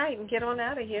say goodnight and get on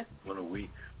out of here. What a week.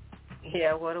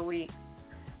 Yeah, what a week.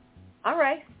 All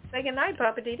right. Say goodnight,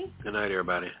 Papa Didi. Good night,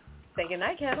 everybody. Say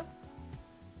goodnight, Kettle.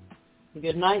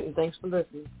 Good night, and thanks for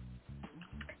listening.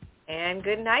 And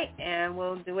good night, and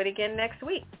we'll do it again next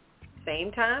week.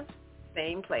 Same time,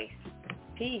 same place.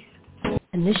 Peace.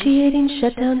 Initiating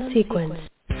shutdown sequence.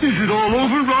 Is it all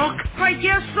over, Rock? I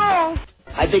guess so.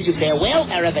 I bid you farewell,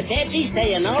 arrivederci,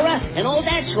 sayonara, and all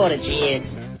that sort of cheers.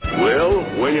 Well,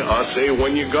 I say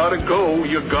when you gotta go,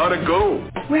 you gotta go.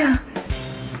 Well,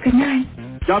 good night.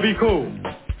 Yabiko.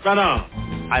 Sana.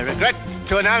 I regret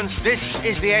to announce this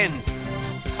is the end.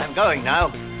 I'm going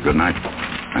now. Good night,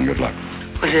 and good luck.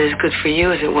 Was it as good for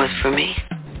you as it was for me?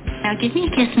 Now give me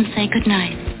a kiss and say good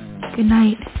night. Good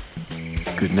night.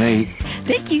 Good night.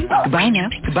 Thank you. Goodbye now.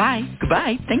 Goodbye.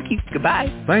 Goodbye. Thank you. Goodbye.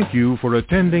 Thank you for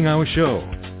attending our show,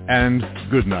 and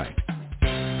good night.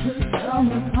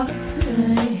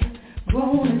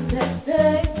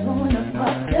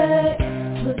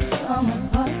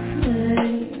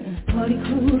 Party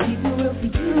crew, keep it real for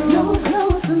you. No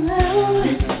clothes allowed.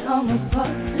 This summer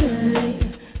party.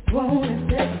 Grown and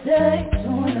sexy.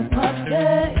 Join the party.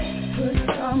 Good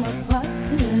summer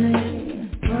party.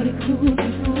 Party crew,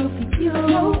 keep it real for you.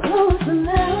 No clothes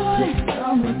allowed. This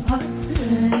summer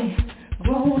party.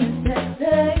 Grown and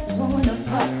sexy. Join the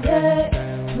party.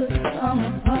 Good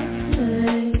summer party.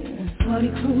 Party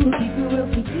crew, keep it real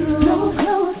for you. No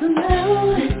clothes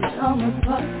allowed. This summer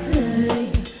party.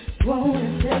 Grown and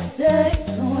sexy,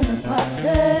 join the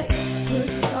party, good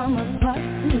summer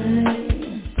party,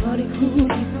 party crew.